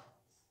our hearts.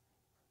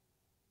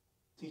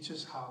 Teach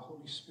us how,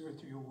 Holy Spirit,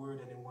 through your word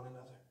and in one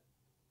another.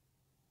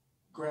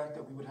 Grant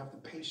that we would have the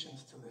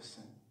patience to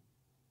listen,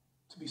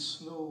 to be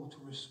slow to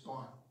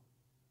respond,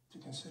 to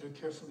consider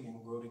carefully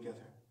and grow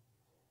together.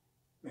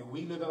 May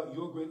we live out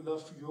your great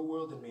love for your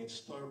world, and may it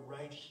start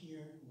right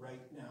here,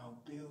 right now.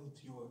 Build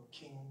your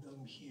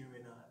kingdom here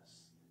in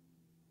us,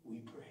 we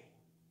pray.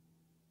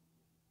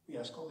 We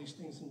ask all these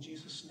things in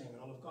Jesus' name,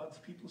 and all of God's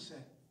people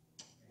said,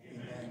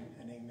 amen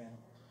and amen.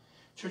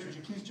 Church, would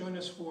you please join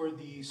us for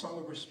the song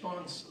of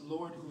response,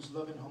 Lord, whose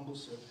love and humble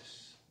service.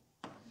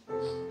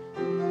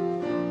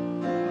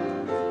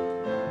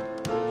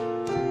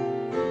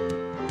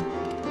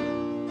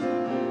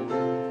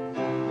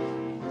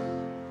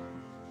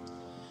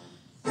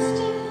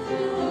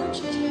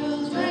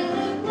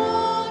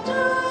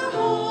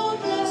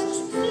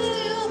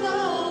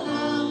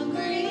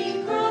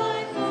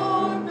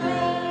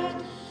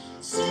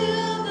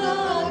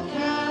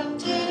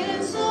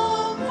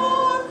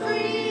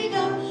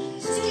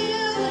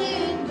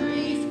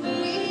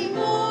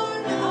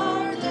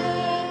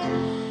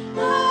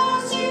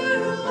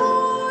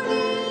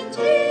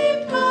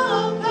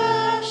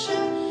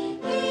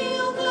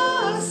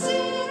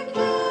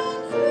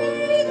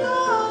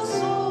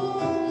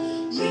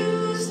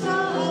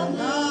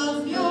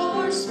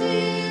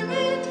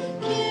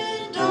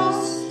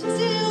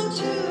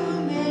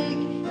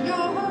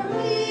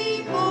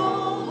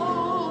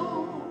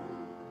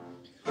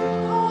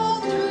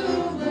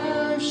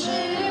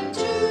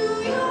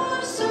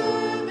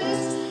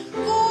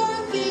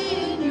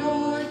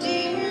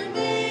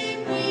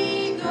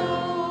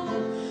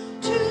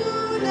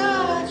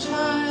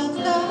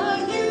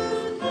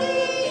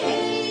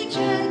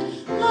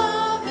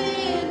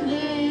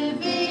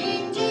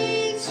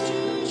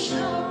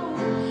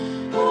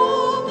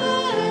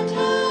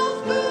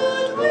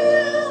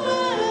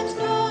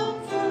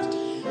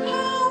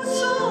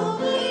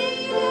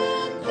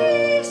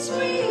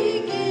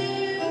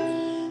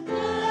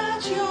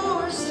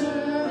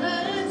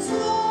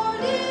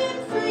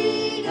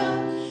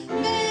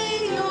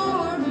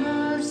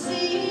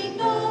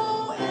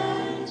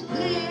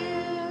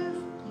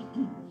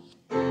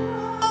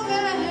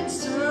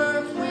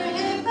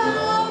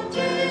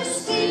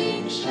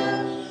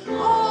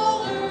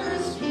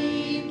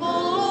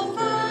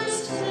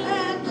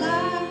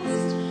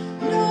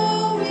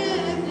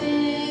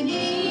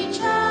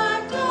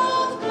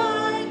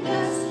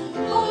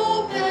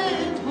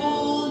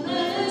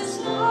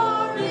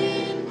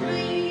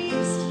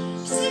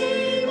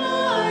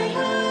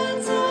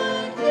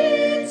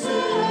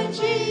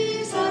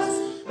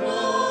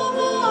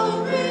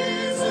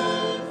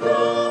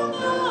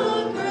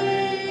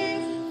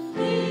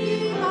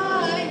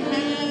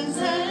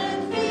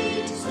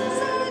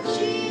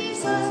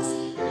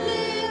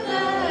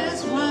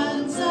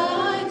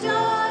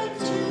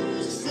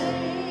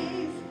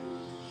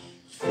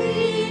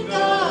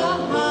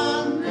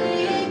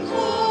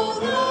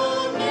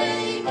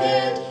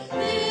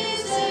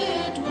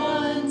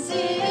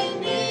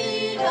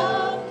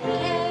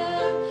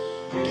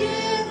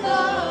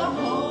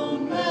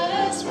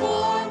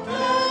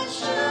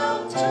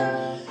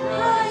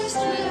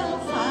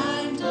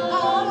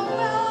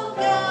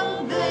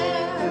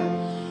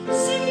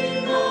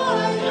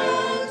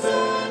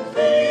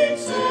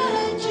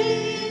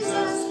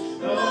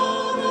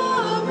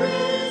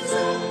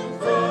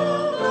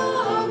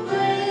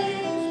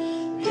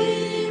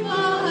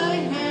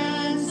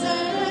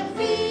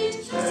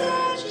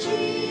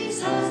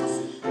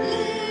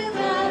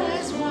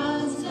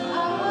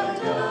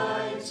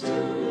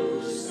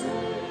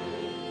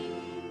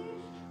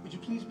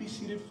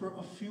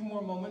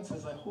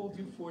 As I hold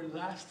you for the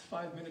last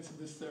 5 minutes of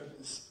this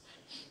service.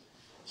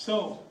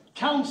 So,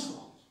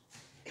 council,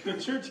 the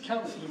church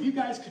council, if you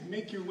guys could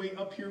make your way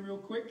up here real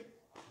quick.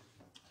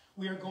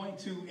 We are going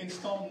to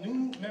install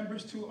new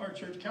members to our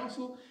church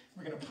council.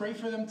 We're going to pray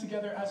for them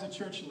together as a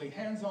church, lay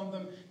hands on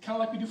them, kind of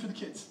like we do for the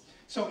kids.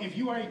 So if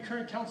you are a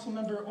current council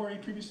member or a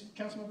previous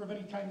council member of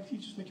any kind, if you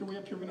just make your way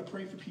up here, we're going to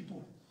pray for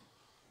people.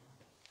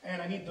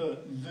 And I need the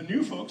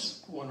new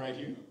folks, one right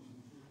here,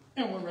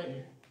 and one right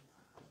here.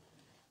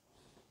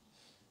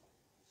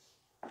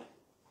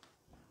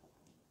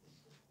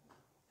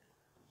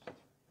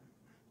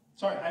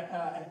 Sorry,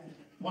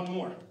 one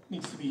more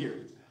needs to be here.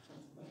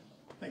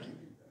 Thank you.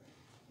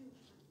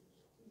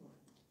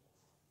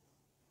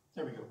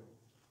 There we go.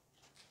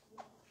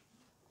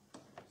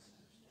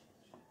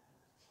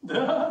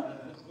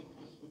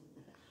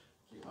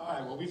 All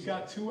right, well, we've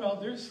got 2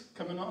 elders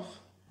coming off,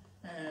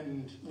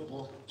 and,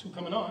 well, 2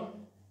 coming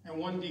on, and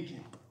 1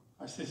 deacon,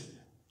 our sister.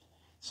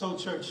 So,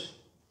 church,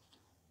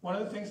 one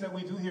of the things that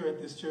we do here at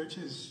this church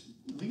is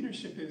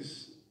leadership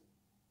is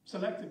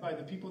selected by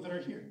the people that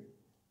are here.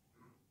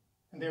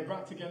 And they're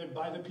brought together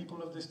by the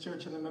people of this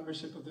church and the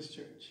membership of this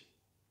church.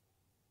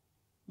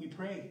 We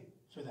pray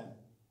for them.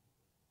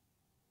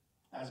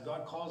 As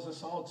God calls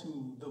us all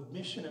to the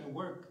mission and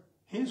work,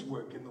 his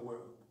work in the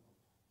world.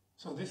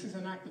 So this is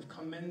an act of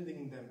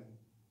commending them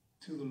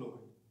to the Lord.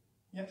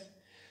 Yes?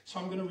 So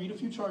I'm going to read a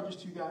few charges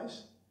to you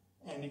guys.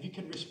 And if you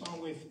can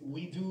respond with,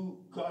 "We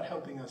do, God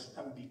helping us,"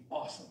 that would be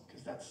awesome,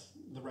 because that's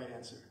the right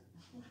answer.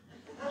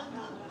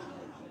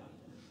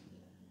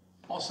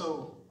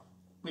 Also,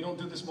 we don't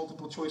do this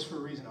multiple choice for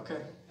a reason,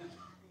 okay?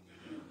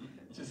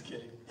 Just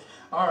kidding.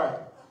 All right.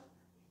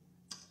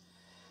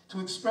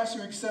 To express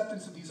your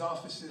acceptance of these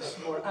offices,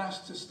 you are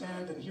asked to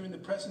stand and here in the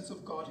presence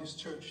of God, his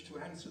church, to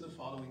answer the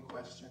following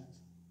questions.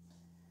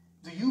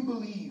 Do you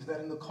believe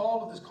that in the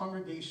call of this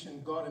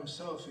congregation, God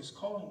himself is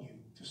calling you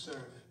to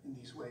serve in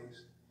these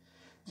ways?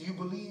 Do you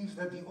believe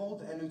that the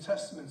Old and New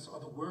Testaments are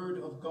the Word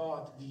of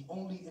God, the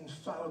only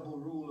infallible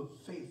rule of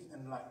faith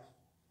and life?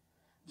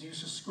 Do you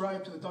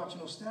subscribe to the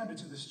doctrinal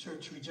standards of this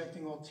church,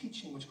 rejecting all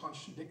teaching which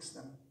contradicts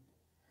them?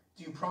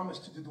 Do you promise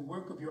to do the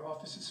work of your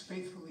offices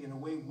faithfully in a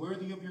way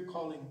worthy of your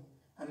calling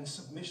and in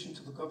submission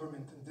to the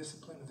government and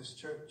discipline of this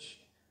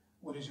church?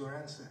 What is your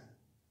answer?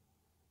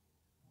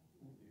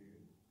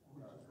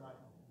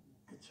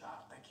 Good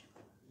job, thank you.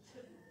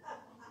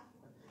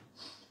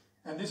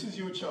 And this is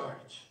your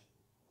charge.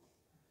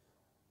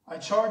 I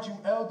charge you,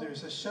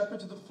 elders, as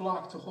shepherds of the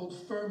flock, to hold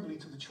firmly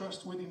to the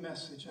trustworthy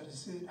message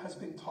as it has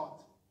been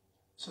taught,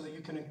 so that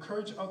you can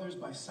encourage others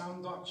by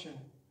sound doctrine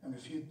and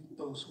refute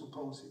those who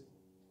oppose it.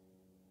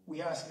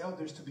 We ask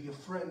elders to be a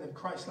friend and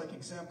Christ-like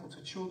example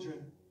to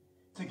children,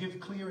 to give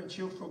clear and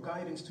cheerful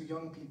guidance to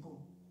young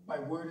people. By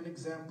word and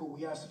example,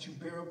 we ask that you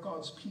bear up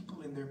God's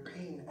people in their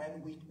pain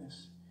and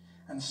weakness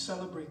and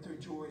celebrate their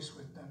joys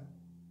with them.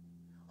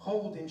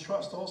 Hold in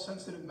trust all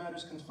sensitive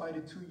matters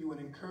confided to you and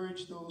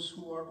encourage those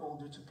who are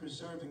older to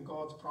preserve in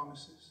God's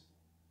promises.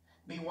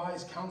 Be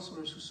wise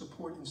counselors who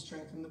support and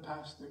strengthen the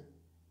pastor.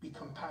 Be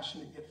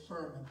compassionate yet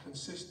firm and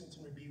consistent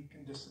in rebuke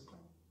and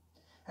discipline.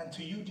 And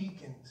to you,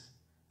 deacons,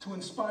 to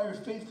inspire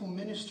faithful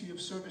ministry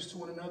of service to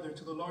one another,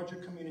 to the larger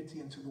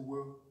community and to the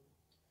world.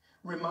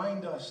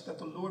 Remind us that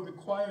the Lord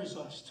requires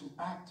us to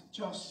act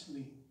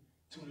justly,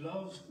 to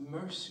love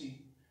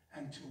mercy,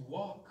 and to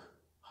walk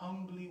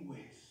humbly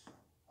with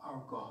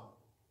our God.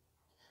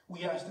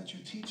 We ask that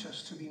you teach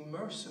us to be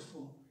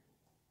merciful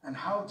and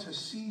how to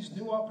seize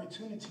new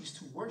opportunities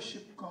to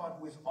worship God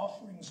with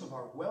offerings of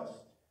our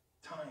wealth,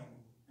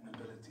 time, and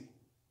ability.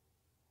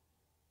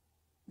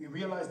 We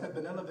realize that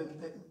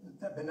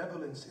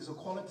benevolence is a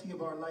quality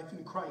of our life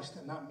in Christ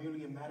and not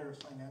merely a matter of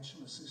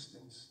financial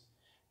assistance.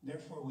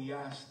 Therefore, we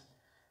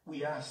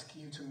ask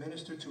you to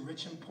minister to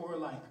rich and poor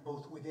alike,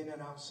 both within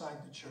and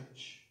outside the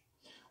church.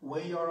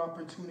 Weigh our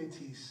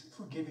opportunities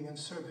for giving and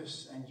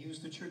service and use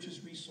the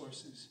church's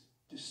resources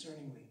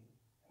discerningly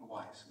and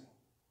wisely.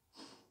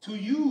 To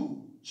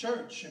you,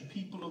 church and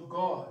people of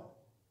God,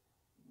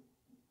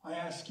 I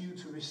ask you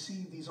to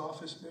receive these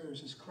office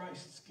bearers as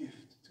Christ's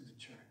gift to the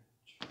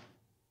church.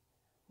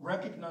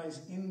 Recognize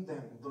in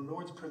them the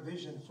Lord's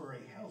provision for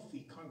a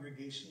healthy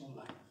congregational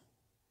life.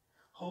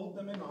 Hold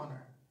them in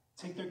honor.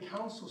 Take their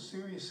counsel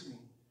seriously.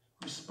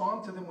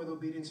 Respond to them with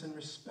obedience and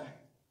respect.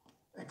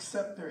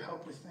 Accept their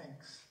help with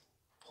thanks.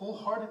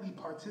 Wholeheartedly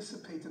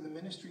participate in the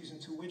ministries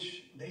into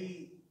which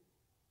they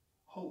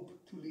hope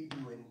to lead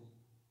you in.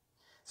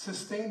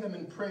 Sustain them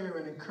in prayer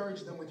and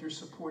encourage them with your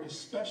support,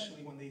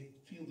 especially when they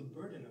feel the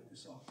burden of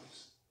this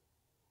office.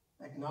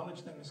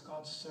 Acknowledge them as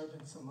God's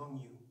servants among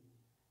you.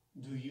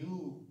 Do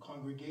you,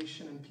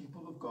 congregation and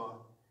people of God,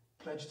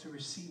 pledge to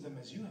receive them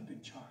as you have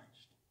been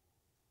charged?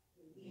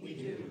 We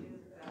do.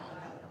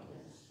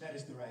 That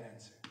is the right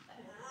answer.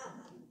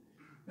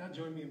 Now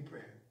join me in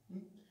prayer.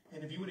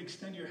 And if you would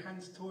extend your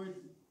hands toward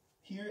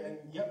here,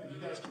 and yep, you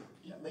guys can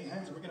lay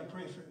hands, and we're going to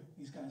pray for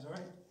these guys, all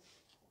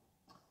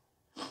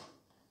right?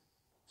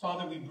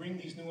 Father, we bring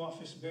these new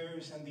office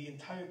bearers and the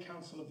entire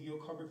council of the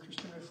Oak Harbor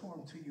Christian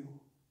Reformed to you.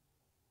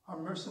 Our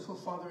merciful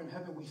Father in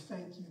heaven, we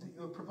thank you that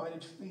you have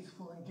provided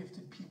faithful and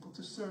gifted people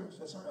to serve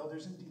as our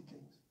elders and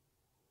deacons.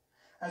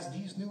 As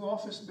these new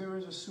office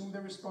bearers assume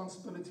their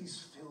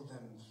responsibilities, fill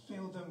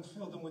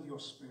them with your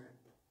spirit.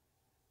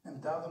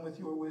 Endow them with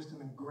your wisdom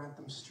and grant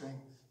them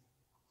strength.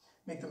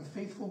 Make them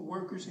faithful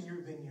workers in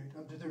your vineyard.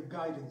 Under their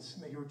guidance,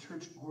 may your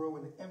church grow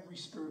in every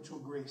spiritual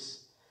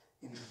grace,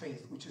 in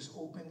faith which is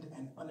opened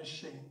and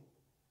unashamed,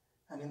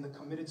 and in the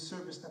committed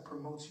service that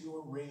promotes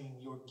your reign,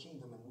 your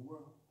kingdom in the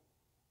world.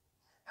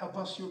 Help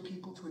us, your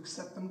people, to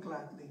accept them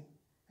gladly,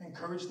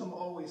 encourage them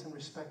always, and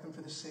respect them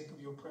for the sake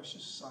of your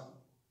precious Son,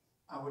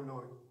 our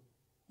Lord,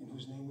 in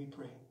whose name we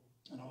pray.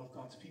 And all of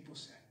God's people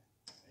said,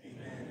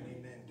 amen and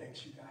amen.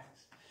 Thanks, you guys.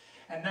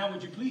 And now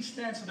would you please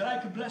stand so that I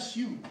could bless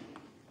you.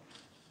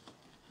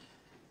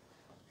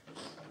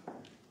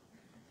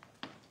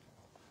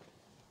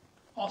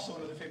 Also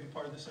another favorite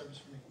part of the service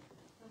for me.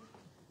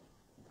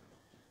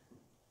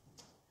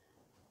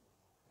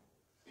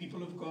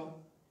 People of God,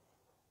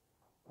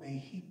 may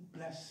he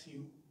bless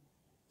you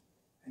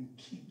and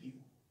keep you.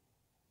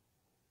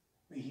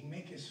 May he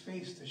make his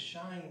face to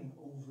shine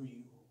over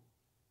you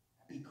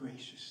and be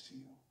gracious to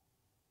you.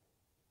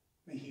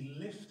 May he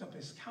lift up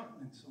his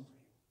countenance over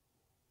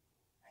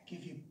you and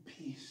give you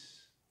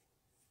peace.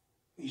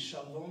 A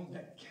shalom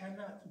that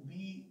cannot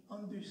be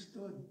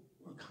understood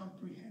or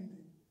comprehended,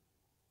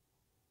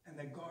 and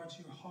that guards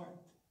your heart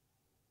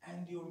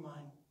and your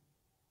mind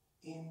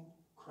in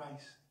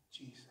Christ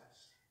Jesus.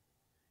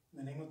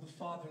 In the name of the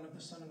Father, and of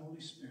the Son, and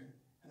Holy Spirit,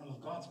 and all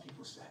of God's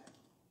people said,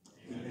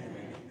 amen.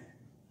 Amen.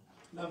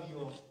 Love you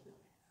all.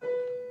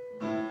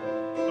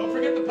 Don't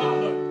forget the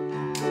potluck.